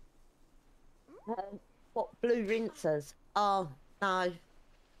 What, blue rinsers? Oh, no.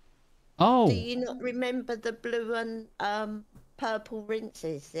 Oh. Do you not remember the blue and purple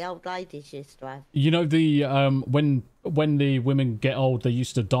rinses the old ladies used to have? You know the when the women get old, they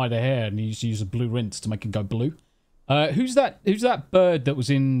used to dye their hair and they used to use a blue rinse to make it go blue. Who's that bird that was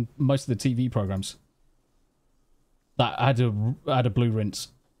in most of the TV programs? That had a blue rinse.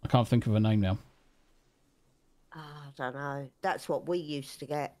 I can't think of her name now. Oh, I don't know. That's what we used to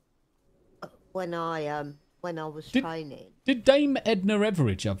get when I was training. Did Dame Edna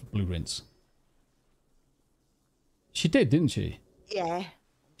Everage have a blue rinse? She did, didn't she? Yeah,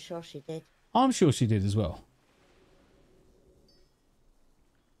 I'm sure she did. I'm sure she did as well.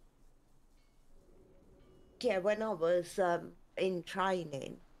 Yeah, when I was in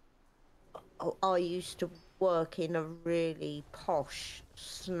training, I used to work in a really posh,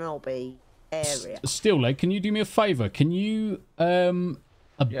 snobby area. Steelleg, can you do me a favour? Can you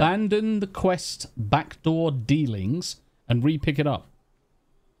abandon the quest backdoor dealings and re-pick it up?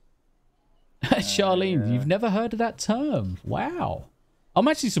 Charlene, yeah. You've never heard of that term. Wow. I'm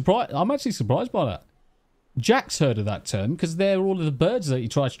actually surprised by that. Jack's heard of that term because they're all of the birds that he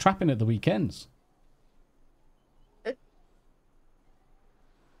tries trapping at the weekends.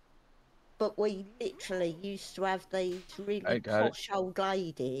 But we literally used to have these really posh old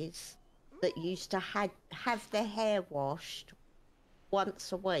ladies that used to have their hair washed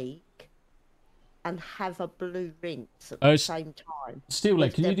once a week and have a blue rinse at the same time.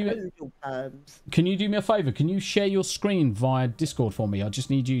 Steelleg, can you do me a favour? Can you share your screen via Discord for me? I just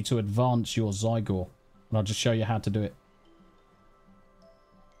need you to advance your Zygor, and I'll just show you how to do it.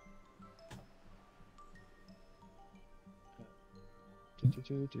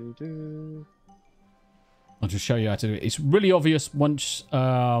 I'll just show you how to do it. It's really obvious once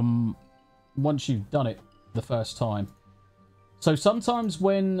you've done it the first time. So sometimes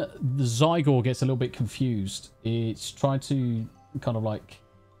when the Zygor gets a little bit confused, it's trying to kind of like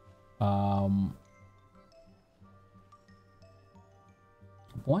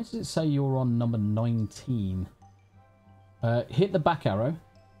why does it say you're on number 19? Hit the back arrow.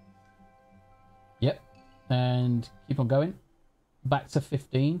 Yep. And keep on going. Back to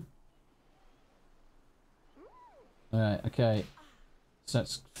 15. Alright, okay. So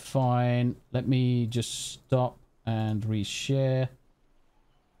that's fine. Let me just stop and reshare.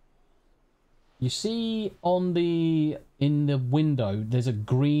 You see in the window, there's a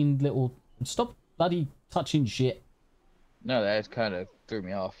green little... Stop bloody touching shit. No, that kind of threw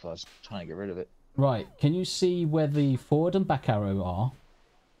me off. I was trying to get rid of it. Right. Can you see where the forward and back arrow are?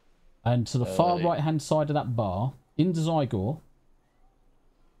 And to the far right-hand side of that bar, in Zygor,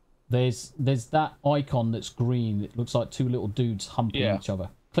 there's that icon that's green. It looks like two little dudes humping each other.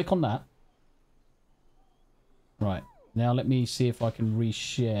 Click on that. Right. Now let me see if I can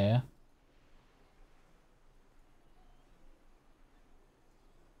reshare.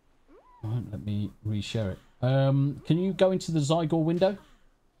 Right, let me reshare it. Can you go into the Zygor window?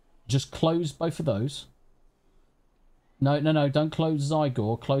 Just close both of those. No, don't close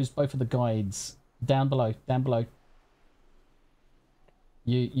Zygor. Close both of the guides. Down below.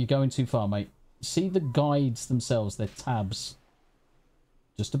 You're going too far, mate. See the guides themselves. They're tabs.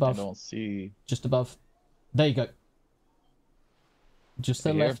 Just above. I don't see. Just above. There you go. Just to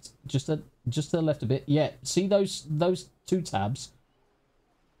the left. Just to the left a bit. Yeah. See those two tabs?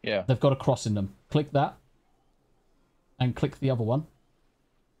 Yeah. They've got a cross in them. Click that. And click the other one.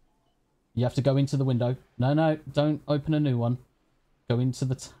 You have to go into the window. No, don't open a new one. Go into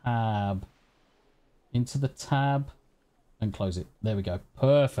the tab. Into the tab. And close it. There we go.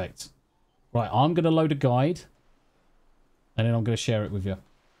 Perfect. Right, I'm going to load a guide. And then I'm going to share it with you.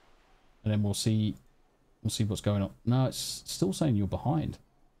 And then we'll see what's going on. No, it's still saying you're behind.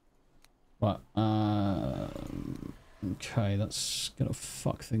 Right. Okay, that's going to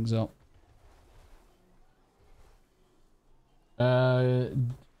fuck things up.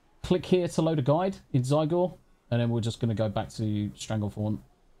 Click here to load a guide in Zygor. And then we're just going to go back to Stranglethorn.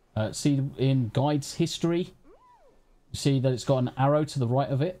 See in guides history. You see that it's got an arrow to the right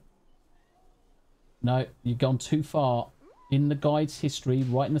of it? No, you've gone too far. In the guide's history,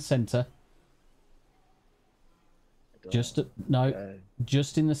 right in the center. Just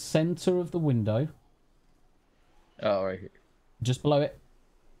in the center of the window. Oh, right here. Just below it.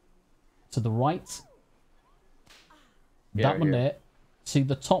 To the right. That one there. See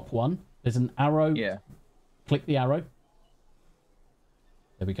the top one? There's an arrow. Yeah. Click the arrow.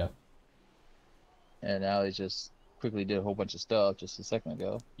 There we go. And now he just quickly did a whole bunch of stuff just a second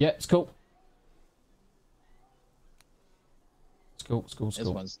ago. Yeah, it's cool. It's cool. This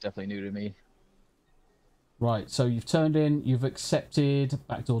one's definitely new to me. Right, so you've turned in, you've accepted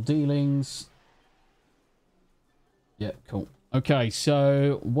backdoor dealings. Yeah, cool. Okay,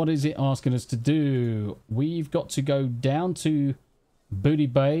 so what is it asking us to do? We've got to go down to Booty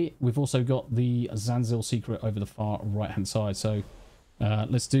Bay. We've also got the Zanzil secret over the far right-hand side. So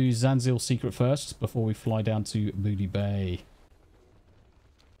let's do Zanzil secret first before we fly down to Booty Bay.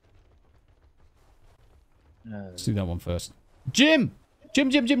 Let's do that one first. Jim!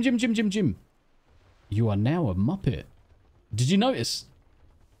 Jim! You are now a Muppet. Did you notice?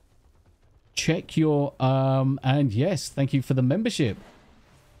 Check your, and yes, thank you for the membership.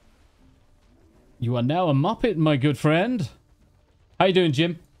 You are now a Muppet, my good friend. How you doing,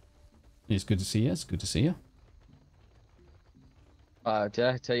 Jim? It's good to see you. It's good to see you. Did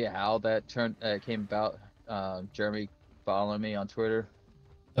I tell you how that came about? Jeremy following me on Twitter.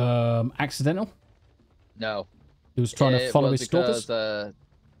 Accidental? No. He was trying to follow his stalkers? Because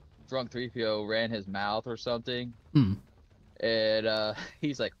Drunk 3PO ran his mouth or something. And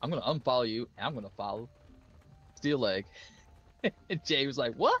he's like, I'm going to unfollow you, and I'm going to follow Steel Leg. And Jay was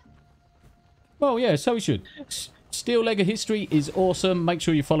like, what? Well, yeah, so he should. Steel Leg of History is awesome. Make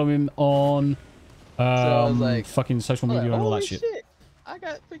sure you follow him on so I was like, fucking social media and all that shit. I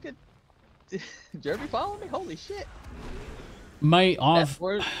got freaking Jeremy following me? Holy shit. Mate, I've... That's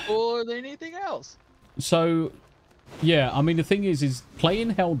more cooler than anything else. So, yeah, I mean, the thing is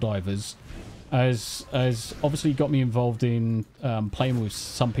playing Helldivers has obviously got me involved in playing with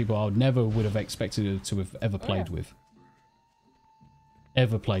some people I never would have expected to have ever played with.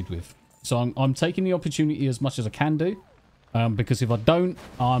 Ever played with. So I'm taking the opportunity as much as I can do, because if I don't,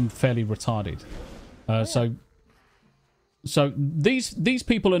 I'm fairly retarded. So these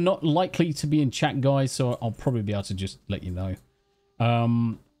people are not likely to be in chat, guys, so I'll probably be able to just let you know.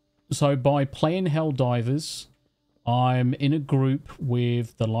 So by playing Helldivers, I'm in a group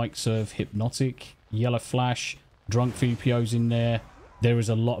with the likes of Hypnotic, Yellow Flash, Drunk VPO's in there. There is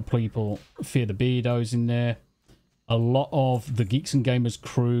a lot of people, Fear the Beardos in there. A lot of the Geeks and Gamers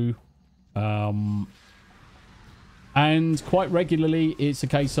crew. And quite regularly, it's a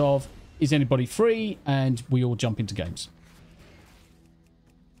case of, is anybody free? And we all jump into games.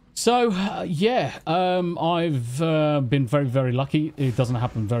 So, yeah, I've been very, very lucky. It doesn't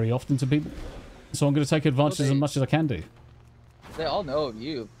happen very often to people. So I'm going to take advantage as much as I can do. They all know of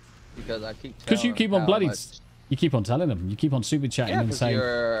you because I keep because you keep on bloody... You keep on telling them. You keep on super chatting and saying,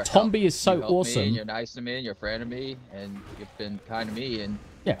 Tombi is so awesome. And you're nice to me and you're a friend of me and you've been kind to me. And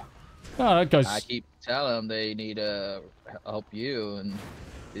yeah. Oh, that goes... I keep telling them they need to help you. And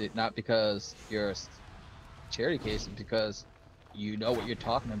not because you're a charity case, it's because you know what you're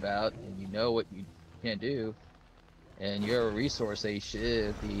talking about and you know what you can't do. And you're a resource they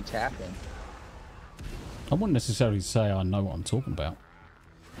should be tapping. I wouldn't necessarily say I know what I'm talking about.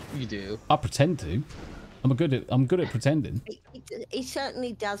 You do. I pretend to. I'm good at pretending. He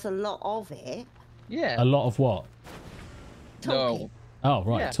certainly does a lot of it. Yeah. A lot of what? Talking. No. Oh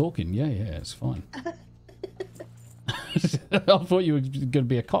right, yeah. Talking. Yeah, it's fine. I thought you were going to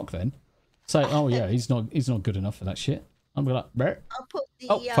be a cock then. Say, oh yeah, he's not good enough for that shit. I'm gonna like, I'll put the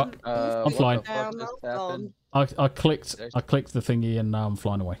oh fuck, I'm flying. I clicked the thingy and now I'm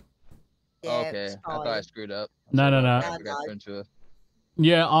flying away. Yeah, okay, I thought I screwed up. No.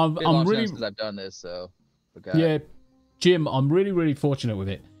 Yeah, I'm really since I've done this, so. Yeah, Jim, I'm really fortunate with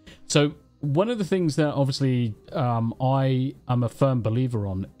it. So one of the things that obviously I am a firm believer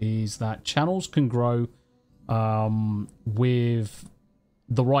on is that channels can grow with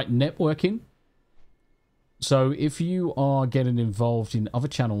the right networking. So if you are getting involved in other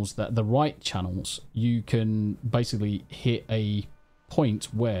channels, that the right channels, you can basically hit a point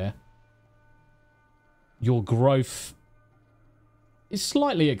where your growth is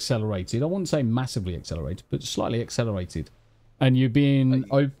slightly accelerated. I wouldn't say massively accelerated, but slightly accelerated. And you're being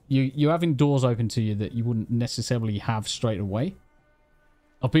you're having doors open to you that you wouldn't necessarily have straight away.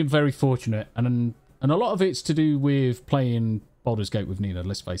 I've been very fortunate, and a lot of it's to do with playing Baldur's Gate with Nina.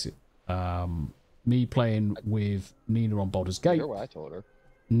 Let's face it. Me playing with Nina on Baldur's Gate. You're what I told her.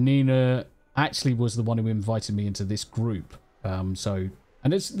 Nina actually was the one who invited me into this group. And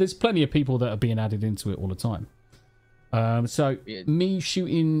there's plenty of people that are being added into it all the time. So me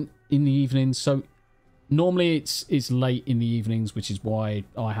shooting in the evenings. So normally it's late in the evenings, which is why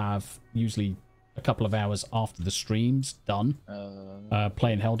I have usually a couple of hours after the stream's done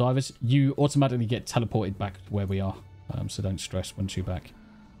playing Helldivers. You automatically get teleported back to where we are. So don't stress once you're back.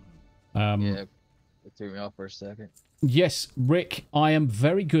 Yeah, it threw me off for a second. Yes, Rick, I am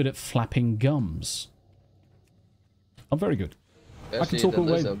very good at flapping gums. I'm very good. Especially I can talk all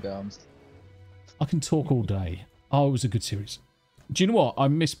day. Gums. I can talk all day. Oh, it was a good series. Do you know what? I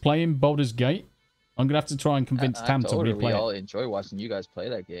miss playing Baldur's Gate I'm gonna have to try and convince Tam to replay we all it. enjoy watching you guys play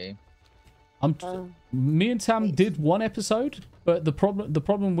that game. Me and Tam did one episode, but the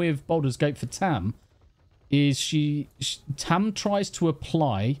problem with Baldur's Gate for Tam is Tam tries to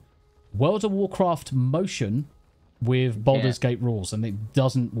apply World of Warcraft motion with Baldur's Gate rules, and it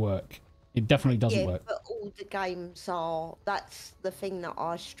doesn't work. It definitely doesn't work. But all the games are... That's the thing that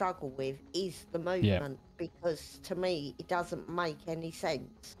I struggle with, is the movement. Because to me, it doesn't make any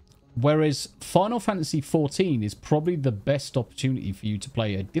sense. Whereas Final Fantasy XIV is probably the best opportunity for you to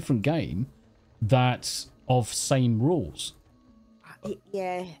play a different game that's of same rules.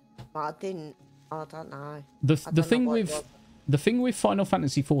 Yeah, but I don't know. The thing with Final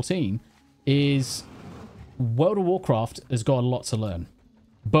Fantasy XIV is World of Warcraft has got a lot to learn.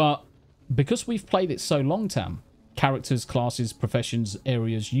 But because we've played it so long, Tam, characters, classes, professions,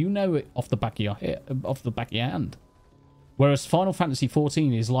 areas, you know it off the back of your hand. Whereas Final Fantasy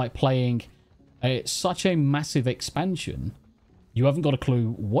XIV is like playing such a massive expansion. You haven't got a clue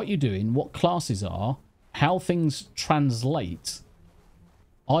what you're doing, what classes are, how things translate.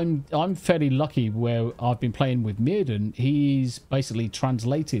 I'm fairly lucky where I've been playing with Mirden. He's basically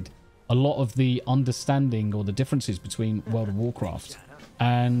translated a lot of the understanding or the differences between World of Warcraft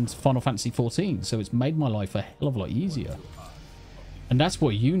and Final Fantasy XIV. So it's made my life a hell of a lot easier. And that's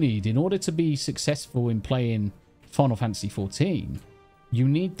what you need in order to be successful in playing Final Fantasy XIV. You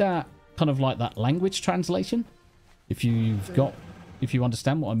need that kind of like that language translation. If you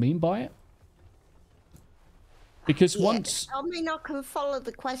understand what I mean by it. Because once... I mean, I can follow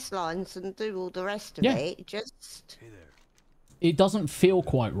the quest lines and do all the rest of it. Just... It doesn't feel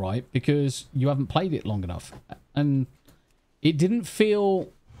quite right because you haven't played it long enough. And it didn't feel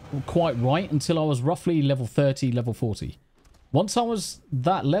quite right until I was roughly level 30, level 40. Once I was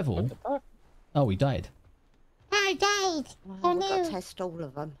that level... Oh, he died. I died! Oh, no. We've got to test all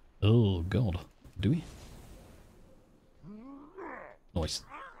of them. Oh, God. Do we? Nice.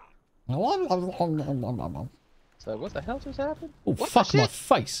 So what the hell just happened? Oh, fuck my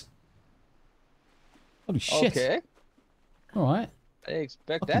face. Holy shit. Okay. Alright. I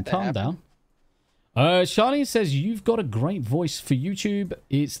expect that to calm happen. down. Charlene says, you've got a great voice for YouTube.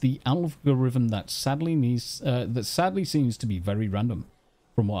 It's the algorithm that sadly seems to be very random.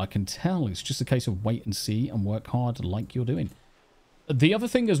 From what I can tell, it's just a case of wait and see and work hard like you're doing. The other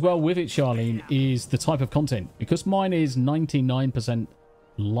thing as well with it, Charlene, is the type of content. Because mine is 99%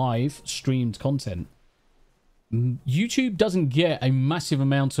 live streamed content, YouTube doesn't get a massive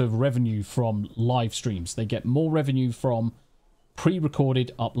amount of revenue from live streams. They get more revenue from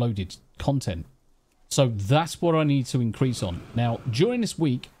pre-recorded, uploaded content. So that's what I need to increase on. Now, during this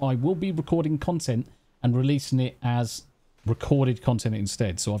week, I will be recording content and releasing it as recorded content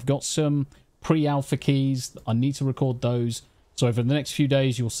instead. So I've got some pre-alpha keys. I need to record those. So over the next few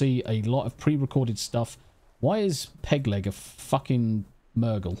days, you'll see a lot of pre-recorded stuff. Why is Pegleg a fucking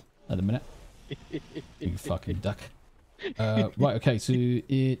Murgle at the minute? You fucking duck. Right, okay, so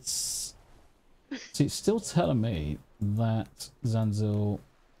it's still telling me that Zanzil...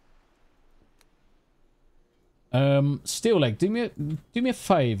 Steelleg, do me a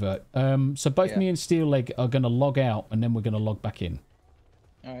favour. So both me and Steelleg are going to log out, and then we're going to log back in.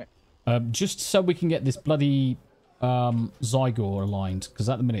 Alright. Just so we can get this bloody Zygor aligned, because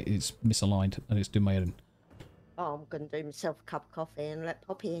at the minute it's misaligned, and it's doing Oh, I'm going to do myself a cup of coffee and let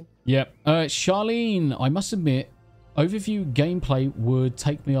Poppy in. Yep. Charlene, I must admit, overview gameplay would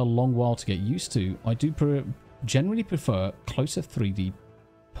take me a long while to get used to. I do generally prefer closer 3D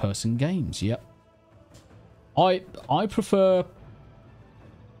person games. Yep. I preferred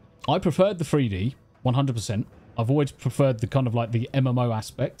the 3D 100%. I've always preferred the kind of like the MMO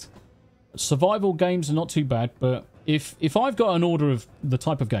aspect. Survival games are not too bad, but if I've got an order of the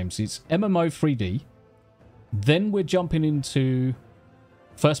type of games, it's MMO 3D. Then we're jumping into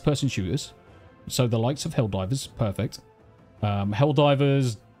first-person shooters. So the likes of Helldivers, perfect.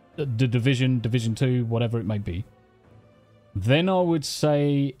 Helldivers, The Division, Division 2, whatever it may be. Then I would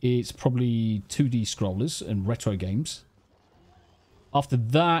say it's probably 2D scrollers and retro games. After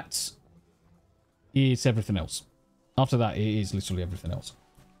that, it's everything else. After that, it is literally everything else.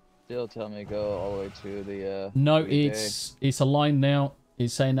 Still tell me to go all the way to the... No, it's aligned now.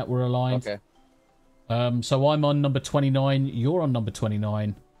 It's saying that we're aligned. Okay. So I'm on number 29. You're on number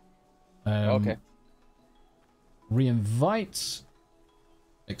 29. Okay. Reinvite.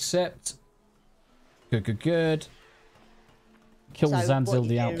 Accept. Good. Kill Zanzil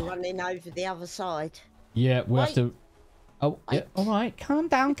the Alp. Running over the other side. Yeah, we have to... Oh, yeah. All right. Calm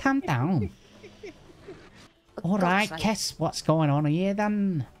down. All right, guess what's going on here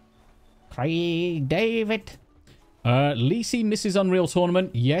then? Craig David. Lisi misses Unreal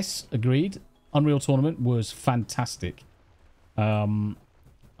Tournament. Yes, agreed. Unreal Tournament was fantastic.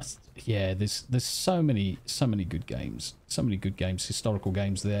 Yeah, there's so many good games. So many good games, historical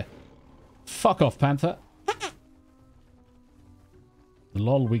games there. Fuck off, Panther.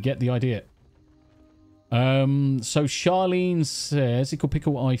 Lol, we get the idea. So Charlene says, Ickle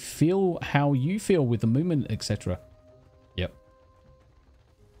Pickle, I feel how you feel with the movement, etc. Yep.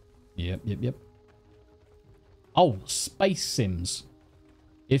 Yep. Oh, Space Sims.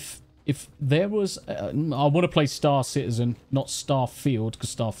 If there was... I want to play Star Citizen, not Starfield,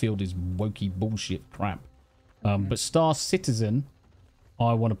 because Starfield is wokey bullshit crap. But Star Citizen,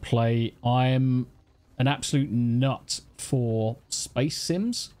 I want to play. I'm an absolute nut for Space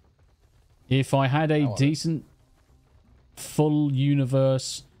Sims. If I had a decent, full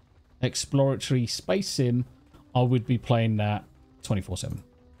universe, exploratory space sim, I would be playing that 24/7.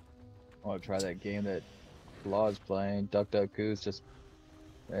 I want to try that game that Law's playing, Duck Duck Goose. Just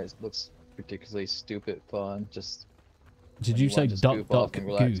it looks particularly stupid fun. Just did you say Duck Duck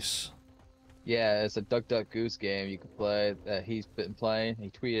Goose? Yeah, it's a Duck Duck Goose game you can play that he's been playing. He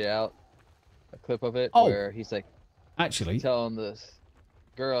tweeted out a clip of it where he's like, actually telling this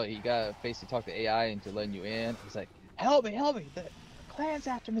girl you gotta basically talk to AI into letting you in. He's like, help me, the clan's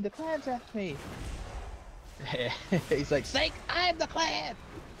after me. He's like, Snake, I'm the clan.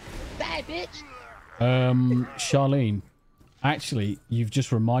 Die, bitch. Charlene, actually, you've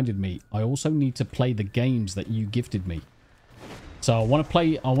just reminded me. I also need to play the games that you gifted me. So I want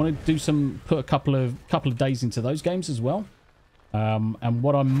to do put a couple of days into those games as well. And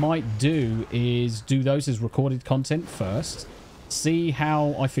what I might do is do those as recorded content first. See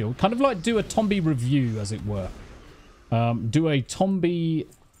how I feel. Kind of like do a Tombi review, as it were. Do a Tombi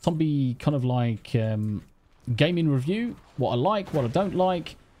kind of like gaming review. What I like, what I don't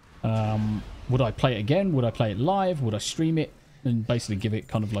like. Would I play it again? Would I play it live? Would I stream it? And basically give it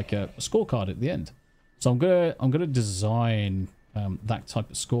kind of like a scorecard at the end. So I'm gonna design that type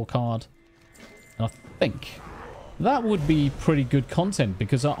of scorecard. And I think that would be pretty good content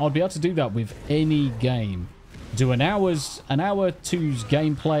because I'll be able to do that with any game. Do an hour two's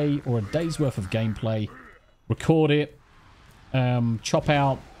gameplay or a day's worth of gameplay. Record it. Chop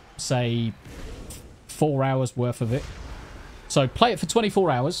out, say, 4 hours worth of it. So play it for 24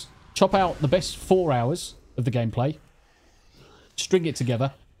 hours. Chop out the best 4 hours of the gameplay. String it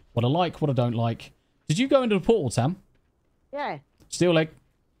together. What I like, what I don't like. Did you go into the portal, Tam? Yeah. Steel leg.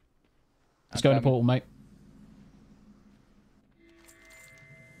 Let's go into the portal, mate.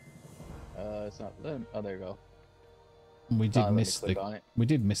 It's not. Oh, there you go. We did miss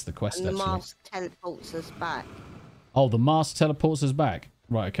the quest, and the actually. mask teleports us back. Oh, the mask teleports us back.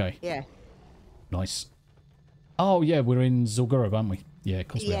 Right, okay. Yeah. Nice. Oh, yeah, we're in Zul'Gurub, aren't we? Yeah, of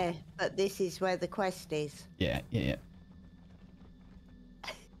course we are. Yeah, but this is where the quest is. Yeah.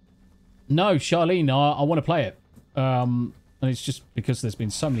 No, Charlene, I want to play it. And it's just because there's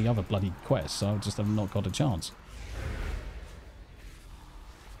been so many other bloody quests, so I just have not got a chance.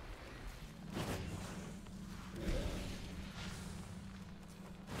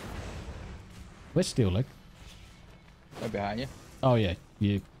 Where's Steel Leg? Right behind you. Oh, yeah.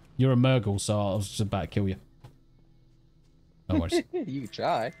 You're a Murgle, so I was just about to kill you. No worries. You can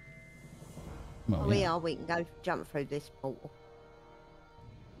try. Well, we can go jump through this portal.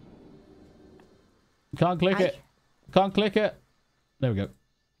 Can't click it. Can't click it. There we go.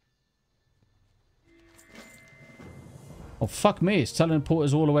 Oh, fuck me. It's teleporting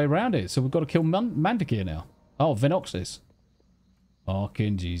us all the way around it. So we've got to kill Mandakir now. Oh, Venoxis.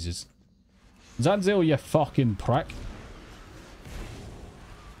 Fucking Jesus. Zanzil, you fucking prick.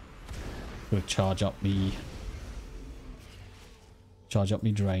 Gonna charge up me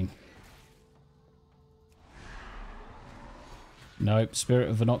drain. Nope, Spirit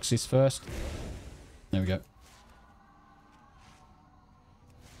of Venoxis first. There we go.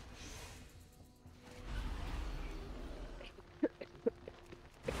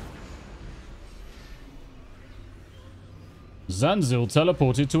 Zanzil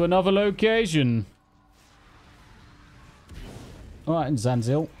teleported to another location. Alright, and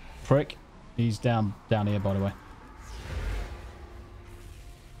Zanzil, prick. He's down here, by the way.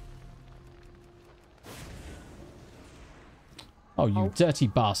 Oh, you dirty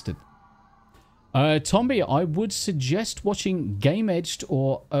bastard. Tombi, I would suggest watching Game Edged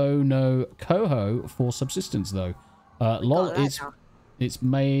or Oh No Coho for subsistence, though. Lol, it's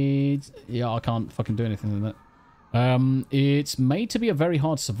made... Yeah, I can't fucking do anything with that. It's made to be a very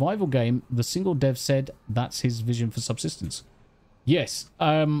hard survival game. The single dev said that's his vision for subsistence. Yes,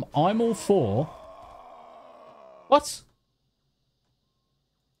 I'm all for... What?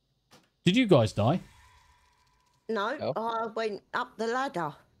 Did you guys die? No, I went up the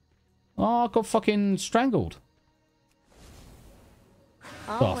ladder. Oh, I got fucking strangled.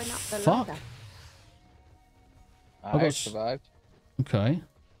 Oh, The went up the fuck? ladder. I got survived. Okay.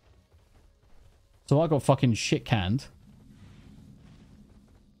 So I got fucking shit canned.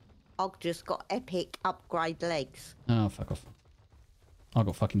 I've just got epic upgrade legs. Oh, fuck off. I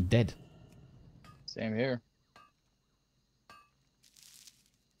got fucking dead. Same here.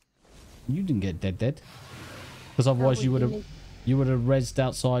 You didn't get dead. Because otherwise you would have rezzed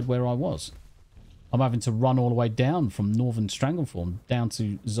outside where I was. I'm having to run all the way down from Northern Strangleform down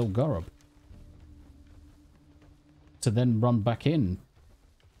to Zul'Gurub. To then run back in.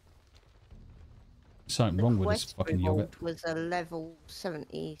 Something wrong with this fucking yogurt. Was a level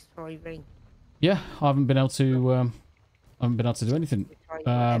 73 ring. Yeah, I haven't been able to do anything.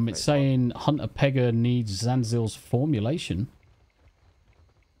 It's saying Hunter Pegger needs Zanzil's formulation.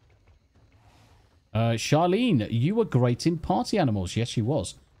 Charlene, you were great in party animals. Yes, she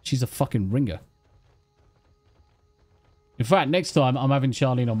was. She's a fucking ringer. In fact, next time I'm having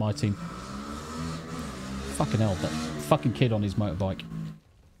Charlene on my team. Fucking hell, that fucking kid on his motorbike.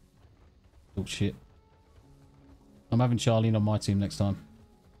 Oh shit. I'm having Charlene on my team next time.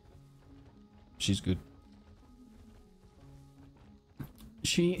 She's good.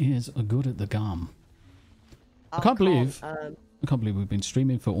 She is good at the gum. I can't believe we've been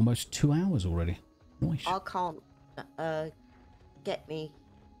streaming for almost 2 hours already. Nice. I can't get me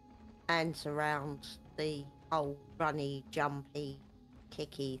hands around the whole runny, jumpy,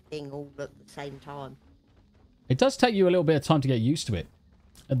 kicky thing all at the same time. It does take you a little bit of time to get used to it.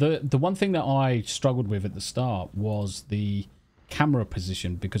 The one thing that I struggled with at the start was the camera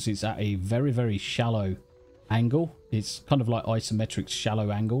position, because it's at a very, very shallow angle. It's kind of like isometric, shallow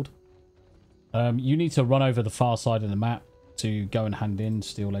angled. You need to run over the far side of the map to go and hand in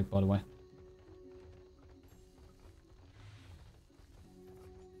Steel Leg, by the way.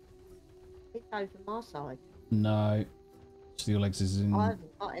 It's over my side. No. Steel Legs is in... I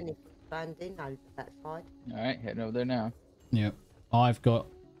haven't got anything planned in over that side. Alright, heading over there now. Yeah. I've got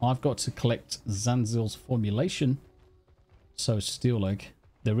to collect Zanzil's formulation. So Steel Leg.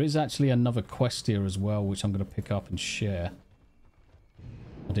 There is actually another quest here as well, which I'm going to pick up and share.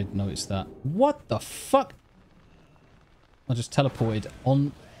 I did notice that. What the fuck? I just teleported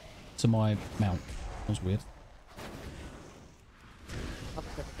on to my mount. That was weird. I'm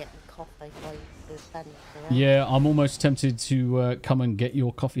going to get the coffee while you're standing around. Yeah, I'm almost tempted to come and get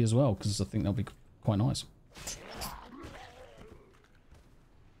your coffee as well, because I think that'll be quite nice.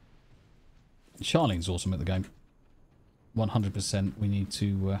 Charlene's awesome at the game. 100%. We need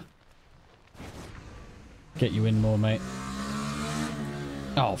to get you in more, mate.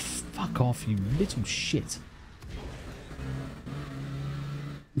 Oh, fuck off, you little shit.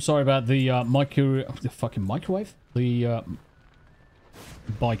 I'm sorry about the the fucking microwave? The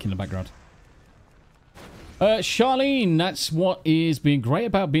bike in the background. Charlene, that's what is being great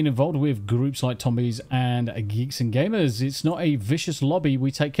about being involved with groups like Tombi's and Geeks and Gamers. It's not a vicious lobby.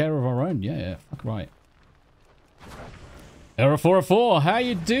 We take care of our own. Yeah, fuck right. Error 404, how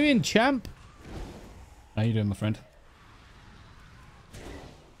you doing, champ? How you doing, my friend?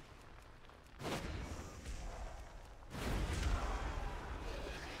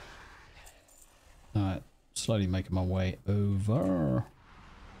 Alright, slowly making my way over.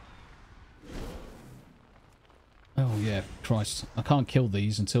 Oh yeah, Christ. I can't kill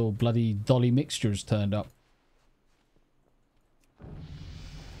these until bloody Dolly Mixture's turned up.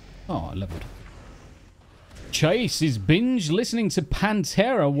 Oh, I leveled. Chase is binge listening to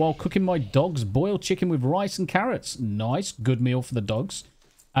Pantera while cooking my dog's boiled chicken with rice and carrots. Nice, good meal for the dogs.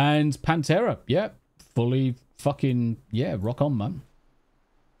 And Pantera, yeah, fully fucking, yeah, rock on, man.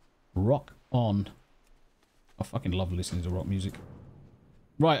 Rock on. I fucking love listening to rock music.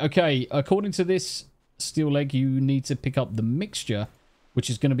 Right, okay, according to this Steel Leg, you need to pick up the mixture, which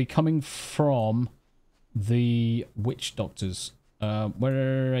is going to be coming from the witch doctors.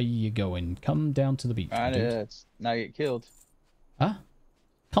 Where are you going? Come down to the beach. It's now get killed. Huh?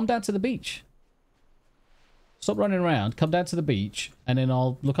 Come down to the beach. Stop running around. Come down to the beach, and then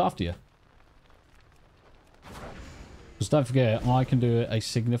I'll look after you. Because don't forget, I can do a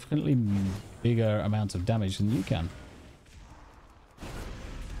significantly bigger amount of damage than you can.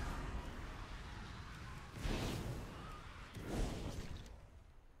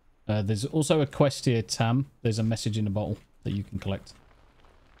 There's also a quest here, Tam. There's a message in a bottle that you can collect.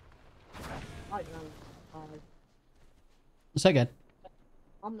 Say again.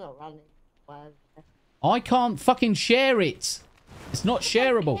 I'm not running. I can't fucking share it. It's not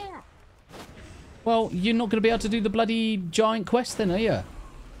shareable. Well, you're not going to be able to do the bloody giant quest then, are you?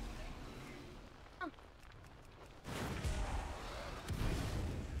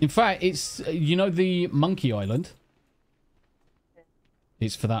 In fact, it's, you know, the Monkey Island?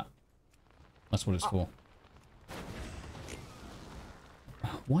 It's for that. That's what it's for.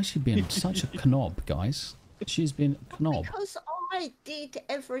 Why is she being such a knob, guys? She's been a knob. Because I did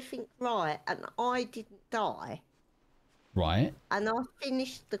everything right and I didn't die. Right. And I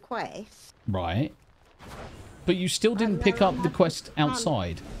finished the quest. Right. But you still didn't pick up the quest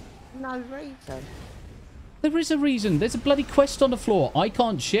outside. No reason. There is a reason. There's a bloody quest on the floor. I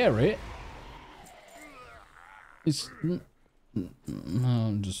can't share it. It's... No,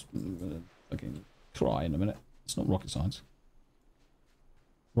 I'm just fucking cry in a minute. It's not rocket science.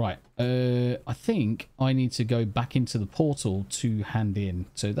 Right. I think I need to go back into the portal to hand in.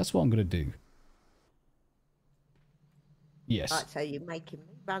 So that's what I'm going to do. Yes. Right, so you're making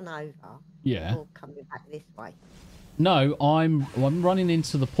me run over. Yeah. Or coming back this way. No, I'm running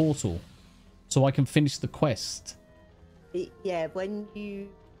into the portal so I can finish the quest. Yeah, when you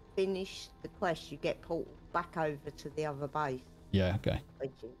finish the quest, you get portal back over to the other base. Yeah, okay.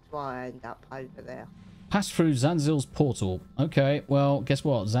 Which is why I end up over there. Pass through Zanzil's portal. Okay, well, guess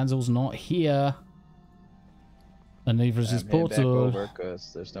what? Zanzil's not here. And neither is his portal.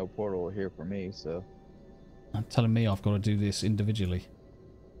 Because there's no portal here for me, so... I'm telling me I've got to do this individually.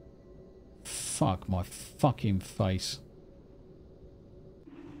 Fuck my fucking face.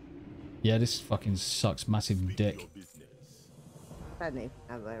 Yeah, this fucking sucks massive dick. I don't even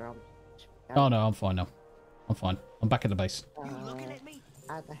know where I'm going. Oh no, I'm fine now. I'm fine. I'm back at the base. How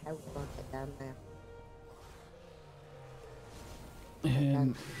the hell do I get down there?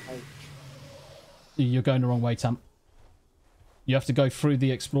 You're going the wrong way, Tam. You have to go through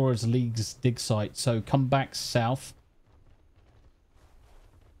the Explorers League's dig site. So come back south.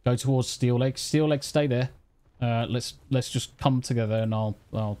 Go towards Steel Lake. Steel Lake, stay there. Let's just come together and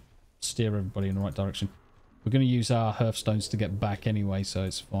I'll steer everybody in the right direction. We're going to use our Hearthstones to get back anyway, so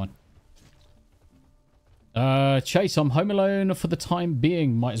it's fine. Chase, I'm home alone for the time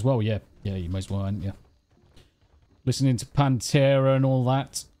being. Might as well, yeah. Yeah, you might as well, yeah. Listening to Pantera and all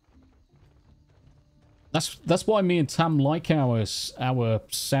that. That's why me and Tam like our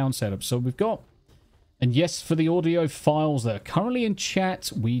sound setup. So we've got, and yes, for the audio files that are currently in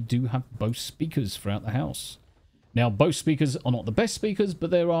chat, we do have both speakers throughout the house. Now, both speakers are not the best speakers,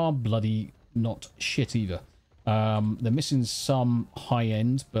 but they are bloody not shit either. They're missing some high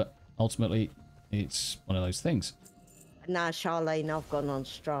end, but ultimately, it's one of those things. Nah, Charlene, I've gone on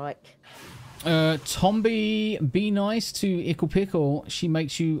strike. Tombi, be nice to Ickle Pickle. She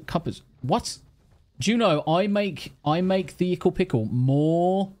makes you cuppers. What? Do you know, I make the Ickle Pickle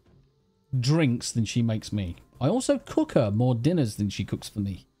more drinks than she makes me. I also cook her more dinners than she cooks for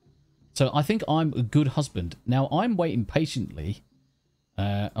me. So I think I'm a good husband. Now, I'm waiting patiently.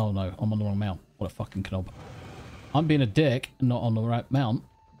 Oh no, I'm on the wrong mount. What a fucking knob. I'm being a dick, not on the right mount.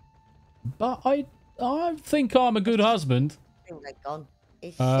 But I think I'm a good husband. I think they're gone.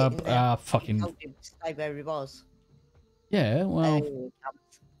 He's sitting there. Fucking... He told him to stay where he was. Yeah, well... There he comes.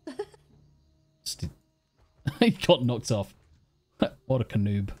 He got knocked off. What a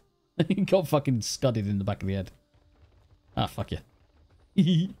canoob. He got fucking scudded in the back of the head. Ah, fuck you.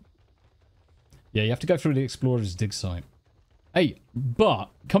 Yeah, you have to go through the Explorer's dig site. Hey, but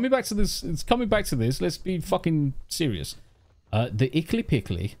coming back to this, let's be fucking serious. The Ickle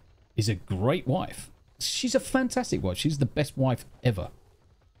Pickle is a great wife. She's a fantastic wife. She's the best wife ever.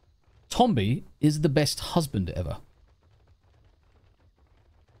 Tombi is the best husband ever.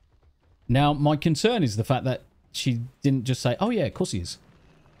 Now, my concern is the fact that she didn't just say, oh yeah, of course he is.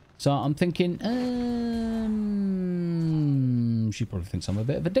 So I'm thinking, she probably thinks I'm a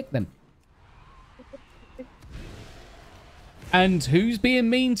bit of a dick then. And who's being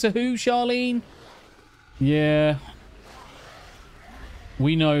mean to who, Charlene? Yeah.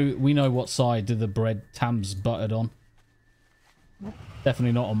 We know what side the bread Tam's buttered on.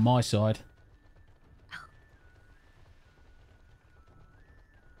 Definitely not on my side.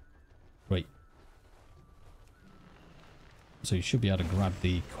 Great. So you should be able to grab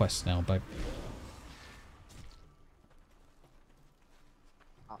the quest now, babe.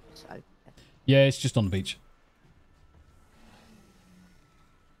 Yeah, it's just on the beach.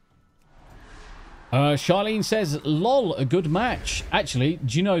 Charlene says, lol, a good match. Actually,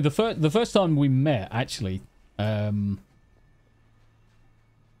 do you know, the first time we met, actually,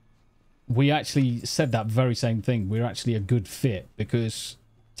 we actually said that very same thing. We're actually a good fit because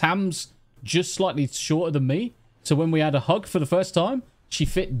Tam's just slightly shorter than me. So when we had a hug for the first time, she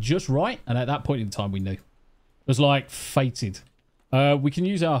fit just right. And at that point in time, we knew. It was like fated. We can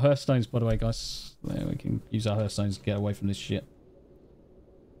use our Hearthstones, by the way, guys. There, we can use our Hearthstones to get away from this shit.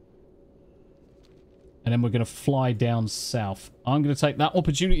 And then we're going to fly down south. I'm going to take that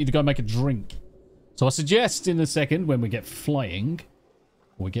opportunity to go make a drink. So I suggest in a second when we get flying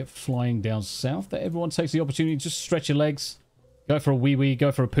down south, that everyone takes the opportunity to just stretch your legs. Go for a wee-wee,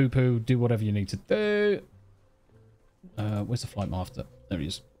 go for a poo-poo, do whatever you need to do. Where's the flight master? There he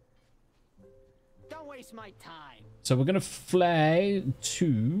is. Don't waste my time. So we're going to fly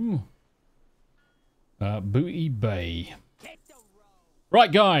to Booty Bay.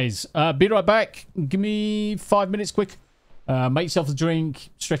 Right, guys. Be right back. Give me 5 minutes quick. Make yourself a drink,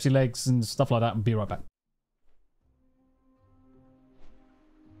 stretch your legs and stuff like that, and be right back.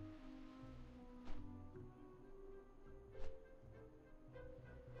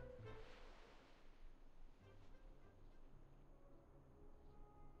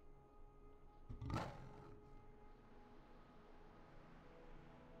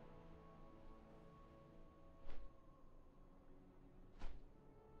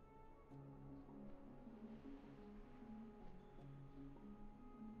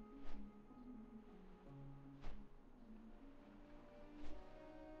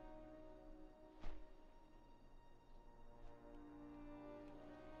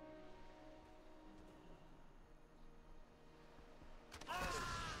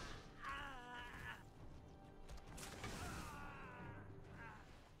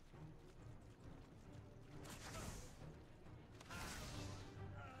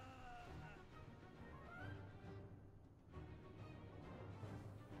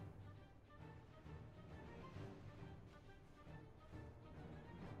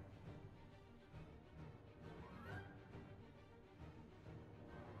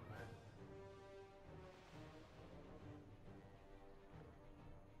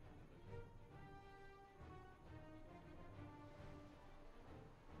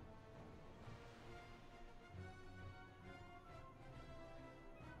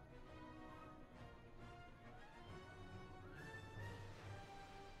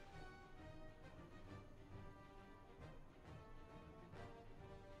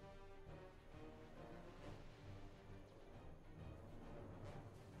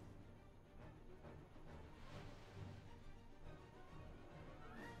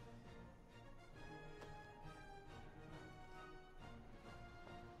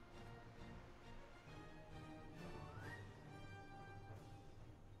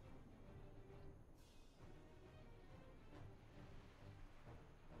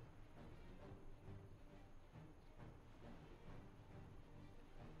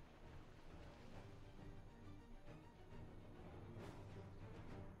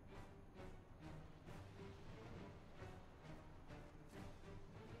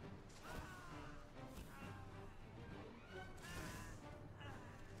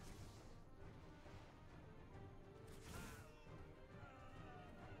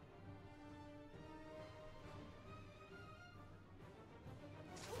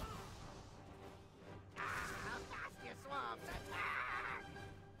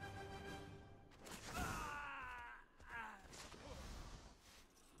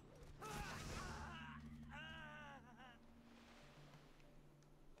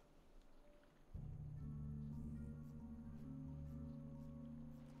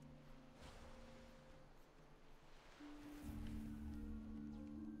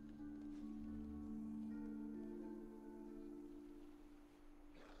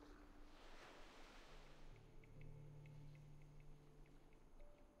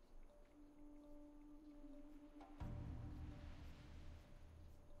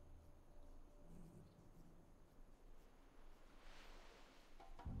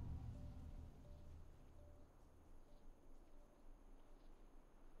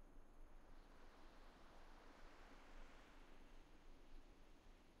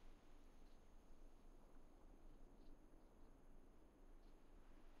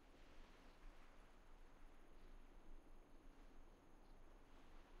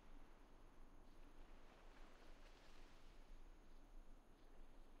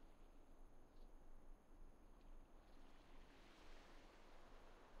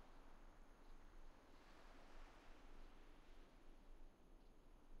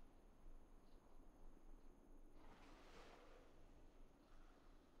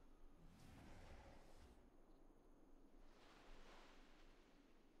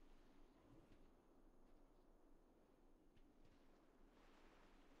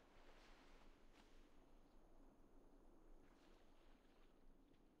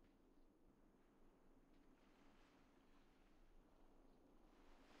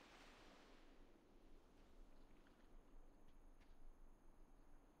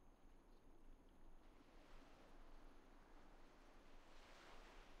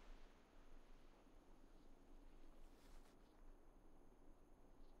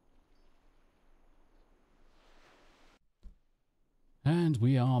 And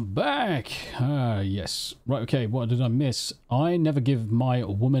we are back. Yes. Right, okay, what did I miss? I never give my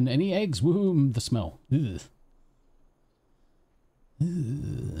woman any eggs. Woohoo, the smell. Ugh.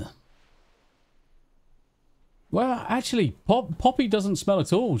 Ugh. Well, actually, Poppy doesn't smell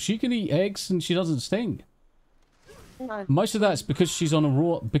at all. She can eat eggs and she doesn't stink. No. Most of that's because she's on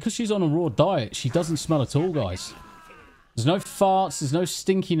a raw diet. She doesn't smell at all, guys. There's no farts, there's no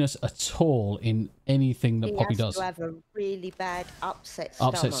stinkiness at all in anything that Poppy does. You have to have a really bad upset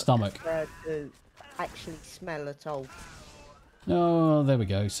stomach for her to actually smell at all. Oh, there we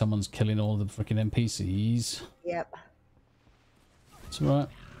go. Someone's killing all the freaking NPCs. Yep. It's alright.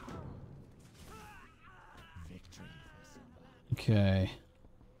 Okay.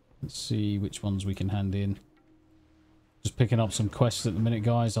 Let's see which ones we can hand in. Just picking up some quests at the minute,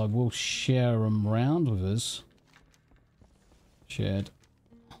 guys. I will share them around with us. Shared.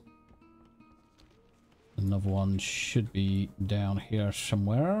 Another one should be down here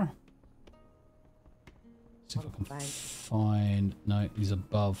somewhere. See if I can find... No, he's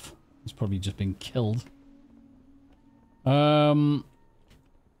above. He's probably just been killed. Yeah,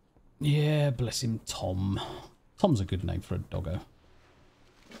 bless him, Tom. Tom's a good name for a doggo.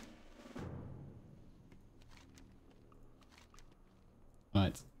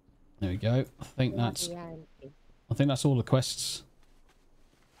 Right. There we go. I think that's all the quests.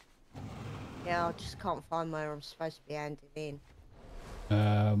 Yeah, I just can't find where I'm supposed to be handing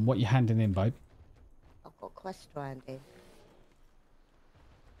in. What you handing in, babe? I've got a quest to hand in.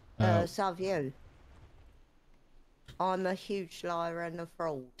 So have you. I'm a huge liar and a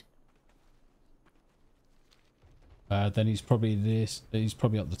fraud. Then he's probably he's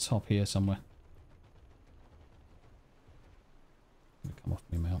probably up the top here somewhere. Come off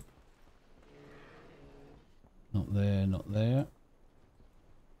me, mount. Not there, not there.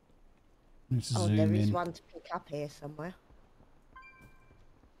 Need to zoom there is in. one to pick up here somewhere.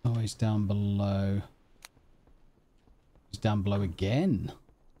 Oh, he's down below. He's down below again.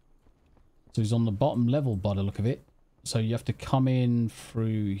 So he's on the bottom level by the look of it. So you have to come in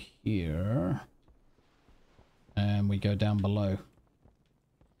through here. And we go down below.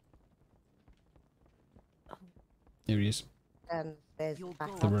 Here he is. And there's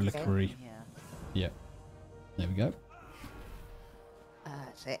The reliquary. Yep. There we go.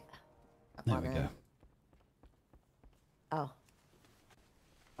 That's it. There we go. Oh.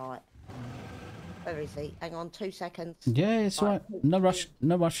 Right. Where is he? Hang on 2 seconds. Yeah, it's right. No rush.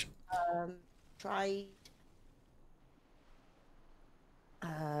 No rush. Trade.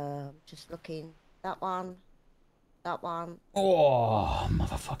 Just looking. That one. That one. Oh,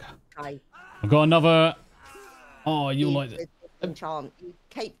 motherfucker. Okay. I've got another. Oh, you'll like it. Enchant. You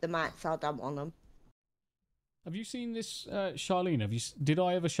keep the mats. I don't want them. Have you seen this, Charlene? Did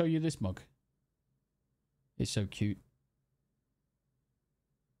I ever show you this mug? It's so cute.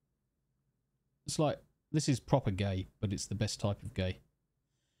 It's like, this is proper gay, but it's the best type of gay.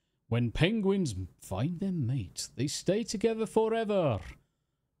 When penguins find their mate, they stay together forever.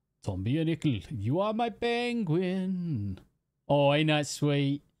 Tombi and Ickle, you are my penguin. Oh, ain't that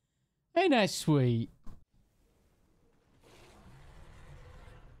sweet? Ain't that sweet?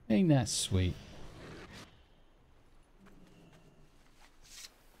 Ain't that sweet?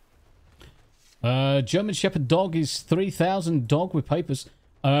 German Shepherd dog is 3,000 dog with papers.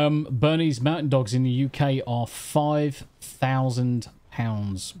 Bernese Mountain Dogs in the UK are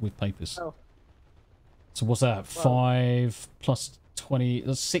 £5,000 with papers. Oh. So what's that? Whoa. 5 plus 20,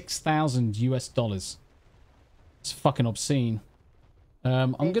 that's 6,000 US dollars. It's fucking obscene.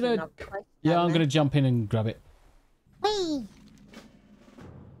 I'm gonna jump in and grab it. Whee!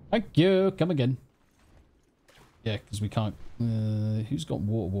 Thank you. Come again. Yeah, because we can't. Who's got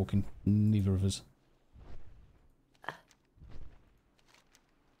water walking? Neither of us.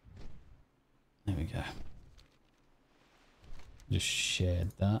 There we go. Just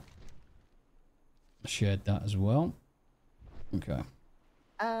shared that. Shared that as well. Okay.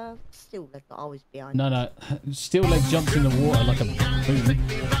 Steel leg always behind. No. Steel leg jumps in the water like a boom.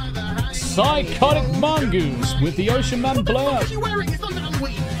 Psychotic mongoose with the Ocean Man blur.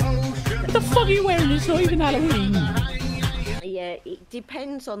 What the fuck are you wearing? It's not even Halloween. Yeah, it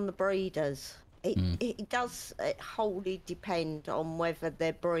depends on the breeders. It does wholly depend on whether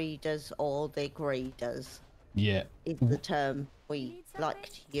they're breeders or they're greeders. Yeah. Is the term we like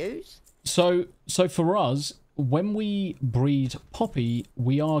to use. So for us, when we breed Poppy,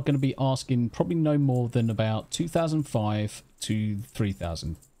 we are going to be asking probably no more than about 2,500 to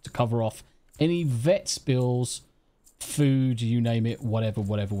 3,000 to cover off any vet bills, food, you name it,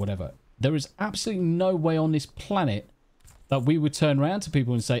 whatever. There is absolutely no way on this planet that we would turn around to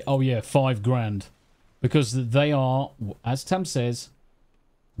people and say, oh yeah, 5 grand. Because they are, as Tam says,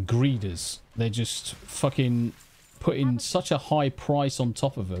 greeders. They're just fucking putting such a high price on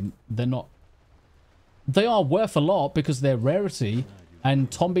top of them. They're not... They are worth a lot because they're rarity. And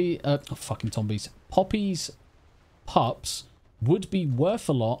Tombi... fucking Tombi's. Poppy's pups would be worth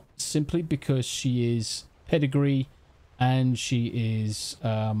a lot simply because she is pedigree and she is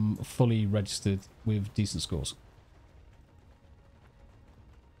fully registered with decent scores.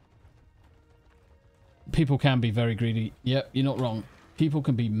 People can be very greedy. Yep, you're not wrong. People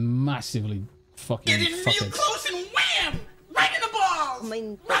can be massively fucking fuckers. Real close and wham! Right in the balls! I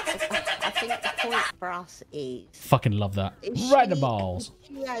mean, I think the point for us is... Fucking love that. Right in the balls. If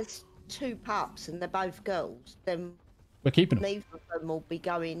she has 2 pups and they're both girls, then we're keeping them. Neither of them will be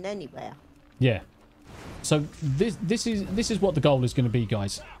going anywhere. Yeah. So this is what the goal is going to be,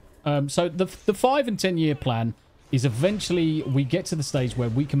 guys. So the 5 and 10 year plan is eventually we get to the stage where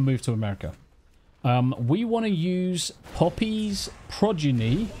we can move to America. We want to use Poppy's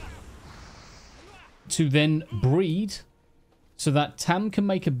progeny to then breed so that Tam can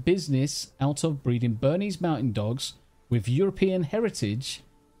make a business out of breeding Bernese Mountain Dogs with European heritage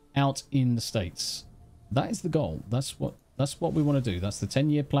out in the States. That is the goal. That's what we want to do. That's the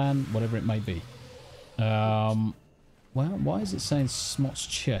 10-year plan, whatever it may be. Well, why is it saying Smot's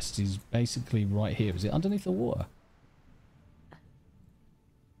chest is basically right here? Is it underneath the water?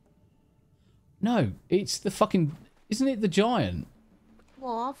 No, it's the fucking... Isn't it the giant?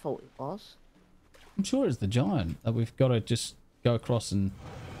 Well, I thought it was. I'm sure it's the giant that we've got to just go across and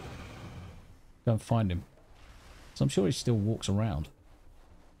go and find him. So I'm sure he still walks around.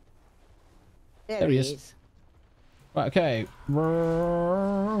 There he is. Right, okay.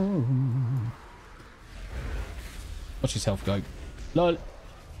 Watch his health go. Lol.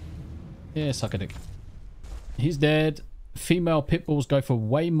 Yeah, suck a dick. He's dead. Female pit bulls go for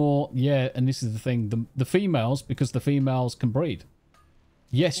way more. Yeah, and this is the thing. The females, because the females can breed.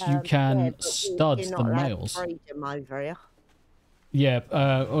 Yes, you can stud the males. Breed them over here. Yeah,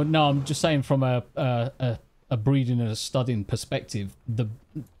 no, I'm just saying from a breeding and a studding perspective,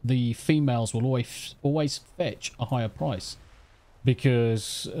 the females will always fetch a higher price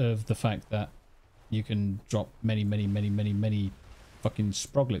because of the fact that you can drop many fucking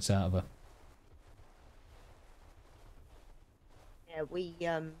sproglets out of her. Yeah,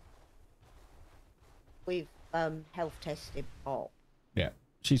 we've health tested Pop. Yeah,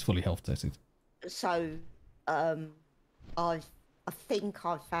 she's fully health tested. So, I think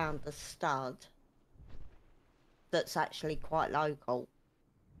I found a stud that's actually quite local,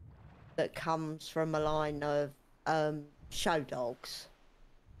 that comes from a line of show dogs,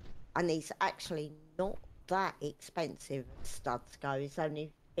 and he's actually not that expensive as studs go. It's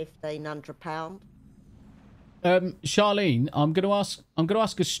only £1,500. Charlene, I'm gonna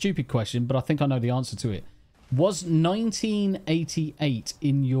ask a stupid question, but I think I know the answer to it. Was 1988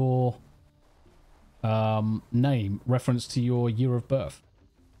 in your name reference to your year of birth?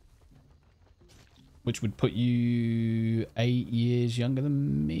 Which would put you 8 years younger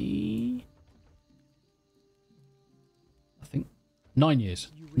than me. I think 9 years.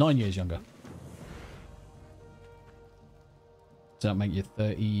 9 years younger. Does that make you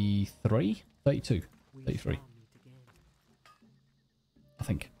 33? 32? 33. I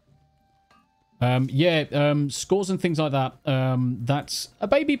think. Yeah, scores and things like that. That's a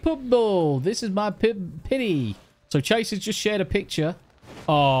baby pit bull. This is my pitty. So Chase has just shared a picture.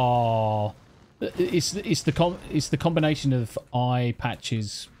 Oh, it's the combination of eye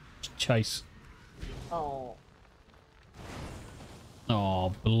patches, Chase. Oh.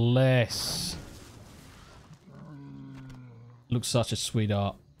 Oh, bless. Looks such a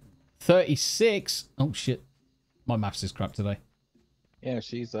sweetheart. 36. Oh shit, my maths is crap today. Yeah,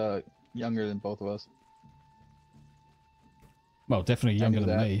 she's younger than both of us. Well, definitely younger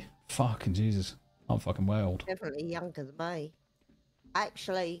than me. Fucking Jesus. I'm fucking way old. Definitely younger than me.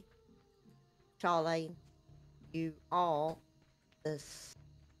 Actually, Charlene, you are the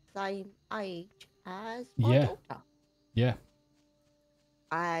same age as my daughter. Yeah.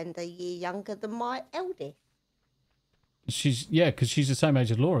 And a year younger than my eldest. Because she's the same age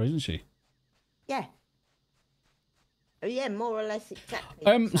as Laura, isn't she? Yeah. Yeah, more or less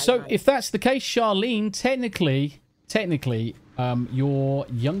exactly. So if that's the case, Charlene, technically, you're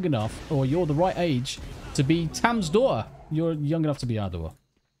young enough, or you're the right age to be Tam's daughter. You're young enough to be our daughter.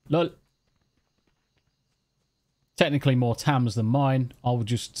 Lol. Technically more Tam's than mine. I'll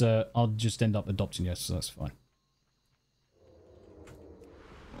just end up adopting you, so that's fine.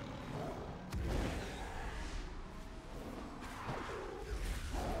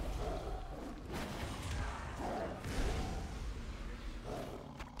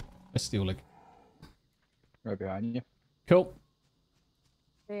 A steel leg. Right behind you. Cool.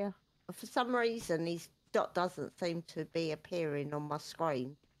 dear. For some reason, his dot doesn't seem to be appearing on my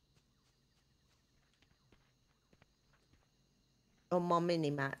screen. On my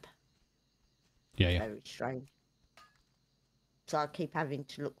mini-map. Yeah. Very strange. So I keep having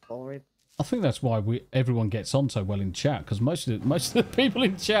to look for him. I think that's why everyone gets on so well in chat, because most of the people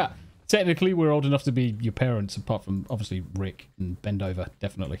in chat, technically, we're old enough to be your parents, apart from obviously Rick and Bendover,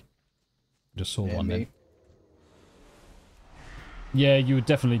 definitely. Just saw one then. Yeah, you would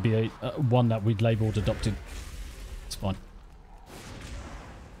definitely be one that we'd labelled adopted. It's fine.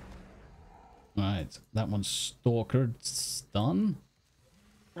 Right, that one's stalkered, done.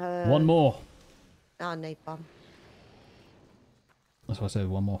 One more. I need one. That's why I said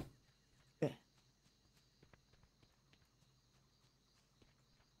one more. Yeah.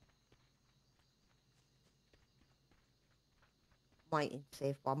 Waiting to see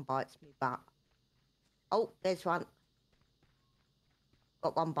if one bites me back. Oh, there's one.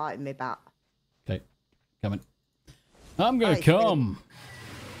 Got one biting me back. Okay, coming. I'm gonna come.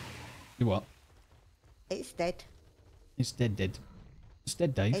 You what? It's dead. It's dead, dead. It's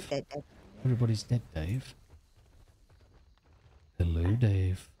dead, Dave. It's dead, dead. Everybody's dead, Dave. Hello,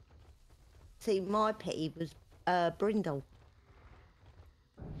 Dave. See, my pity was Brindle.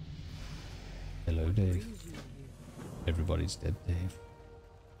 Hello, Dave. Everybody's dead, Dave.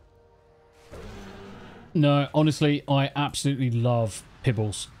 No, honestly, I absolutely love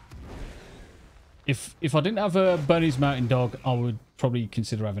Pibbles. If I didn't have a Bernie's Mountain Dog, I would probably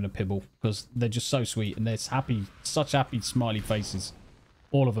consider having a Pibble, because they're just so sweet and they're happy, such happy smiley faces.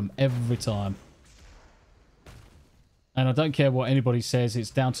 All of them, every time. And I don't care what anybody says, it's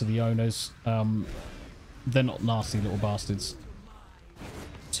down to the owners. They're not nasty little bastards.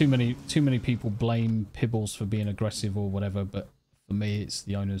 Too many people blame Pibbles for being aggressive or whatever, but for me it's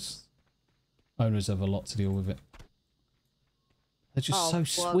the owners. Owners have a lot to deal with it. They're just so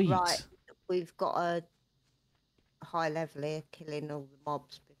sweet. Right. We've got a high level here, killing all the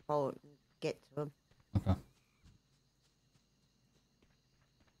mobs before we get to them. Okay.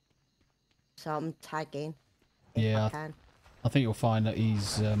 So I'm tagging. Yeah, I think you'll find that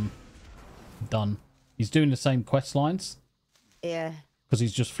he's done. He's doing the same quest lines. Yeah. Because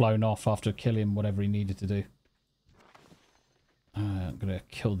he's just flown off after killing whatever he needed to do. I'm going to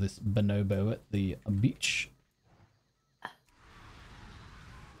kill this bonobo at the beach.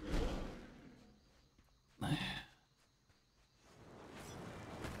 They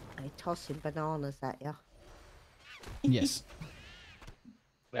tossing bananas at you. Yes.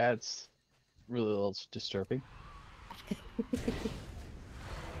 That's really a little disturbing.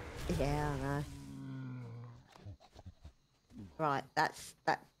 Yeah, I know. Right, that's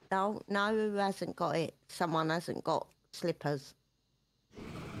that. No, who hasn't got it? Someone hasn't got slippers.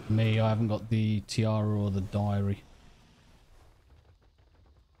 Me, I haven't got the tiara or the diary.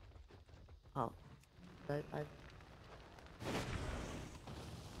 Oh,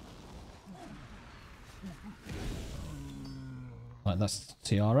 Right, that's the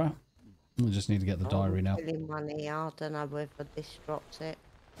tiara. We just need to get the diary now. Money. I don't know whether this drops it.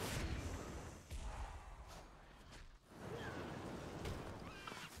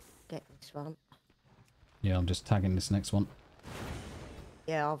 Get this one. Yeah, I'm just tagging this next one.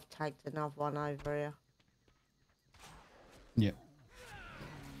 Yeah, I've tagged another one over here. Yeah.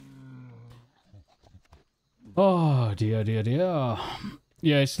 Oh, dear, dear, dear.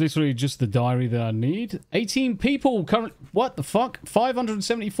 Yeah, it's literally just the diary that I need. 18 people current. What the fuck?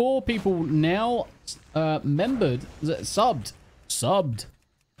 574 people now subbed.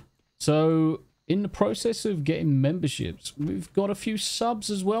 So, in the process of getting memberships, we've got a few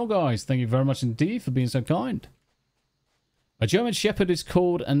subs as well, guys. Thank you very much indeed for being so kind. A German Shepherd is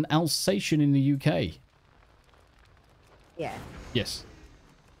called an Alsatian in the UK. Yeah. Yes.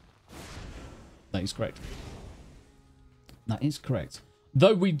 That is correct. That is correct.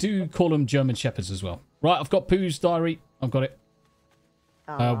 Though we do call them German Shepherds as well. Right, I've got Pooh's diary. I've got it.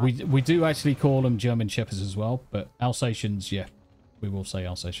 We do actually call them German Shepherds as well, but Alsatians, yeah. We will say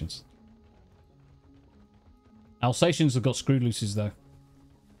Alsatians. Alsatians have got screw looses, though.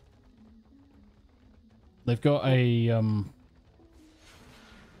 They've got a...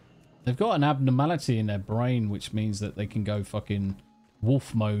 They've got an abnormality in their brain, which means that they can go fucking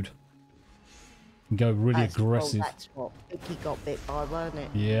wolf mode. And go really aggressive. Well, that's what Vicky got bit by, weren't it?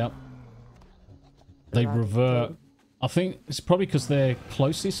 Yeah. They revert. I think it's probably because they're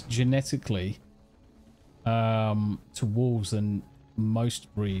closest genetically to wolves than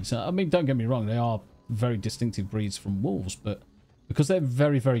most breeds. I mean, don't get me wrong, they are very distinctive breeds from wolves, but because they're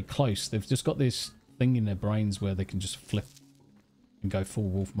very, very close, they've just got this thing in their brains where they can just flip and go full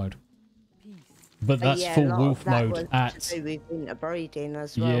wolf mode. But that's yeah, full a lot wolf of that mode was at... to do with interbreeding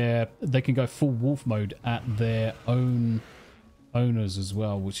as well. Yeah, they can go full wolf mode at their own owners as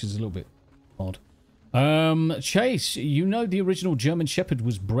well, which is a little bit odd. Chase, you know the original German Shepherd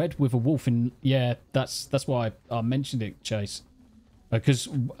was bred with a wolf in... Yeah, that's why I mentioned it, Chase. Because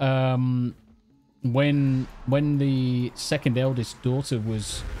when the second eldest daughter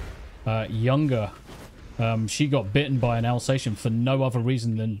was younger, she got bitten by an Alsatian for no other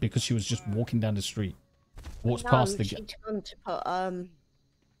reason than because she was just walking down the street. Walked past the... she'd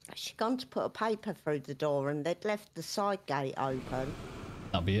gone to put a paper through the door and they'd left the side gate open.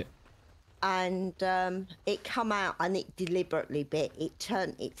 That'll be it. And it come out and it deliberately bit. It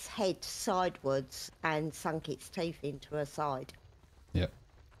turned its head sidewards and sunk its teeth into her side. Yep.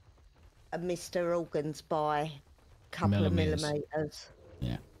 And missed her organs by a couple of millimeters.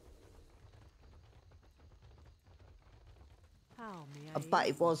 Yeah. But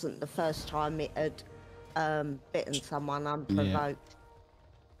it wasn't the first time it had bitten someone unprovoked.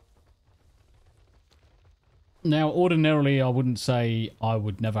 Now, ordinarily, I wouldn't say I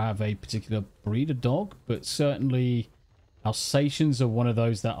would never have a particular breed of dog, but certainly Alsatians are one of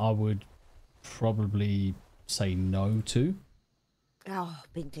those that I would probably say no to. Oh,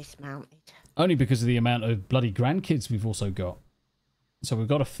 been dismounted. Only because of the amount of bloody grandkids we've also got. So we've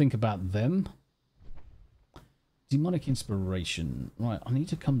got to think about them. Demonic Inspiration. Right, I need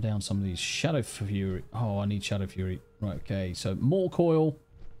to come down some of these. Shadow Fury. Oh, I need Shadow Fury. Right, okay. So, Mortal Coil.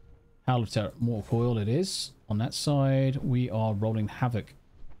 Howl of Terror. Mortal Coil it is. On that side, we are rolling Havoc.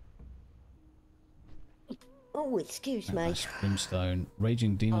 Oh, excuse me. Brimstone.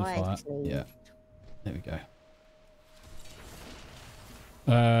 Raging Demon Fire. Yeah. There we go.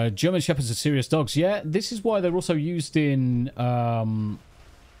 German Shepherds are serious dogs. Yeah, this is why they're also used in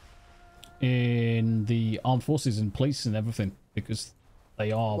the armed forces and police and everything, because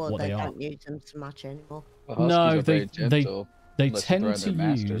they are what they are. They don't use them so much anymore. Well, no, they tend to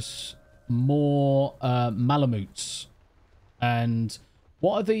use more Malamutes. And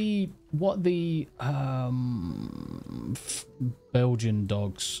what are the Belgian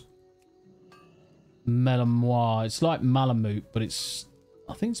dogs? Malamois. It's like Malamute, but it's,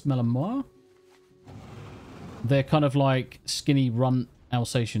 I think it's Malamois. They're kind of like skinny runt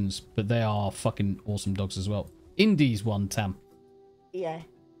Alsatians, but they are fucking awesome dogs as well. Indy's one, Tam. Yeah.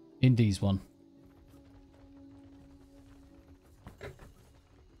 Indy's one.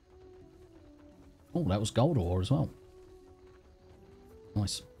 Oh, that was gold ore as well.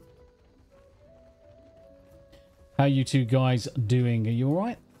 Nice. How you two guys doing? Are you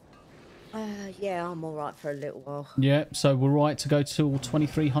alright? Yeah, I'm alright for a little while. Yeah, so we're right to go till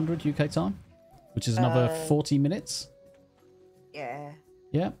 2300 UK time, which is another 40 minutes. Yeah.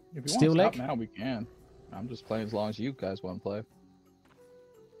 Yeah. If you Steel want to leg? stop now, we can. I'm just playing as long as you guys want to play.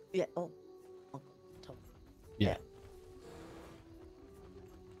 Yeah. Oh. Yeah.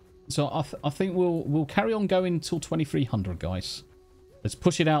 So I think we'll carry on going till 2300, guys. Let's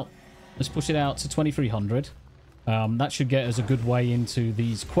push it out. Let's push it out to 2300. That should get us a good way into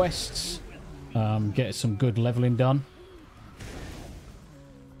these quests. Get some good leveling done.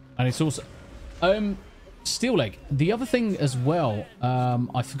 And it's also Steel leg. The other thing as well,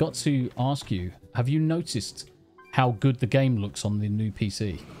 I forgot to ask you. Have you noticed how good the game looks on the new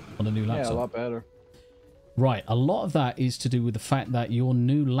PC, on the new laptop? Yeah, a lot better. Right, a lot of that is to do with the fact that your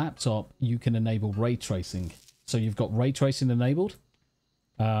new laptop, you can enable ray tracing. So you've got ray tracing enabled,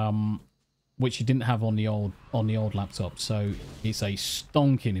 which you didn't have on the old laptop. So it's a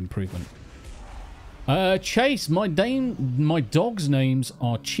stonking improvement. Chase, my dog's names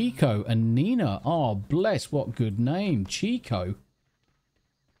are Chico and Nina. Oh, bless, what good name. Chico.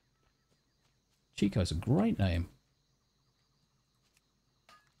 Chico's a great name.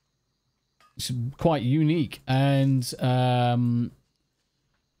 It's quite unique. And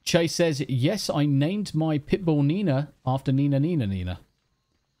Chase says, yes, I named my pitbull Nina after Nina.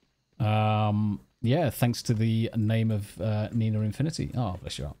 Yeah, thanks to the name of Nina Infinity. Oh,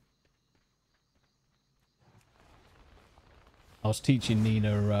 bless you up. I was teaching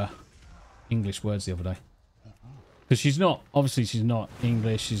Nina English words the other day. Because she's not, obviously she's not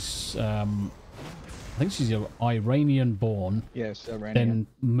English. She's, I think she's Iranian born. Yes, Iranian. Then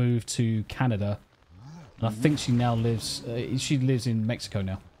moved to Canada. And I think she now lives, she lives in Mexico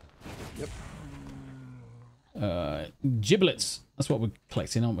now. Yep. Giblets. That's what we're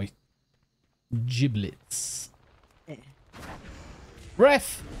collecting, aren't we? Giblets. Yeah.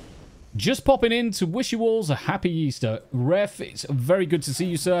 Ref! Just popping in to wish you all a happy Easter. Ref, it's very good to see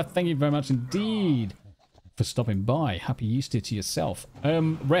you, sir. Thank you very much indeed for stopping by. Happy Easter to yourself.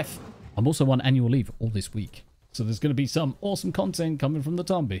 Ref, I'm also on annual leave all this week. So there's going to be some awesome content coming from the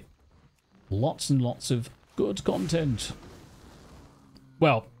Tombi. Lots and lots of good content.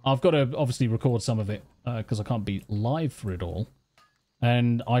 Well, I've got to obviously record some of it because I can't be live for it all.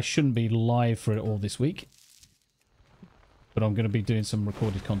 And I shouldn't be live for it all this week. But I'm going to be doing some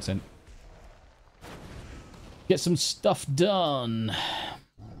recorded content. Get some stuff done.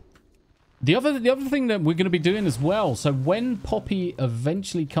 The other thing that we're going to be doing as well, so when Poppy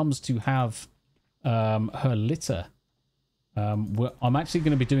eventually comes to have her litter, I'm actually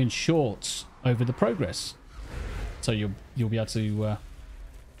going to be doing shorts over the progress. So you'll be able to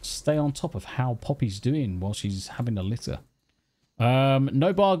stay on top of how Poppy's doing while she's having a litter.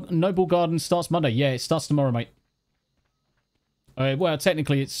 Noble Garden starts Monday. Yeah, it starts tomorrow, mate. Well,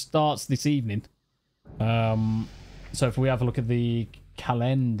 technically it starts this evening. So if we have a look at the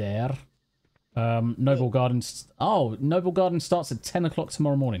calendar, Noble Garden starts at 10 o'clock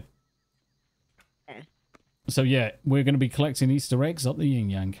tomorrow morning. So yeah, we're going to be collecting Easter eggs up the yin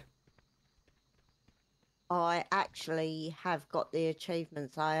yang. I actually have got the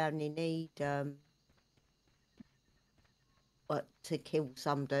achievements. I only need to kill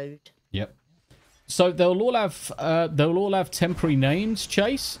some dude. Yep. So they'll all have temporary names,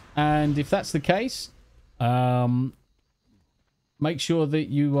 Chase, and if that's the case, make sure that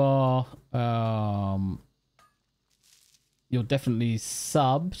you are you're definitely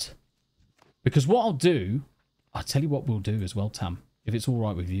subbed, because what I'll tell you what we'll do as well, Tam, if it's all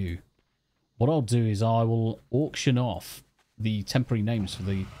right with you. What I'll do is I will auction off the temporary names for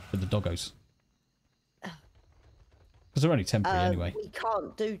the doggos. Because they're only temporary anyway. We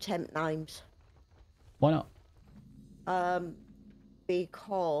can't do temp names. Why not?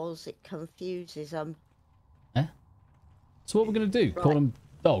 Because it confuses them. Eh? So what we're going to do? Right. Call them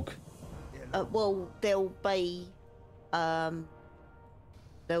dog? Well, they'll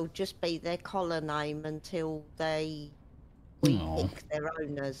just be their collar name until we pick their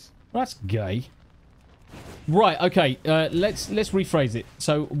owners. That's gay. Right, okay, let's rephrase it.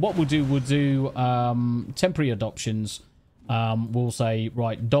 So what we'll do temporary adoptions. We'll say,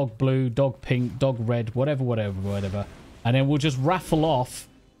 right, dog blue, dog pink, dog red, whatever. And then we'll just raffle off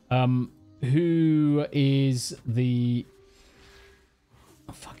who is the...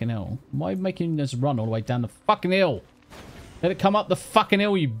 Oh, fucking hell. Why are you making us run all the way down the fucking hill? Let it come up the fucking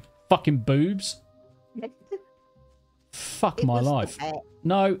hill, you fucking boobs. Fuck my life.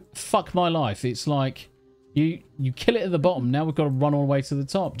 No, fuck my life. It's like, you kill it at the bottom, now we've got to run all the way to the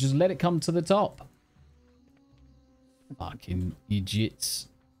top. Just let it come to the top. Fucking idiots.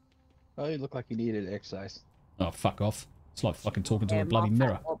 Oh, you look like you needed exercise. Oh, fuck off. It's like fucking talking to a bloody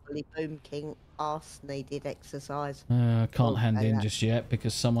mirror. Wobbly Boom King arse needed exercise. Can't hand in just yet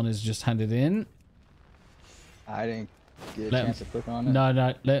because someone has just handed in. I didn't get a chance to click on it.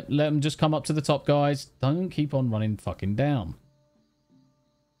 No, let them just come up to the top, guys. Don't keep on running fucking down.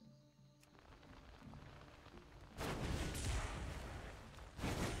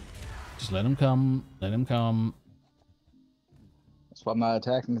 Just let them come. Let them come. That's why I'm not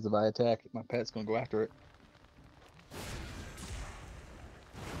attacking, because if I attack, my pet's going to go after it.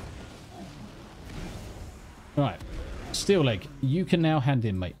 Right. Steel Leg, you can now hand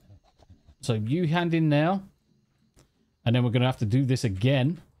in, mate. So you hand in now. And then we're going to have to do this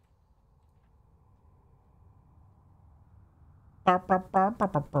again. And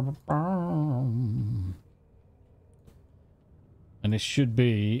this should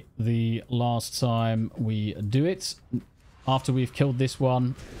be the last time we do it. After we've killed this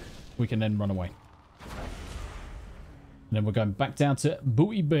one, we can then run away. And then we're going back down to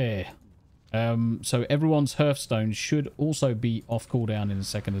Booty Bear. So everyone's Hearthstone should also be off cooldown in a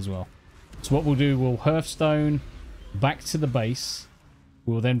second as well. So what we'll do, we'll Hearthstone back to the base.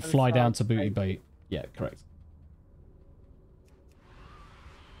 We'll then fly down to Booty Bay. Yeah, correct.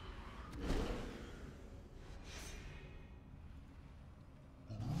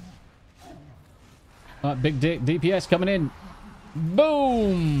 Alright, big dick DPS coming in.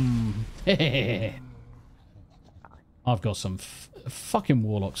 Boom! I've got some fucking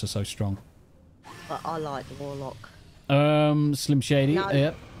Warlocks are so strong. But I like the Warlock. Slim Shady. No,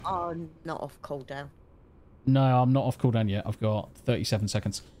 yep. I'm not off cooldown. No, I'm not off cooldown yet. I've got 37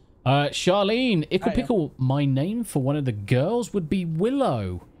 seconds. Charlene, Ickle Pickle, my name for one of the girls would be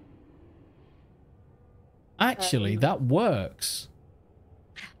Willow. Actually, that works.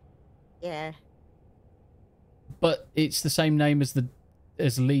 Yeah. But it's the same name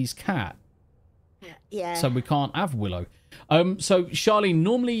as Lee's cat. Yeah. So we can't have Willow. So Charlene,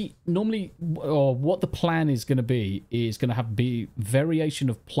 normally, or what the plan is going to be be variation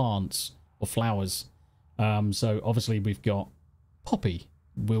of plants or flowers. So obviously we've got Poppy.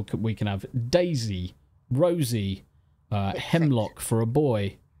 We can have Daisy, Rosie, Hemlock for a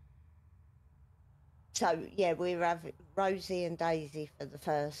boy. So yeah, we're having Rosie and Daisy for the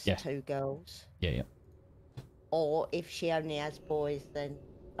first two girls. Yeah. Or if she only has boys, then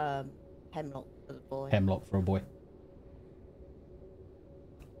Hemlock for the boy. Hemlock for a boy.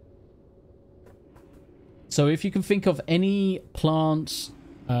 So if you can think of any plants,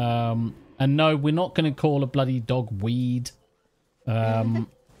 and no, we're not going to call a bloody dog weed. As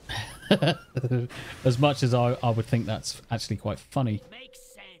much as I would think that's actually quite funny. Makes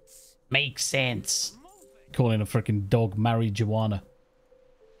sense. Makes sense. Calling a freaking dog marijuana.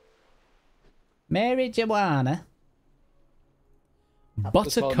 Marijuana.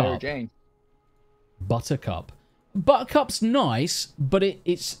 Buttercup. Buttercup. Buttercup's nice, but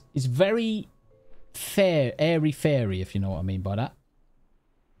it's very fair, airy fairy, if you know what I mean by that.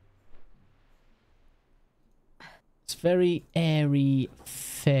 It's very airy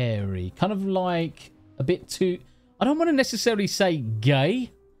fairy. Kind of like a bit too... I don't want to necessarily say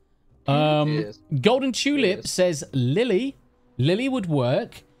gay. Golden Tulip says Lily. Lily would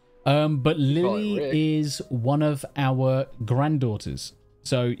work. But Lily is one of our granddaughters.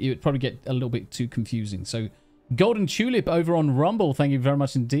 So it would probably get a little bit too confusing. So Golden Tulip over on Rumble, thank you very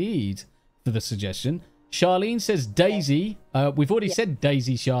much indeed for the suggestion. Charlene says Daisy. We've already said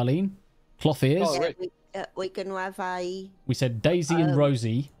Daisy, Charlene. Cloth ears. We're going to have a... We said Daisy and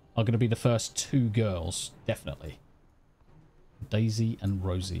Rosie are going to be the first two girls. Definitely. Daisy and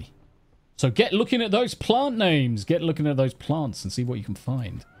Rosie. So get looking at those plant names. Get looking at those plants and see what you can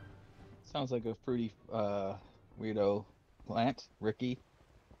find. Sounds like a fruity, weirdo plant.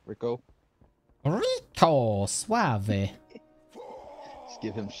 Rico. Rico Suave. Just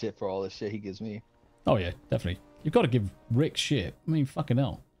give him shit for all the shit he gives me. Oh, yeah, definitely. You've got to give Rick shit. I mean, fucking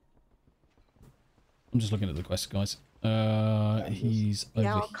hell. I'm just looking at the quest, guys. He's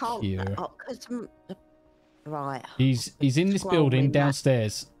over here. Right. He's in this building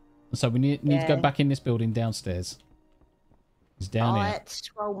downstairs. So we need to go back in this building downstairs. He's down here. I had to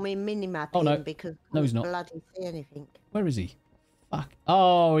scroll my minimap because no, he's not. Bloody see anything. Where is he? Fuck.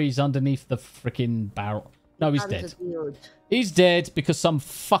 Oh, he's underneath the freaking barrel. No, he's dead. He's dead because some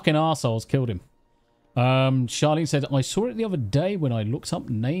fucking arseholes killed him. Charlene said, I saw it the other day when I looked up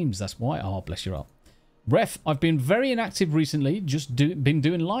names. That's why. Oh, bless you up. Ref, I've been very inactive recently. Just been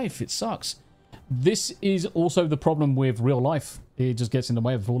doing life. It sucks. This is also the problem with real life. It just gets in the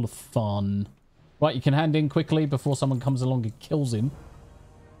way of all the fun. Right, you can hand in quickly before someone comes along and kills him.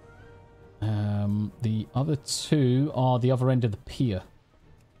 The other two are the other end of the pier.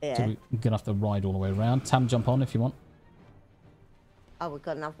 Yeah. So we're going to have to ride all the way around. Tam, jump on if you want. Oh, we've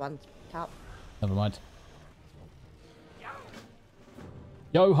got another one up. Never mind.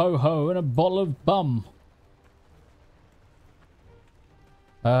 Yo ho ho and a bottle of bum.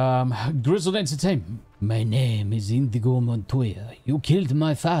 Grizzled Entertainment. My name is Indigo Montoya. You killed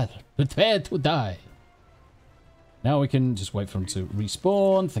my father. Prepare to die. Now we can just wait for them to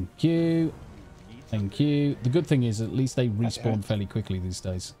respawn. Thank you. Thank you. The good thing is at least they respawn fairly quickly these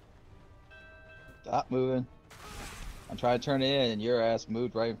days. Stop moving. I'm trying to turn it in and your ass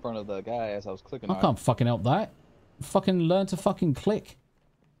moved right in front of the guy as I was clicking on it. I can't fucking help that. Fucking learn to fucking click.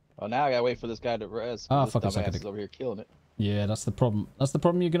 Oh, now I gotta wait for this guy to res. Ah, fuck a second. Is over here killing it. Yeah, that's the problem. That's the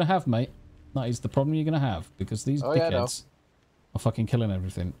problem you're gonna have, mate. That is the problem you're gonna have because these dickheads are fucking killing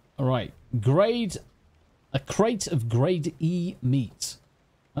everything. All right, a crate of grade E meat.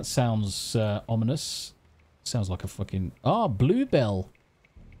 That sounds ominous. Sounds like a fucking bluebell.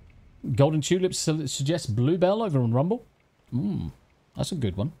 Golden Tulip suggests bluebell over on Rumble. That's a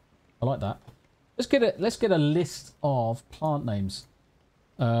good one. I like that. Let's get a list of plant names.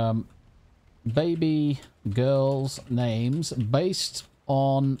 Baby girls' names based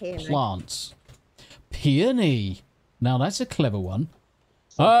on plants. Peony. Now that's a clever one.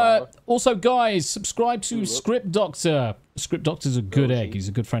 Also, guys, subscribe to Script Doctor. Script Doctor's a good egg. He's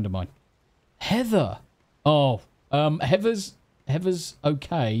a good friend of mine. Heather. Oh, Heather's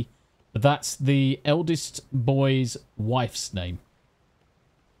okay, but that's the eldest boy's wife's name.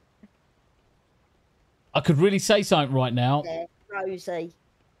 I could really say something right now. Yeah, Rosie.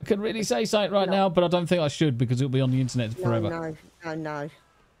 I could really say something right now, but I don't think I should because it'll be on the internet forever. No. No.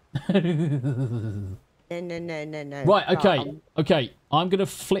 Right, okay. I'm going to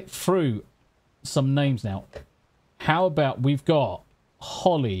flip through some names now. How about we've got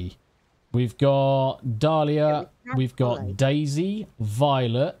Holly, we've got Dahlia, we've got Daisy,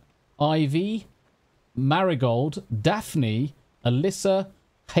 Violet, Ivy, Marigold, Daphne, Alyssa,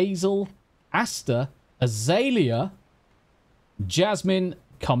 Hazel, Asta, Azalea, Jasmine,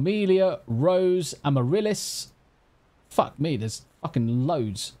 Carmelia, Rose, Amaryllis. Fuck me, there's fucking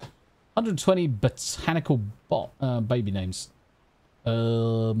loads. 120 botanical baby names.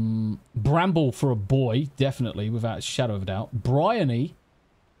 Bramble for a boy, definitely, without a shadow of a doubt. Bryony.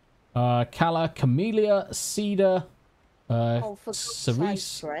 Calla, Camellia, Cedar,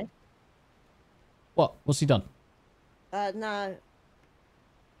 Cerise. What? What's he done? No.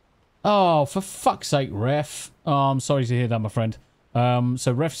 Oh, for fuck's sake, Ref. Oh, I'm sorry to hear that, my friend.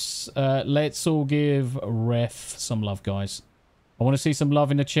 So Ref's, let's all give Ref some love, guys. I want to see some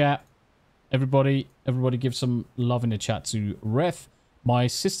love in the chat. Everybody give some love in the chat to Ref. My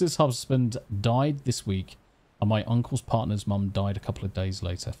sister's husband died this week, and my uncle's partner's mum died a couple of days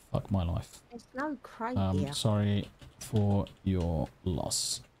later. Fuck my life. There's no crate here. Sorry for your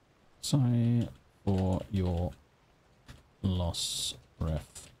loss. Sorry for your loss, Ref.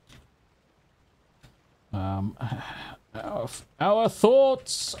 Our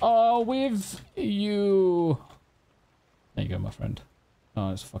thoughts are with you. There you go, my friend.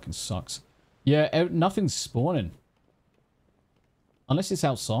 Oh, this fucking sucks. Yeah, nothing's spawning. Unless it's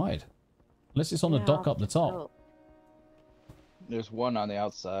outside. Unless it's on the dock up the top. There's one on the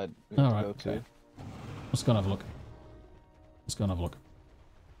outside. Alright, okay. Let's go and have a look. Let's go and have a look.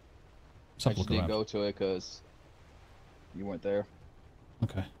 Let's have a look around. I just didn't go to it because you weren't there.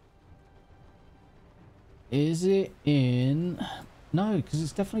 Okay. Is it in... No, because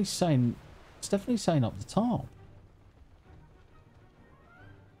it's definitely saying... It's definitely saying up the top.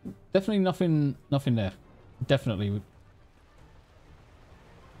 Definitely nothing there. Definitely.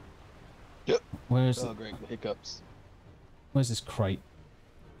 Yep. Where's oh, great hiccups. Where's this crate?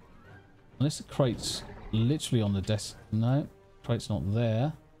 Unless the crate's literally on the desk. No, crate's not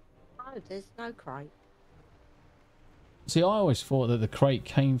there. No, there's no crate. See, I always thought that the crate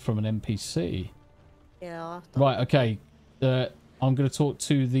came from an NPC. Yeah. Right, okay. I'm going to talk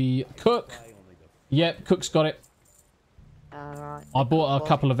to the cook. Yep, cook's got it. Alright. I bought a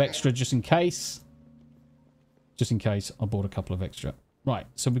couple of extra just in case. Just in case, I bought a couple of extra. Right,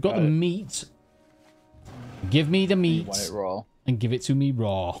 so we've got the meat. Give me the meat. You want it raw. And give it to me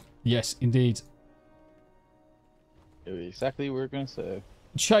raw. Yes, indeed. Exactly what we're going to say.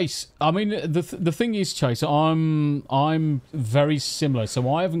 Chase, I mean, the thing is, Chase, I'm very similar.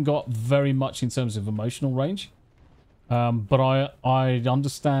 So I haven't got very much in terms of emotional range. But I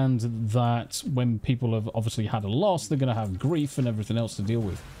understand that when people have obviously had a loss, they're going to have grief and everything else to deal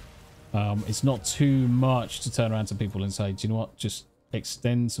with. It's not too much to turn around to people and say, do you know what, just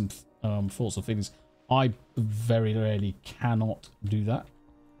extend some thoughts or feelings. I very rarely cannot do that.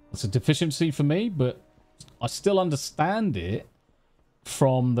 It's a deficiency for me, but I still understand it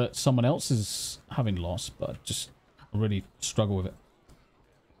from that someone else is having loss, but I just really struggle with it.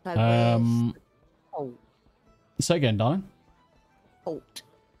 Say again, darling. Halt.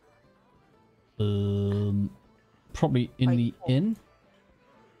 Probably in the inn.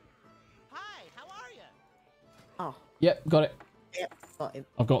 Hi, how are you? Oh. Yep, got it. Yep, got him.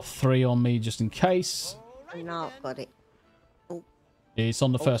 I've got 3 on me just in case. No, I've got it. Oh. It's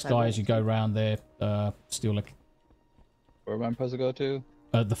on the first guy as you go round there, Steel Lick. Where am I supposed to go to?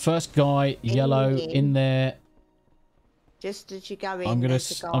 The first guy, yellow, in there. Just as you go in, I'm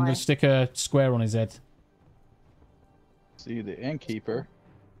gonna stick a square on his head. See the innkeeper.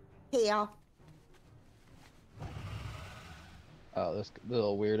 Here. Oh, this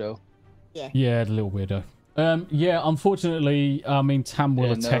little weirdo. Yeah. Yeah, the little weirdo. Yeah, unfortunately, I mean, Tam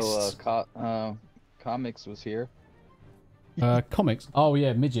will attest. Comics was here. Comics? Oh,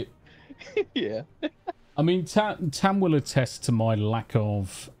 yeah, midget. Yeah. I mean, Tam will attest to my lack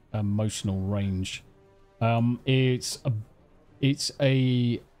of emotional range. It's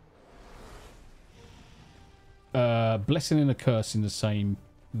a blessing and a curse in the same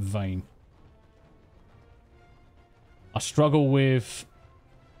vein. I struggle with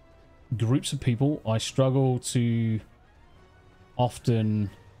groups of people. I struggle to often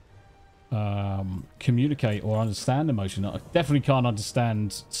communicate or understand emotion. I definitely can't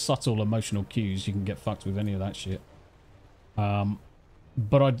understand subtle emotional cues. You can get fucked with any of that shit.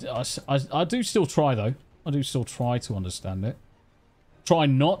 But I do still try, though. I do still try to understand it. Try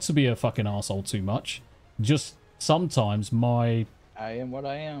not to be a fucking asshole too much. Just sometimes my... I am what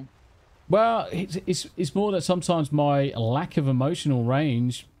I am. Well, it's more that sometimes my lack of emotional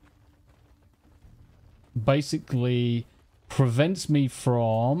range basically prevents me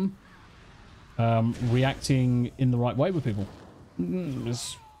from reacting in the right way with people.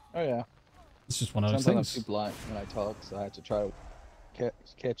 Oh yeah, it's just one of those sometimes things. I'm too blind when I talk, so I have to try to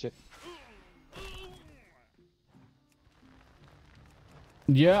catch it.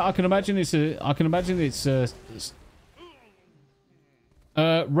 Yeah, I can imagine it's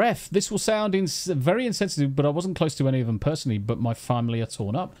Ref, this will sound very insensitive, but I wasn't close to any of them personally, but my family are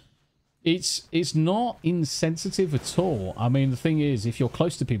torn up. it's not insensitive at all. I mean, the thing is, if you're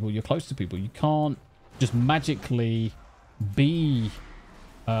close to people, you're close to people. You can't just magically be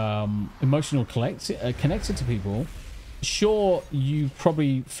emotional connected to people. Sure, you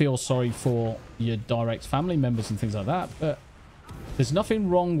probably feel sorry for your direct family members and things like that, but there's nothing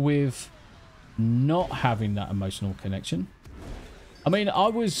wrong with not having that emotional connection. I mean, I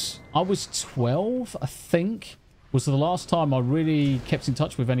was 12, I think, was the last time I really kept in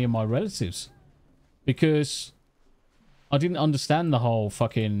touch with any of my relatives, because I didn't understand the whole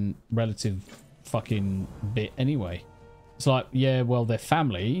fucking relative fucking bit anyway. It's like, yeah, well, they're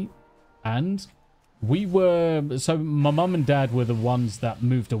family, and we were... So my mum and dad were the ones that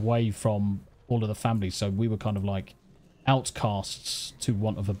moved away from all of the family, so we were kind of like outcasts, to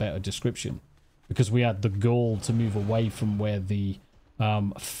want of a better description, because we had the gall to move away from where the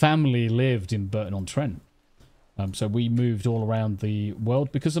family lived in Burton-on-Trent. So we moved all around the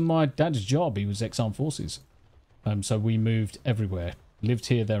world because of my dad's job. He was ex-armed forces. So we moved everywhere. Lived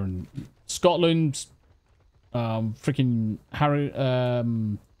here, there, in Scotland. Freaking Harry...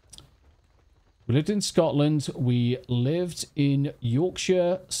 we lived in Scotland. We lived in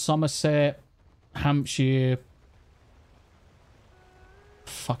Yorkshire, Somerset, Hampshire.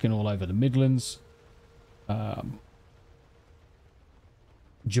 Fucking all over the Midlands.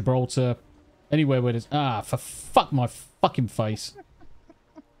 Gibraltar. Anywhere where there's... Ah, for fuck my fucking face.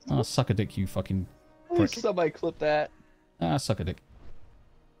 Ah, suck a dick, you fucking prick. Somebody clip that. Ah, suck a dick.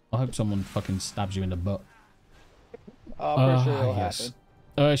 I hope someone fucking stabs you in the butt. I'm pretty sure it'll happen.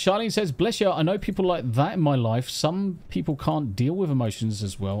 Charlene says, bless you, I know people like that in my life. Some people can't deal with emotions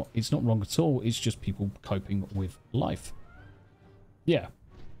as well. It's not wrong at all. It's just people coping with life. Yeah.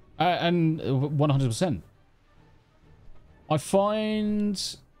 And 100%. I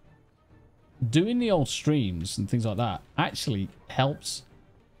find doing the old streams and things like that actually helps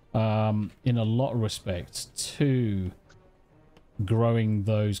in a lot of respects to growing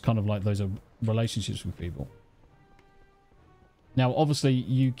those kind of like those relationships with people. Now, obviously,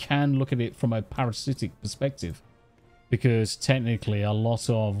 you can look at it from a parasitic perspective, because technically a lot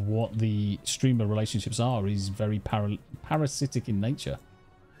of what the streamer relationships are is very parasitic in nature.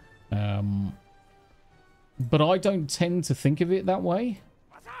 But I don't tend to think of it that way.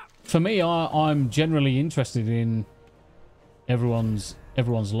 For me, I'm generally interested in everyone's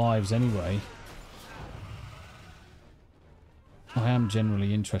lives anyway. I am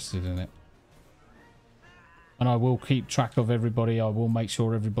generally interested in it. And I will keep track of everybody. I will make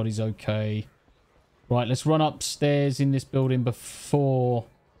sure everybody's okay. Right, let's run upstairs in this building before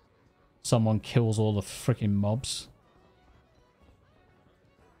someone kills all the freaking mobs.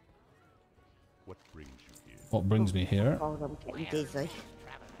 What brings you here? What brings me here? Oh, I'm getting dizzy.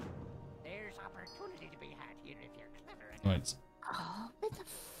 There's opportunity to be had here if you're clever. Right. Oh, where the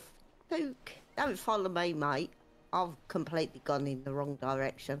fuck? Don't follow me, mate. I've completely gone in the wrong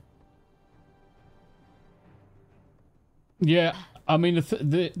direction. Yeah, I mean,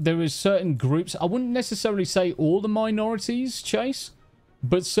 there is certain groups. I wouldn't necessarily say all the minorities, Chase,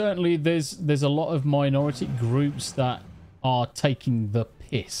 but certainly there's a lot of minority groups that are taking the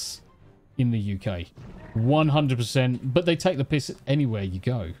piss in the UK. 100%, but they take the piss anywhere you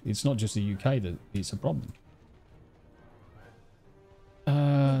go. It's not just the UK that it's a problem.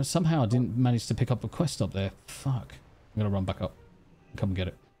 Somehow I didn't manage to pick up a quest up there. Fuck. I'm going to run back up and come and get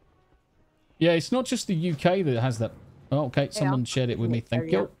it. Yeah, it's not just the UK that has that. Oh, okay, someone shared it with me.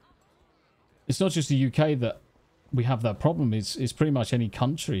 Thank you. It's not just the UK that we have that problem. It's pretty much any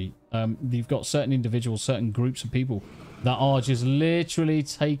country. You've got certain individuals, certain groups of people that are just literally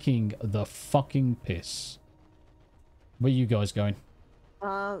taking the fucking piss. Where are you guys going?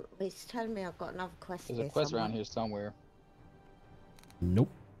 It's telling me I've got another quest. There's a quest around here somewhere. Nope.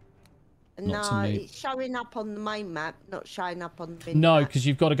 Not No, it's showing up on the main map, not showing up on the mini No, map. because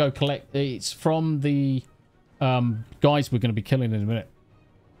you've got to go collect. It's from the guys we're going to be killing in a minute.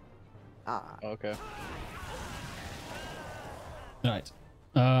 Okay. Right.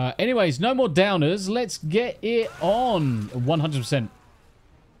 Anyways, no more downers. Let's get it on. 100%.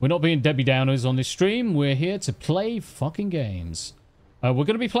 We're not being Debbie Downers on this stream. We're here to play fucking games. We're going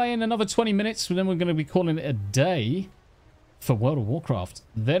to be playing another 20 minutes, and then we're going to be calling it a day for World of Warcraft.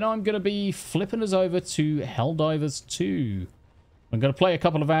 Then I'm going to be flipping us over to Helldivers 2. I'm going to play a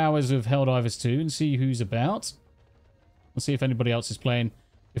couple of hours of Helldivers 2 and see who's about. We'll see if anybody else is playing.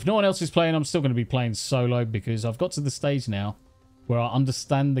 If no one else is playing, I'm still going to be playing solo, because I've got to the stage now where I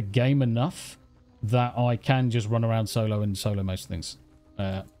understand the game enough that I can just run around solo and solo most things.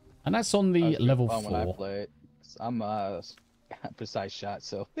 And that's on the level 4. When I play it. I'm a precise shot,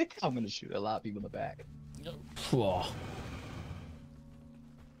 so I'm going to shoot a lot of people in the back.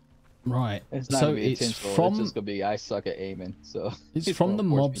 Right. It's not so gonna be it's intentional. from It's just gonna be I suck at aiming. So it's from the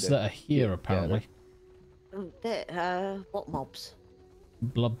mobs that are here apparently. What mobs?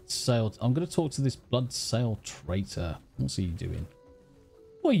 Blood Sail. I'm going to talk to this Blood Sail traitor. What's he doing?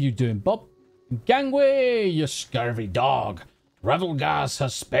 What are you doing, Bob? Gangway, you scurvy dog. Ravelgas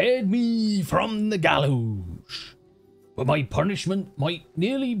has spared me from the gallows. But my punishment might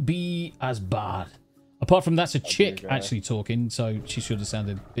nearly be as bad. Apart from that's a chick actually talking, so she should have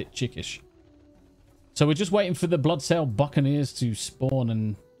sounded a bit chickish. So we're just waiting for the Blood Sail Buccaneers to spawn,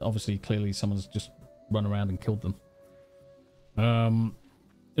 and obviously, clearly, someone's just run around and killed them.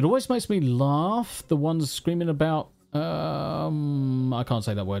 It always makes me laugh. The ones screaming about, I can't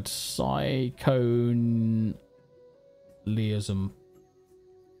say that word. Psychonism.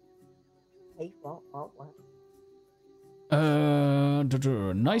 Hey, what?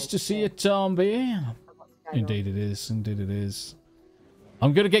 Nice to see you, Tombi. Indeed it is. Indeed it is.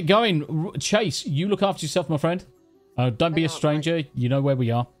 I'm going to get going. Chase, you look after yourself, my friend. Don't be a stranger. You know where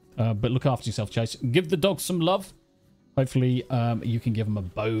we are. But look after yourself, Chase. Give the dog some love. Hopefully, you can give him a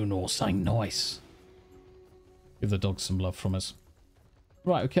bone or something nice. Give the dog some love from us.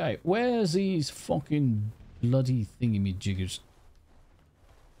 Right, okay. Where's these fucking bloody thingy-me-jiggers?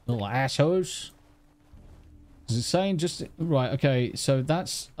 Little assholes. Is it saying just... Right, okay. So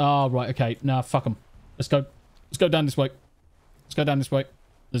that's... Ah, right, okay. Nah, fuck them. Let's go. Let's go down this way. Let's go down this way.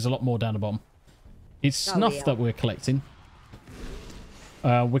 There's a lot more down the bottom. It's snuff that we're collecting.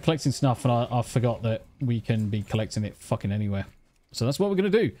 We're collecting snuff, and I forgot that we can be collecting it fucking anywhere. So that's what we're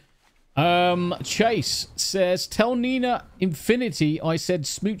going to do. Chase says, tell Nina Infinity I said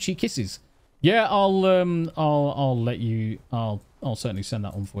smoochy kisses. Yeah, I'll let you... I'll certainly send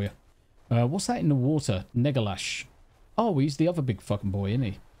that on for you. What's that in the water? Negalash. Oh, he's the other big fucking boy, isn't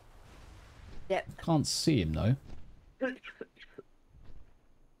he? Yep. Can't see him, though.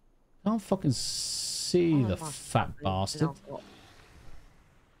 Can't fucking see the fat bastard.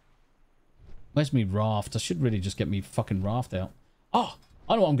 Where's me raft? I should really just get me fucking raft out. Oh,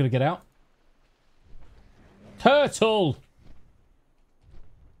 I know what I'm going to get out. Turtle!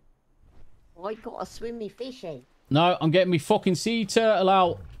 I got a swimmy fishy. No, I'm getting me fucking sea turtle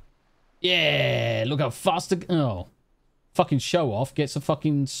out. Yeah, look how fast... Oh. Fucking show off gets a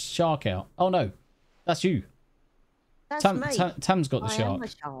fucking shark out. Oh, no. That's you. That's me. Tam's got the shark. I am a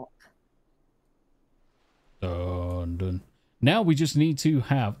shark. Dun, dun. Now we just need to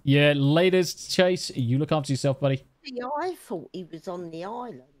have... Yeah, latest Chase. You look after yourself, buddy. Yeah, I thought he was on the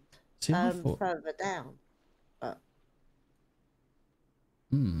island. See, further down. But...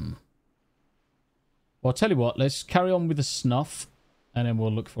 Well, I'll tell you what. Let's carry on with the snuff. And then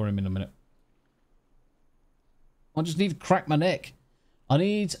we'll look for him in a minute. I just need to crack my neck. I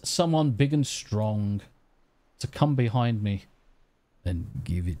need someone big and strong to come behind me and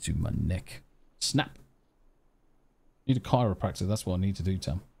give it to my neck. Snap. Need a chiropractor. That's what I need to do,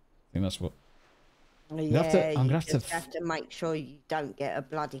 Tam. I think that's what... Yeah, I'm gonna have to make sure you don't get a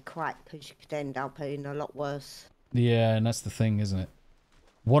bloody crack, because you could end up in a lot worse. Yeah, and that's the thing, isn't it?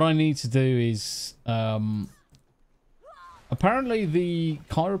 What I need to do is... Apparently the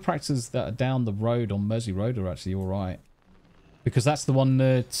chiropractors that are down the road on Mersey Road are actually alright. Because that's the one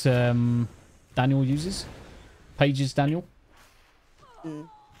that Daniel uses. Page's Daniel.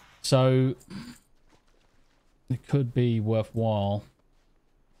 So it could be worthwhile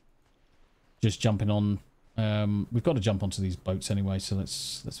just jumping on. We've got to jump onto these boats anyway, so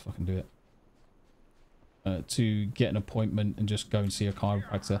let's fucking do it. To get an appointment and just go and see a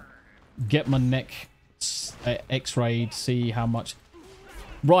chiropractor. Get my neck x-rayed, see how much.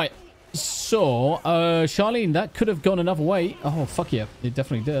 Right, so Charlene, that could have gone another way. Oh fuck yeah, it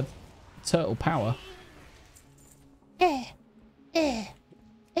definitely did. Turtle power.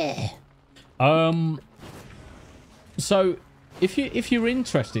 So if you're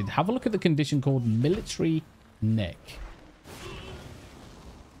interested, have a look at the condition called military neck.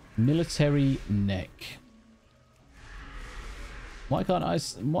 Military neck. Why can't I...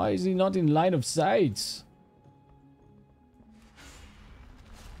 Why is he not in line of sight?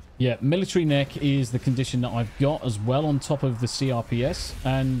 Yeah, military neck is the condition that I've got as well on top of the CRPS.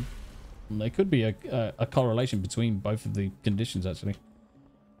 And there could be a correlation between both of the conditions, actually.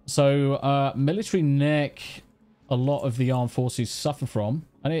 So, military neck, a lot of the armed forces suffer from.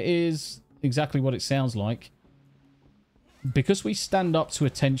 And it is exactly what it sounds like. Because we stand up to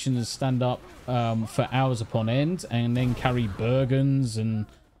attention and stand up for hours upon end and then carry Bergens and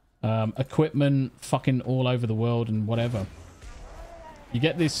equipment fucking all over the world and whatever. You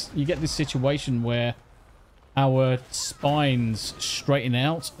get this situation where our spines straighten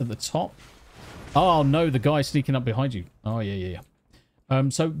out at the top. Oh no, the guy's sneaking up behind you. Oh yeah.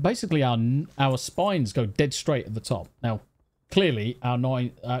 So basically our spines go dead straight at the top. Now, clearly,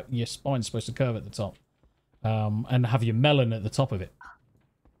 your spine's supposed to curve at the top. And have your melon at the top of it.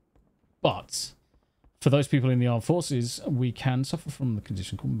 But for those people in the armed forces, we can suffer from the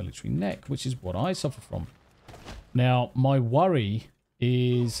condition called military neck, which is what I suffer from. Now, my worry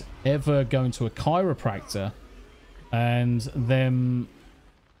is ever going to a chiropractor and them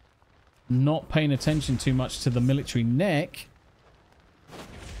not paying attention too much to the military neck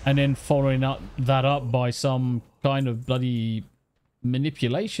and then following that up by some kind of bloody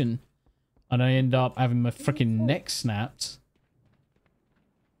manipulation, and I end up having my freaking neck snapped.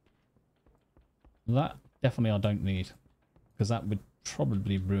 That definitely I don't need, because that would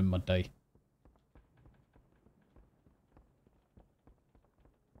probably ruin my day.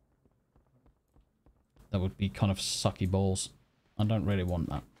 That would be kind of sucky balls. I don't really want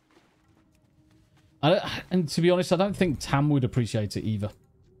that. And to be honest, I don't think Tam would appreciate it either.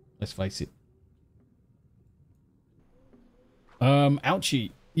 Let's face it.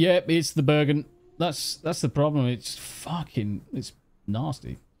 Ouchie. Yeah, it's the Bergen. That's the problem. It's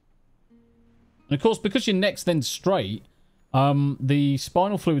nasty. And of course, because your neck's then straight, the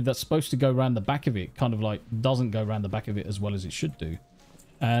spinal fluid that's supposed to go around the back of it kind of like doesn't go around the back of it as well as it should do.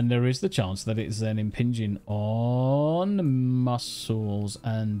 And there is the chance that it is then impinging on muscles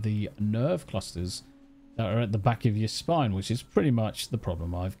and the nerve clusters that are at the back of your spine, which is pretty much the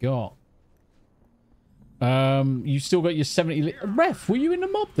problem I've got. You still got your 70... Ref, were you in the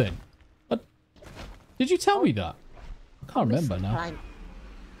mob then? Did you tell me that? I can't remember now. Plank.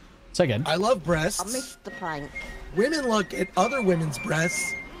 Say again. I love breasts. I missed the plank. Women look at other women's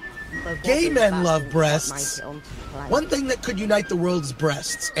breasts. Gay men love breasts. One thing that could unite the world is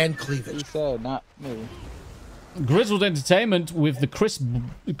breasts and cleavage. He said, not me. Grizzled Entertainment with the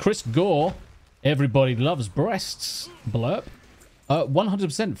Chris Gore. Everybody loves breasts. Blurp.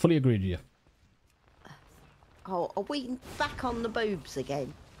 100% fully agree with you. Oh, are we back on the boobs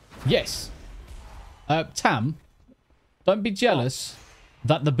again? Yes. Tam, don't be jealous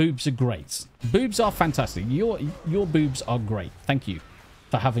that the boobs are great. Boobs are fantastic. Your boobs are great. Thank you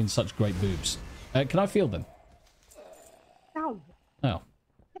for having such great boobs. Can I feel them? No. Oh,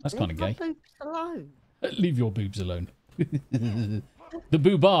 that's kind of gay. Leave my boobs alone. Leave your boobs alone. The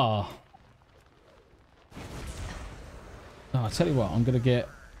boobar. Oh, I tell you what, I'm gonna get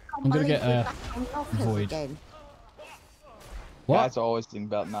a void. Again. What? That's always thinking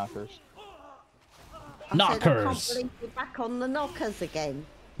about knockers. Knockers. I can't believe we're back on the knockers again.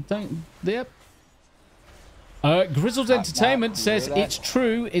 Yep. Grizzled Entertainment says it's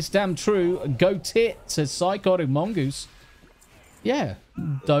true. It's damn true. Go tit, says Psychotic Mongoose. Yeah.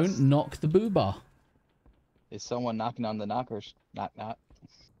 Don't knock the boobar. Is someone knocking on the knockers? Knock, knock.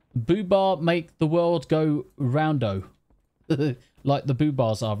 Boobar make the world go roundo. Like the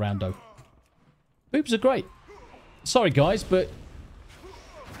boobars are roundo. Boobs are great. Sorry, guys, but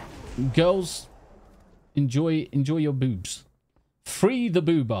girls, enjoy your boobs. Free the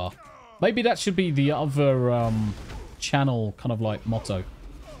boobar. Maybe that should be the other channel kind of like motto.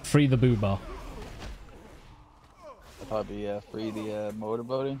 Free the boobar. Probably free the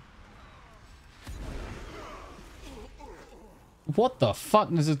motorboating. What the fuck?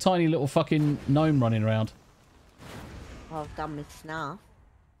 There's a tiny little fucking gnome running around. I've done my snuff.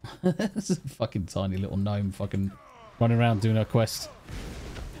 There's a fucking tiny little gnome fucking running around doing her quest.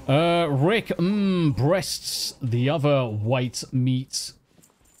 Rick, breasts, the other white meat.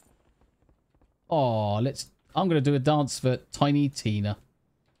 Oh, I'm gonna do a dance for Tiny Tina.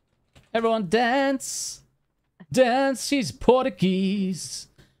 Everyone dance. Dance, she's Portuguese.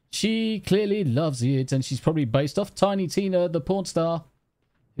 She clearly loves it, and she's probably based off Tiny Tina, the porn star,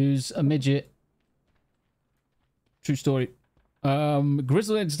 who's a midget. True story.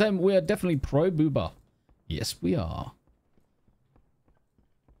 Grizzled Entertainment, we are definitely pro booba. Yes, we are.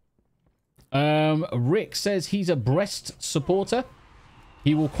 Rick says he's a breast supporter.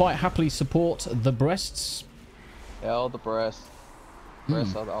 He will quite happily support the breasts. Hell, the breasts.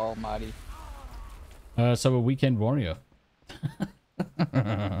 Breasts are the almighty. So a weekend warrior.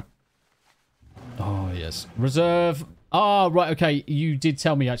 Oh, yes. Reserve. Ah, right, okay. You did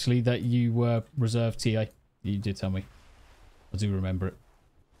tell me, actually, that you were reserve TA. You did tell me. I do remember it.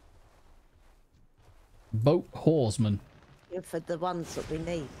 Boat Horseman. You're for the ones that we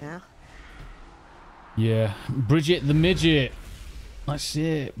need now. Yeah. Bridget the Midget. That's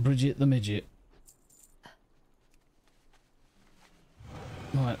it. Bridget the Midget.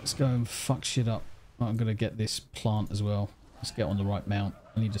 Right, let's go and fuck shit up. Right, I'm going to get this plant as well. Let's get on the right mount.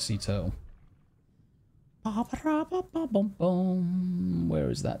 I need a sea turtle. Where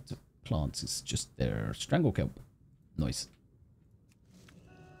is that plant? It's just there. Strangle kelp. Nice.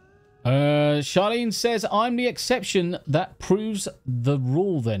 Charlene says, I'm the exception that proves the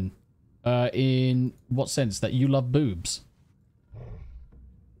rule then. In what sense? That you love boobs?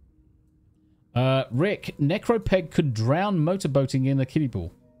 Rick, Necropeg could drown motorboating in a kiddie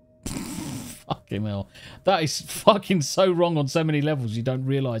pool. Fucking hell. That is fucking so wrong on so many levels, you don't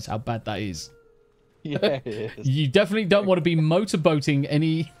realise how bad that is. Yeah, it is. You definitely don't want to be motorboating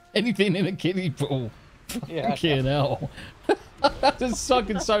anything in a kiddie pool. Yeah. Fucking hell. That's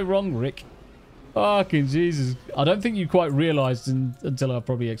fucking so wrong, Rick. Fucking Jesus. I don't think you quite realised until I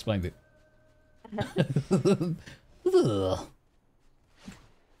probably explained it. Ugh.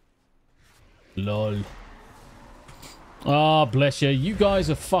 Lol. Ah, bless you. You guys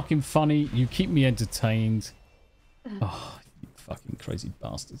are fucking funny. You keep me entertained. Oh, you fucking crazy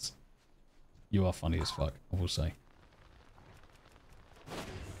bastards. You are funny as fuck, I will say.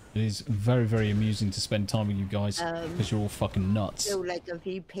 It is very, very amusing to spend time with you guys because you're all fucking nuts. Still, like, have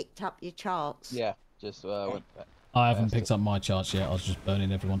you picked up your charts? Yeah, just went back. I haven't picked up my charts yet. I was just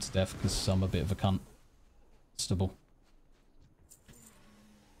burning everyone to death because I'm a bit of a cunt. Stubble.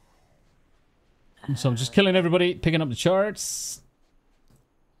 So I'm just killing everybody, picking up the charts.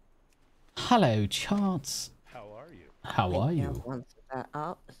 Hello, charts. How are you? How are you? Once that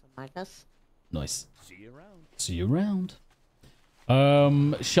up, I guess. Nice. See you around. See you around.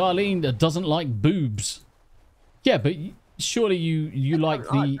 Charlene doesn't like boobs. Yeah, but surely you like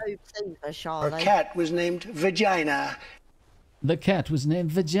the... Our cat was named Vagina. The cat was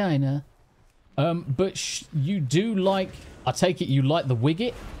named Vagina. But you do like... I take it you like the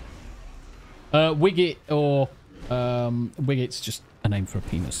Wigget? Wigget or... Wigget's just a name for a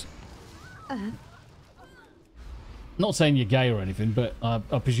penis. Not saying you're gay or anything, but I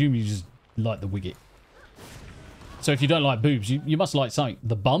presume you just like the Wigget. So if you don't like boobs, you must like something.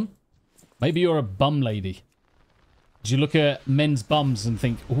 The bum? Maybe you're a bum lady. Did you look at men's bums and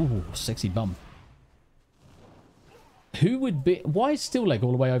think, ooh, sexy bum? Who would be... Why is Still Leg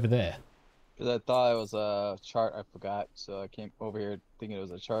all the way over there? Because I thought it was a chart, I forgot. So I came over here thinking it was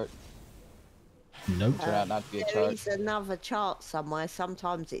a chart. Nope. Turned out not to be a there chart. is another chart somewhere.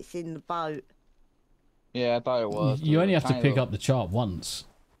 Sometimes it's in the boat. Yeah, I thought it was. You only have to pick little... up the chart once.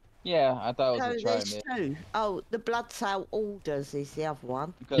 Yeah, I thought it was No, a chart. there's two. Oh, the blood cell orders is the other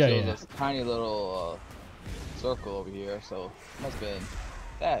one. Because Yeah, there was a tiny little circle over here, so it must have been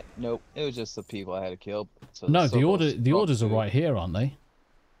that. Nope, it was just the people I had to kill. So No, the orders are right here, aren't they?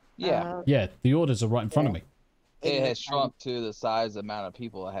 Yeah. Yeah, the orders are right in front of me. It has shrunk to the size amount of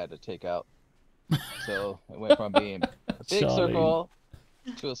people I had to take out. So it went from being a big circle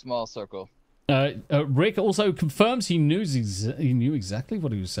to a small circle. Rick also confirms he knew exactly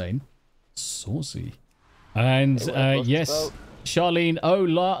what he was saying. Saucy. And yes, Charlene,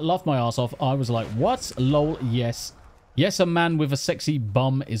 laughed my ass off. I was like, what? Lol, yes. Yes, a man with a sexy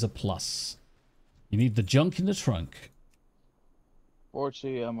bum is a plus. You need the junk in the trunk.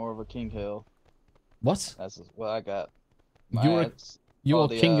 Fortunately, I'm more of a King Hill. What? That's what I got. You're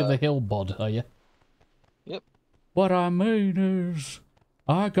king of the hill bod, are you? Yep. What I mean is,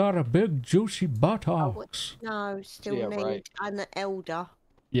 I got a big juicy buttocks. No, still need an elder.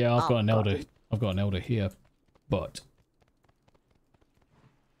 Yeah, I've got an elder. I've got an elder here, but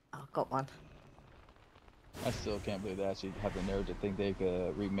I've got one. I still can't believe they actually have the nerve to think they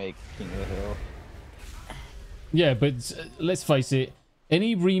could remake King of the Hill. Yeah, but let's face it,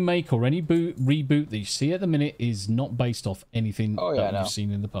 any remake or any reboot that you see at the minute is not based off anything that we've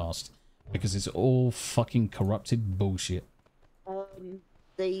seen in the past. Because it's all fucking corrupted bullshit.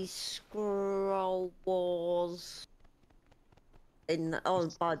 The scroll was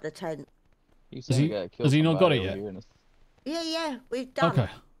by the tent. Has he not got it yet? Yeah, we've done. Okay.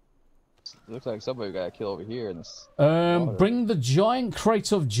 Looks like somebody got killed over here in this. Bring the giant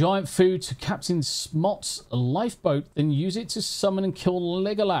crate of giant food to Captain Smot's lifeboat, then use it to summon and kill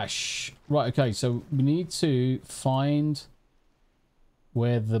Legolas. Right, okay, so we need to find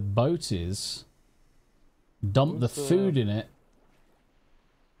where the boat is, dump the food in it.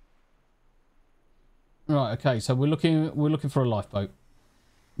 Right, okay, so we're looking for a lifeboat.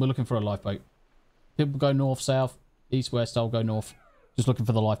 We're looking for a lifeboat. People go north, south, east, west. I'll go north. Just looking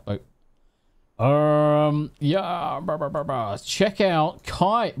for the lifeboat. Yeah, check out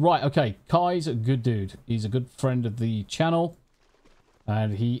Kai. Right, okay, Kai's a good dude. He's a good friend of the channel,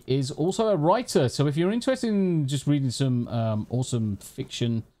 and he is also a writer. So if you're interested in just reading some awesome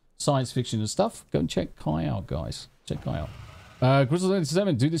fiction, science fiction and stuff, go and check Kai out, guys. Check Kai out.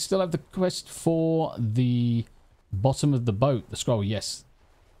 Grizzle97, do they still have the quest for the bottom of the boat, the scroll? Yes.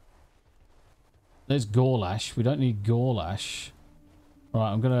 There's Gorlash. We don't need Gorlash. All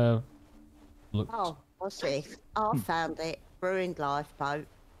right, I'm gonna look. Oh, what's this? I found it. Ruined lifeboat.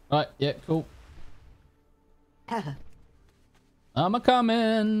 Right, yeah, cool. I'm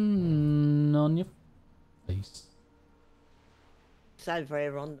a-coming on your face. It's over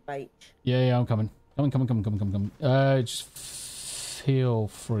here on the beach. Yeah, I'm coming. Coming. Just feel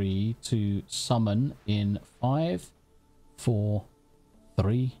free to summon in 5, 4,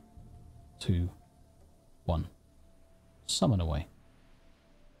 3, 2, 1. Summon away.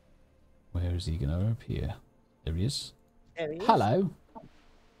 Where is he going to appear? There he is. There he is. Hello.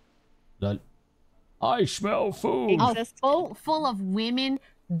 I smell food. It's full of women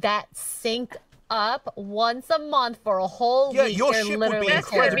that sync up once a month for a whole yeah, week. your They're ship would be literally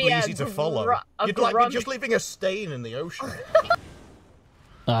incredibly easy to follow. You'd like be just leaving a stain in the ocean.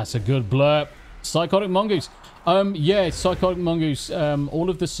 That's a good blurb. Psychotic Mongoose. Yeah, Psychotic Mongoose. All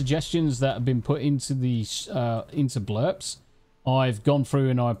of the suggestions that have been put into the into blurbs, I've gone through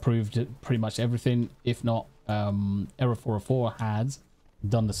and I approved pretty much everything. If not, Error 404 had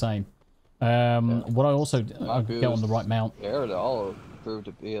done the same. What I also get on the right mount. Yeah, they all approved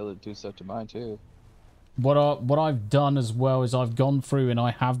to be able to do stuff to mine too. What I've done as well is I've gone through and I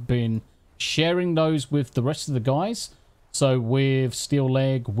have been sharing those with the rest of the guys. So with Steel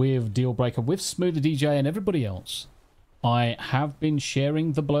Leg, with Dealbreaker, with Smoother DJ and everybody else, I have been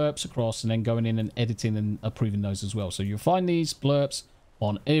sharing the blurbs across and then going in and editing and approving those as well. So you'll find these blurbs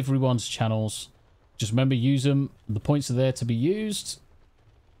on everyone's channels. Just remember, use them. The points are there to be used.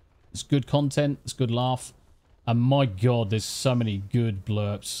 It's good content. It's good laugh. And my God, there's so many good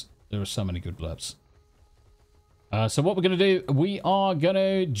blurbs. There are so many good blurbs. So what we're going to do, we are going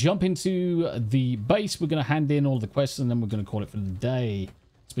to jump into the base. We're going to hand in all the quests and then we're going to call it for the day.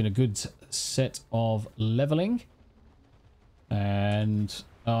 It's been a good set of leveling. And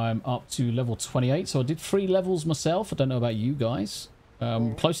I'm up to level 28. So I did 3 levels myself. I don't know about you guys.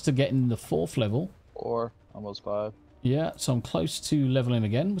 Close to getting the 4th level. 4, almost 5. Yeah, so I'm close to leveling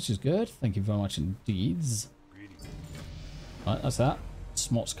again, which is good. Thank you very much indeed. Right, that's that.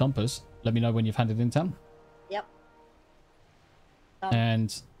 Smots Compass. Let me know when you've handed in, Tam. Yep.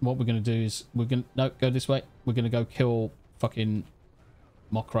 And what we're going to do is we're going to... No, go this way. We're going to go kill fucking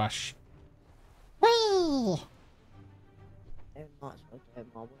Mokrash.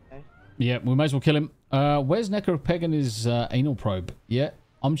 Yeah, we may as well kill him. Where's Necropeg and his anal probe? Yeah,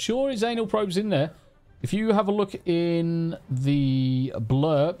 I'm sure his anal probe's in there. If you have a look in the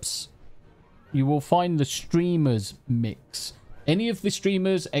blurbs, you will find the streamers mix. Any of the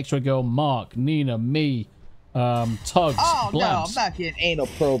streamers, X-Ray Girl, Mark, Nina, me, Tugs, Oh, Blamps. no, I'm not getting anal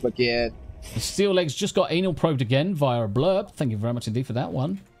probe again. Steel Legs just got anal probed again via a blurb. Thank you very much indeed for that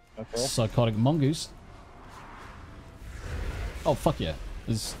one. Okay. Psychotic Mongoose. Oh, fuck yeah.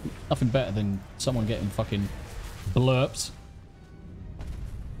 There's nothing better than someone getting fucking blurbs.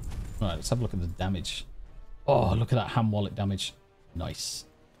 Alright, let's have a look at the damage. Oh, look at that ham wallet damage. Nice.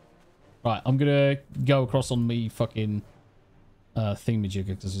 Right, I'm gonna go across on me fucking thingamajigger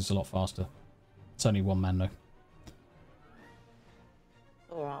because it's a lot faster. It's only 1 man though.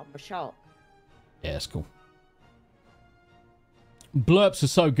 Alright, I'm a shot. Yeah, it's cool. Blurps are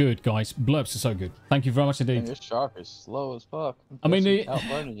so good, guys. Blurps are so good. Thank you very much indeed. And your shark is slow as fuck. I mean,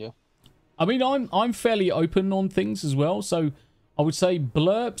 outburning you. I mean, I'm fairly open on things as well. So I would say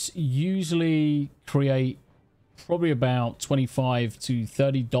blurps usually create probably about $25 to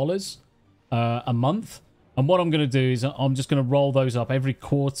 $30 a month. And what I'm going to do is I'm just going to roll those up every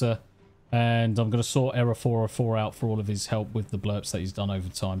quarter, and I'm going to sort Error 404 out for all of his help with the blurps that he's done over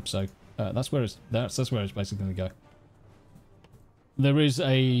time. So that's where it's basically going to go. There is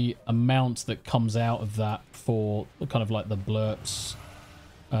a amount that comes out of that for kind of like the blurps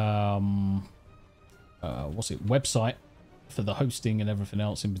website for the hosting and everything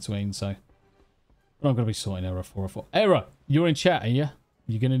else in between. So but I'm going to be sorting Error 404. Error, you're in chat, are you?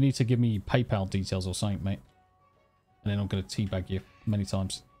 You're going to need to give me PayPal details or something, mate. And then I'm going to teabag you many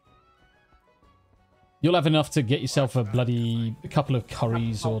times. You'll have enough to get yourself a bloody couple of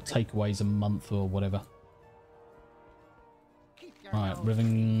curries or takeaways a month or whatever. Right,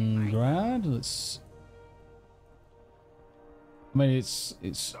 Rivengrad. Let's. I mean, it's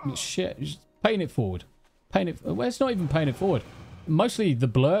shit. It's paying it forward. Paying it. Well, it's not even paying it forward. Mostly the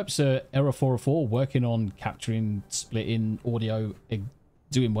blurbs are Error 404 working on capturing, splitting audio,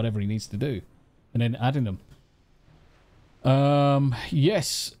 doing whatever he needs to do, and then adding them.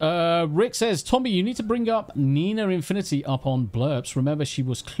 Yes. Rick says, Tombi, you need to bring up Nina Infinity up on blurbs. Remember, she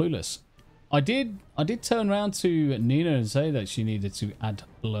was clueless. I did turn around to Nina and say that she needed to add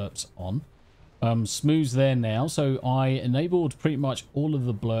blurbs on. Smooth's there now, so I enabled pretty much all of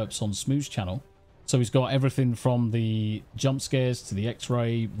the blurbs on Smooth's channel. So he's got everything from the jump scares to the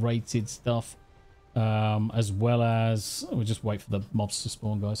X-ray rated stuff. as well as... we'll just wait for the mobs to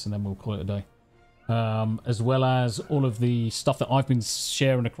spawn, guys, and then we'll call it a day. As well as all of the stuff that I've been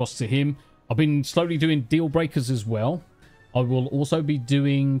sharing across to him. I've been slowly doing deal breakers as well. I will also be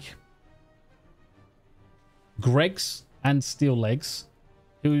doing Greg's and Steel Legs.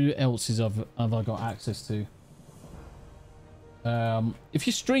 Who else have I got access to? If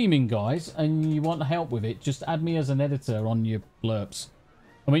you're streaming, guys, and you want help with it, just add me as an editor on your blurps.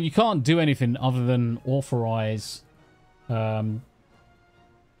 I mean, you can't do anything other than authorize. So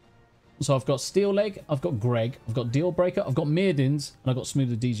I've got Steel Leg, I've got Greg, I've got Deal Breaker, I've got Meerdins, and I've got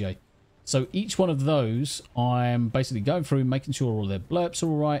Smoother DJ. So each one of those, I'm basically going through, making sure all their blurps are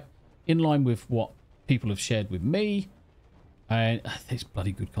all right, in line with what people have shared with me. And there's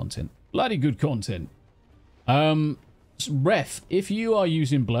bloody good content. Bloody good content. Ref, if you are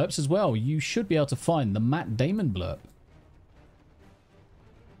using blurps as well, you should be able to find the Matt Damon blurp.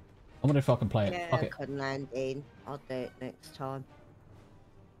 I wonder if I can play it. Yeah, Okay. I couldn't land in. I'll do it next time.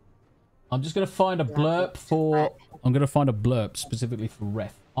 I'm just going to find a blurp for... I'm going to find a blurp specifically for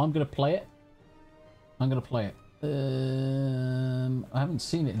Ref. I'm going to play it. I'm going to play it. I haven't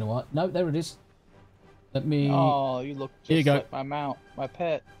seen it in a while. No, there it is. Let me... Oh, you look just Here you go. like my mount, my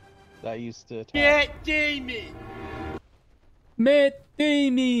pet that I used to attack. Matt Damon! Matt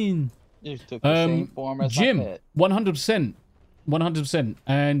Damon! You took the same form as Jim, my pet. 100%. 100%.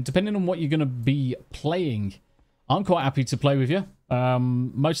 And depending on what you're going to be playing, I'm quite happy to play with you.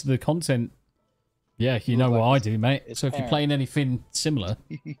 Most of the content, yeah, you know what I do, mate. So if you're playing anything similar,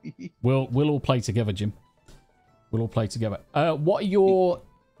 we'll all play together, Jim. We'll all play together. What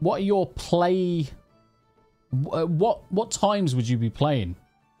are your play? What times would you be playing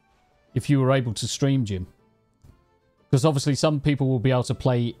if you were able to stream, Jim? Because obviously some people will be able to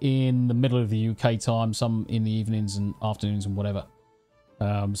play in the middle of the UK time, some in the evenings and afternoons and whatever.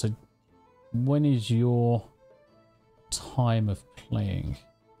 So when is your time of playing?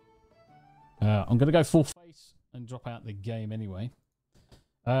 I'm going to go full face and drop out the game anyway.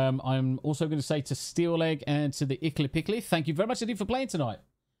 I'm also going to say to Steel Leg and to the Ickle Pickly, thank you very much indeed for playing tonight.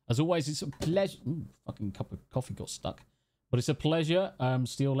 As always, it's a pleasure. Ooh, fucking cup of coffee got stuck. But it's a pleasure,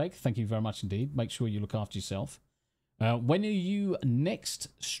 Steel Leg. Thank you very much indeed. Make sure you look after yourself. When are you next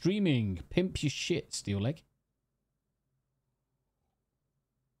streaming? Pimp your shit, Steel Leg.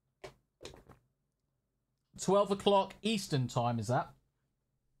 $12 Eastern time, is that?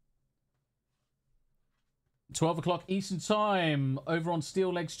 12 o'clock Eastern time over on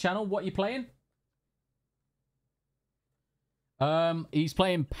Steel Leg's channel. What are you playing? He's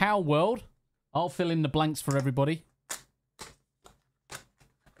playing Power World. I'll fill in the blanks for everybody.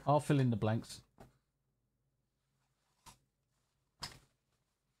 I'll fill in the blanks.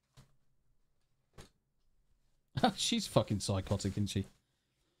 She's fucking psychotic, isn't she?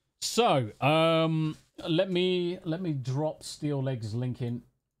 So, let me drop Steel Leg's link in.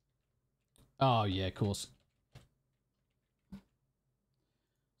 Oh yeah, of course.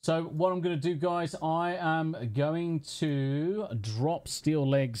 So what I'm going to do, guys, I am going to drop Steel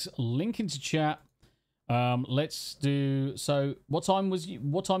Leg's link into chat. Let's do. So what time are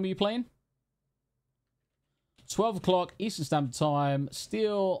you playing? 12 o'clock Eastern Standard Time.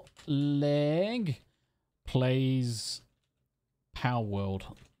 Steel Leg plays Power World.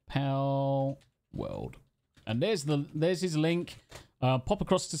 Power World. And there's his link. Pop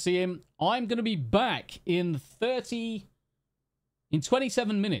across to see him. I'm going to be back in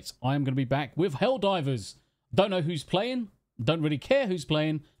 27 minutes. I am going to be back with Helldivers. Don't know who's playing. Don't really care who's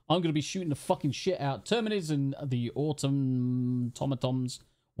playing. I'm going to be shooting the fucking shit out. Terminids and the automatons,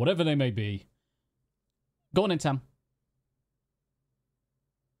 whatever they may be. Go on in, Tam.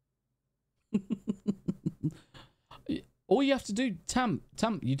 All you have to do, Tam,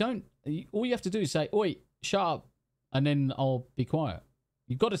 you don't... All you have to do is say, oi, shut up, and then I'll be quiet.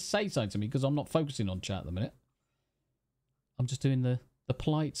 You've got to say something to me because I'm not focusing on chat at the minute. I'm just doing the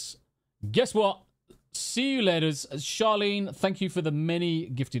polites. Guess what? See you later. Charlene, thank you for the many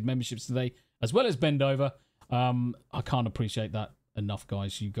gifted memberships today, as well as Bend Over. I can't appreciate that enough,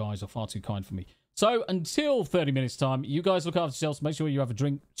 guys. You guys are far too kind for me. So until 30 minutes time, you guys look after yourselves. Make sure you have a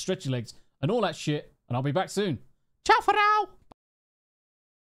drink, stretch your legs, and all that shit. And I'll be back soon. Ciao for now.